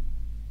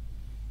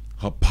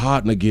 Her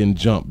partner getting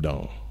jumped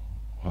on.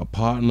 Her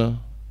partner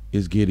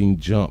is getting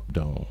jumped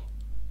on.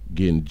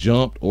 Getting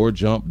jumped or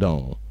jumped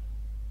on.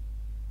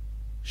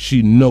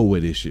 She know where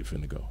this shit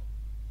finna go.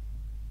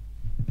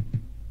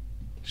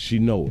 She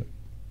know it.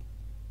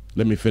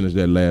 Let me finish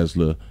that last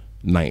little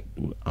night.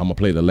 I'm gonna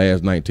play the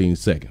last 19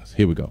 seconds.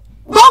 Here we go.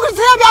 Bogus as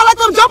hell, y'all let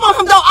them jump on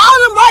him, though. All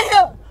of them right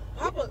here.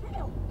 Papa.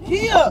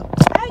 Here.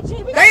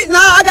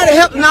 I gotta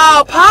help.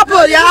 No,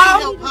 Papa,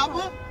 y'all.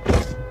 Papa.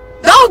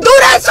 Don't do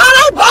that, son.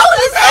 They bogus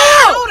as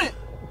hell.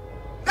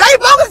 They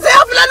bogus as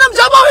hell for letting them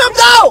jump on him,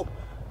 though.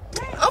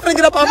 I'm finna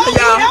get up off of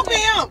y'all. Help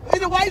him.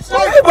 He's a white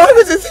shirt. They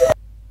bogus as hell.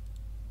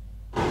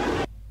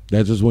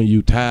 That's just when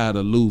you tired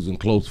of losing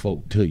close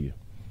folk to you.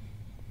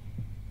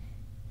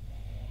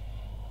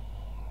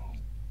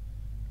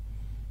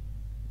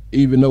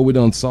 Even though we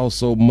done saw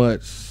so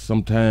much,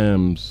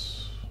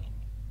 sometimes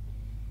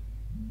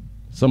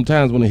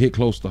when it hit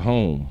close to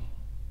home,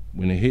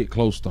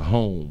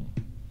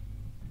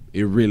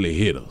 it really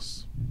hit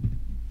us.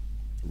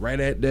 Right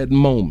at that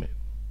moment,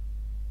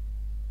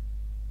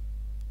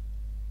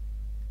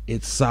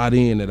 it sat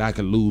in that I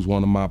could lose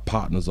one of my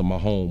partners or my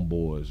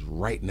homeboys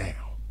right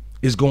now.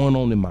 It's going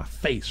on in my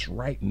face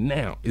right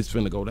now. It's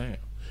finna go down.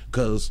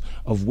 Because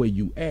of where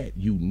you at,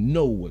 you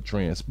know what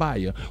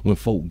transpire when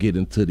folk get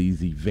into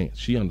these events.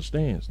 She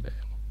understands that.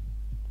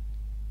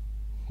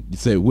 You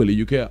say, Willie,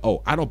 you care?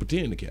 Oh, I don't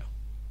pretend to care.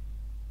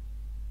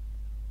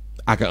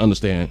 I can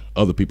understand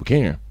other people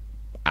caring.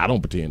 I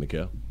don't pretend to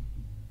care.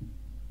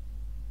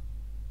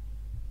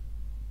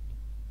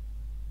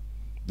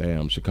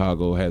 Damn,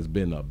 Chicago has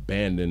been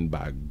abandoned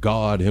by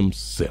God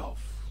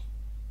himself.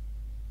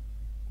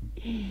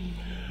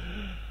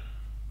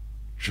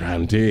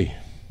 Trying to tell you.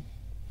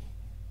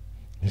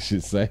 It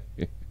should say.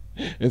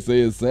 And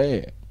say it's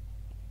sad.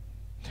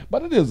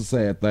 But it is a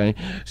sad thing.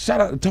 Shout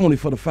out to Tony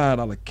for the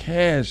 $5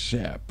 cash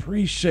app.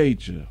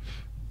 Appreciate you.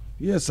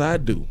 Yes, I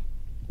do.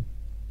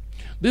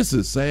 This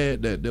is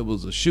sad that there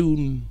was a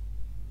shooting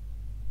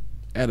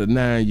at a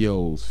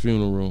 9-year-old's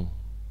funeral.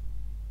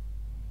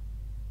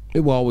 It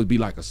will always be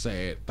like a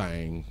sad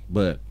thing,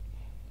 but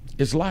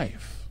it's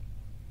life.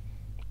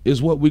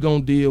 It's what we're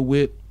going to deal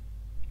with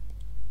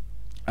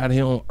out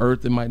here on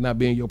earth. It might not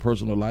be in your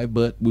personal life,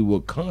 but we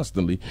will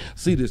constantly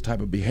see this type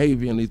of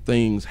behavior and these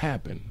things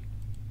happen.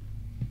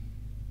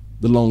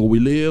 The longer we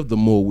live, the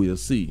more we'll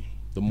see.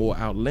 The more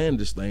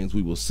outlandish things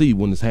we will see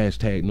when it's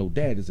hashtag no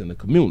daddies in the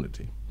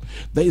community.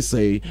 They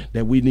say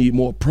that we need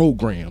more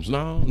programs.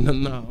 No.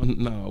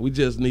 We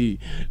just need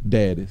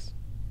daddies.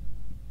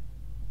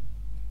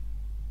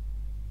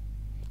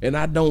 And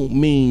I don't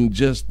mean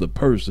just the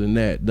person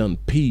that done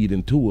peed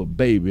into a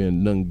baby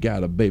and done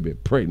got a baby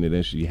pregnant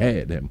and she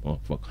had that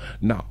motherfucker.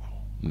 No.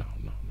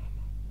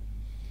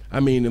 I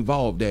mean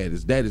involved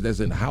daddies that's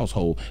in the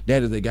household,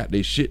 daddies that got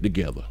their shit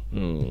together.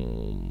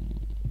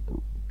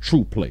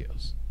 True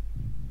players.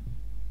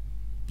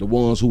 The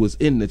ones who is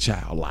in the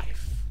child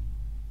life.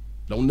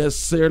 Don't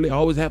necessarily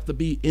always have to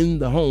be in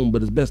the home,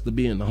 but it's best to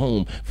be in the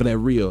home for that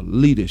real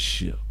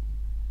leadership.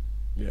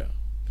 Yeah.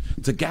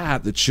 To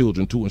guide the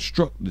children, to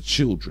instruct the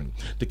children,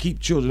 to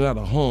keep children out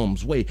of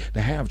harm's way,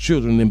 to have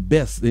children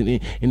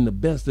in the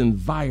best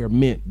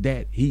environment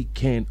that he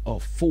can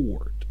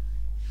afford.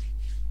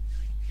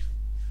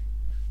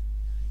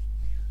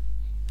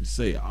 You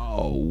say,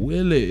 oh,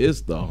 Willie,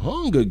 it's the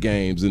Hunger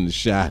Games in the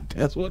shot.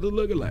 That's what it's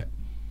looking like.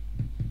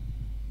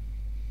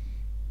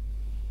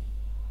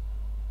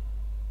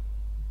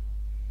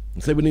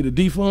 Say we need to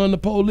defund the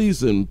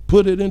police and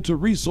put it into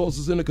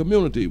resources in the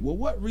community. Well,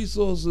 what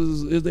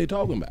resources is they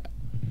talking about?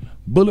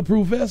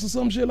 Bulletproof vests or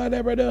some shit like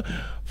that right there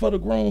for the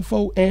grown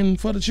folk and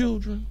for the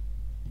children?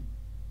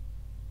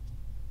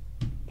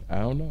 I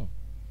don't know.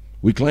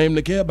 We claim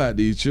to care about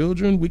these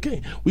children. We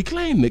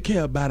claim to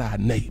care about our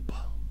neighbor.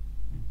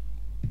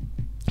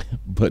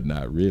 But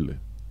not really.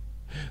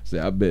 See,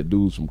 I bet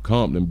dudes from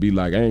Compton be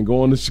like, I ain't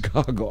going to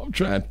Chicago. I'm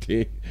trying to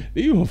tell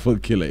you. You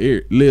motherfucker killer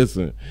Eric.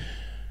 Listen.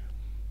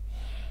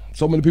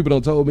 So many people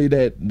done told me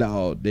that,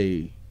 dog,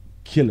 they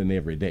killing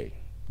every day.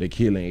 They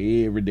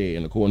killing every day.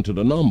 And according to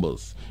the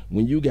numbers,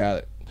 when you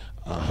got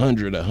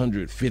 100,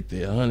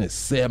 150,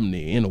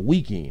 170 in a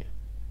weekend,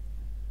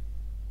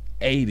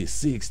 80,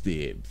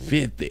 60,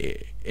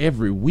 50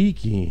 every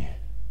weekend.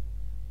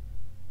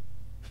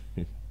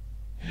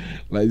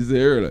 Like you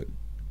said earlier,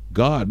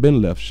 God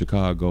been left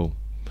Chicago.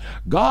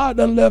 God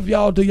done left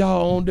y'all to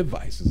y'all own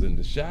devices in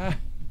the shy.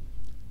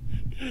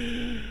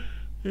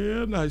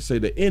 Yeah, now you say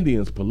the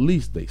Indians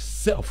police they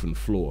self in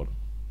Florida.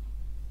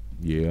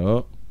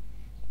 Yeah.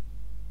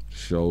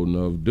 Sure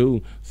enough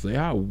do. Say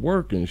I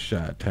work in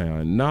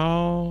Chi-Town.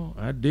 No,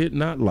 I did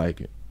not like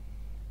it.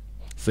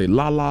 Say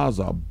la-las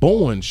are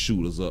born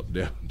shooters up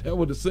there. That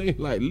would have seemed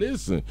like,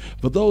 listen,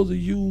 for those of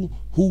you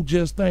who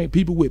just think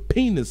people with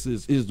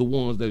penises is the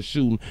ones that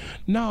shooting.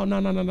 No.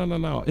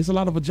 It's a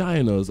lot of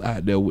vaginas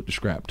out there with the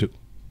scrap too.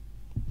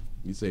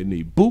 You say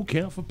need boot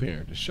camp for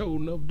parents. Sure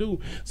enough do.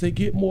 Say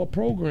get more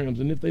programs,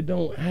 and if they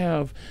don't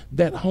have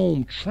that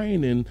home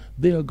training,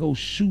 they'll go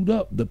shoot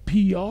up the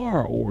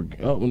PR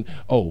organ.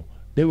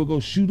 They will go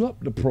shoot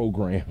up the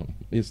program.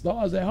 It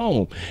starts at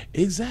home.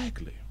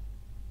 Exactly.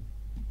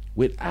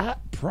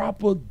 Without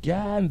proper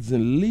guidance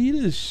and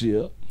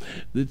leadership,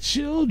 the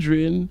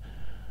children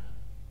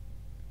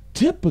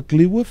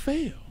typically will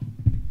fail.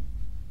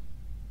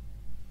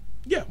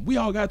 Yeah, we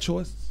all got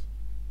choices.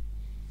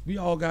 We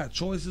all got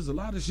choices. A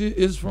lot of shit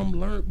is from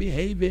learned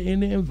behavior in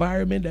the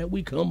environment that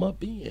we come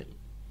up in.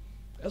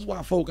 That's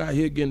why folk out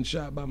here getting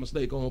shot by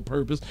mistake on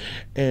purpose,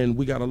 and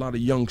we got a lot of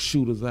young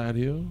shooters out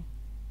here,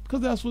 because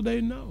that's what they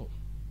know.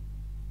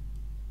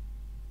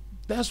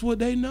 That's what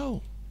they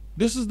know.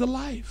 This is the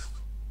life.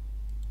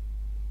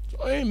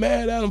 So I ain't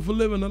mad at them for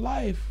living the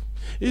life.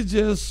 It's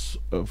just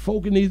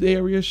folk in these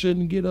areas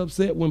shouldn't get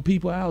upset when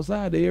people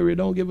outside the area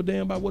don't give a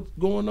damn about what's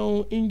going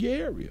on in your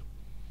area,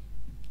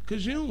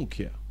 because you don't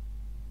care.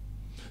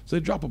 So they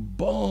drop a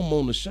bomb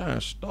on the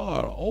Shine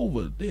Star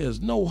over.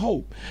 There's no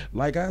hope.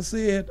 Like I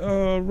said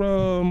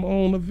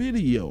on the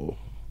video,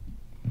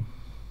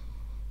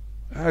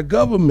 our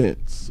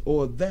governments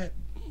or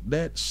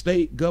that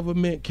state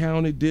government,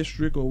 county,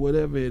 district, or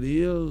whatever it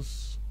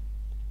is,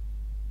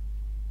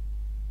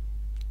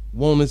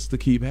 want this to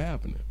keep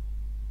happening.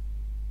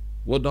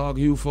 What dog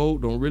you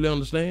folk don't really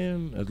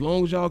understand, as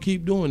long as y'all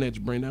keep doing that,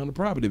 you bring down the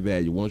property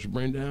value. Once you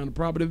bring down the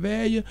property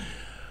value,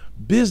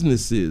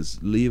 businesses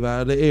leave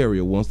out of the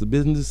area. Once the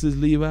businesses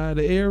leave out of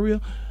the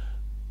area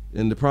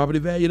and the property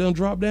value done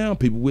drop down,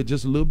 people with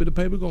just a little bit of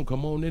paper gonna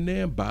come on in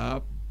there and buy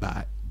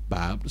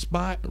up the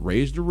spot,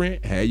 raise the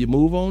rent, have you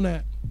move on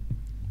that.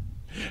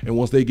 And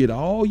once they get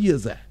all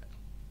years out,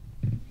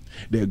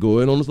 they're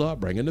going on and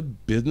start bringing the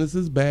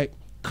businesses back,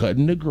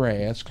 cutting the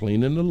grass,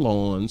 cleaning the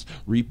lawns,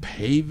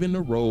 repaving the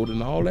road,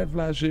 and all that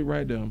fly shit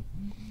right there.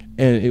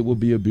 and it will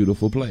be a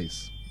beautiful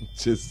place.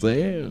 Just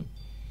saying.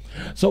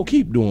 So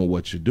keep doing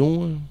what you're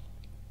doing.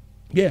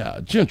 Yeah,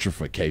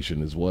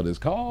 gentrification is what it's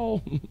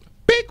called.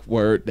 Big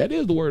word. That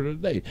is the word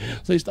of the day.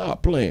 Say,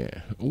 stop playing.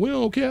 We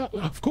don't care.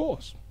 Of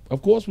course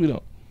we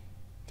don't.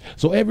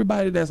 So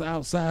everybody that's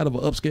outside of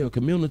an upscale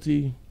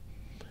community,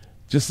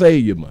 just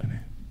save your money.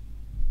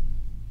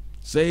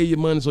 Save your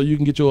money so you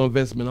can get your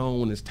investment on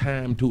when it's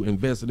time to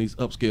invest in these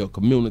upscale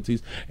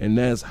communities, and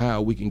that's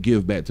how we can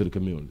give back to the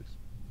communities.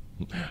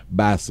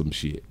 Buy some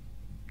shit.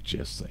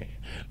 Just saying.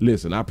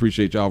 Listen, I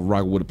appreciate y'all for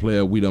rocking with a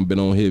player. We done been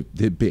on here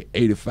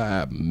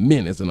 85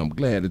 minutes, and I'm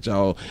glad that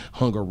y'all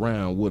hung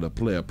around with a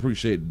player.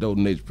 Appreciate the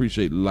donation,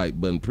 appreciate the like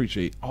button,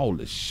 appreciate all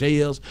the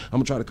shares. I'm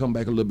gonna try to come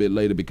back a little bit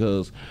later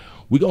because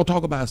we're gonna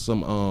talk about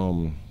some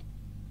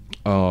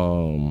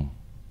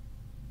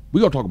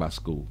we're gonna talk about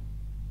school.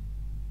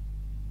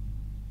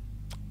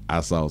 I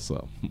saw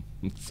something.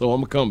 So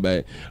I'm gonna come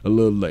back a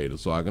little later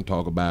so I can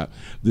talk about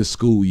this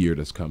school year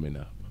that's coming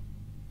up.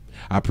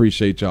 I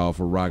appreciate y'all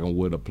for rocking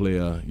with a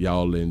player.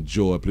 Y'all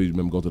enjoy. Please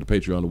remember, go to the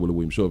Patreon of Willie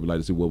Williams Show if you'd like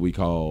to see what we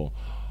call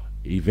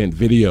event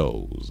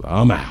videos.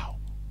 I'm out.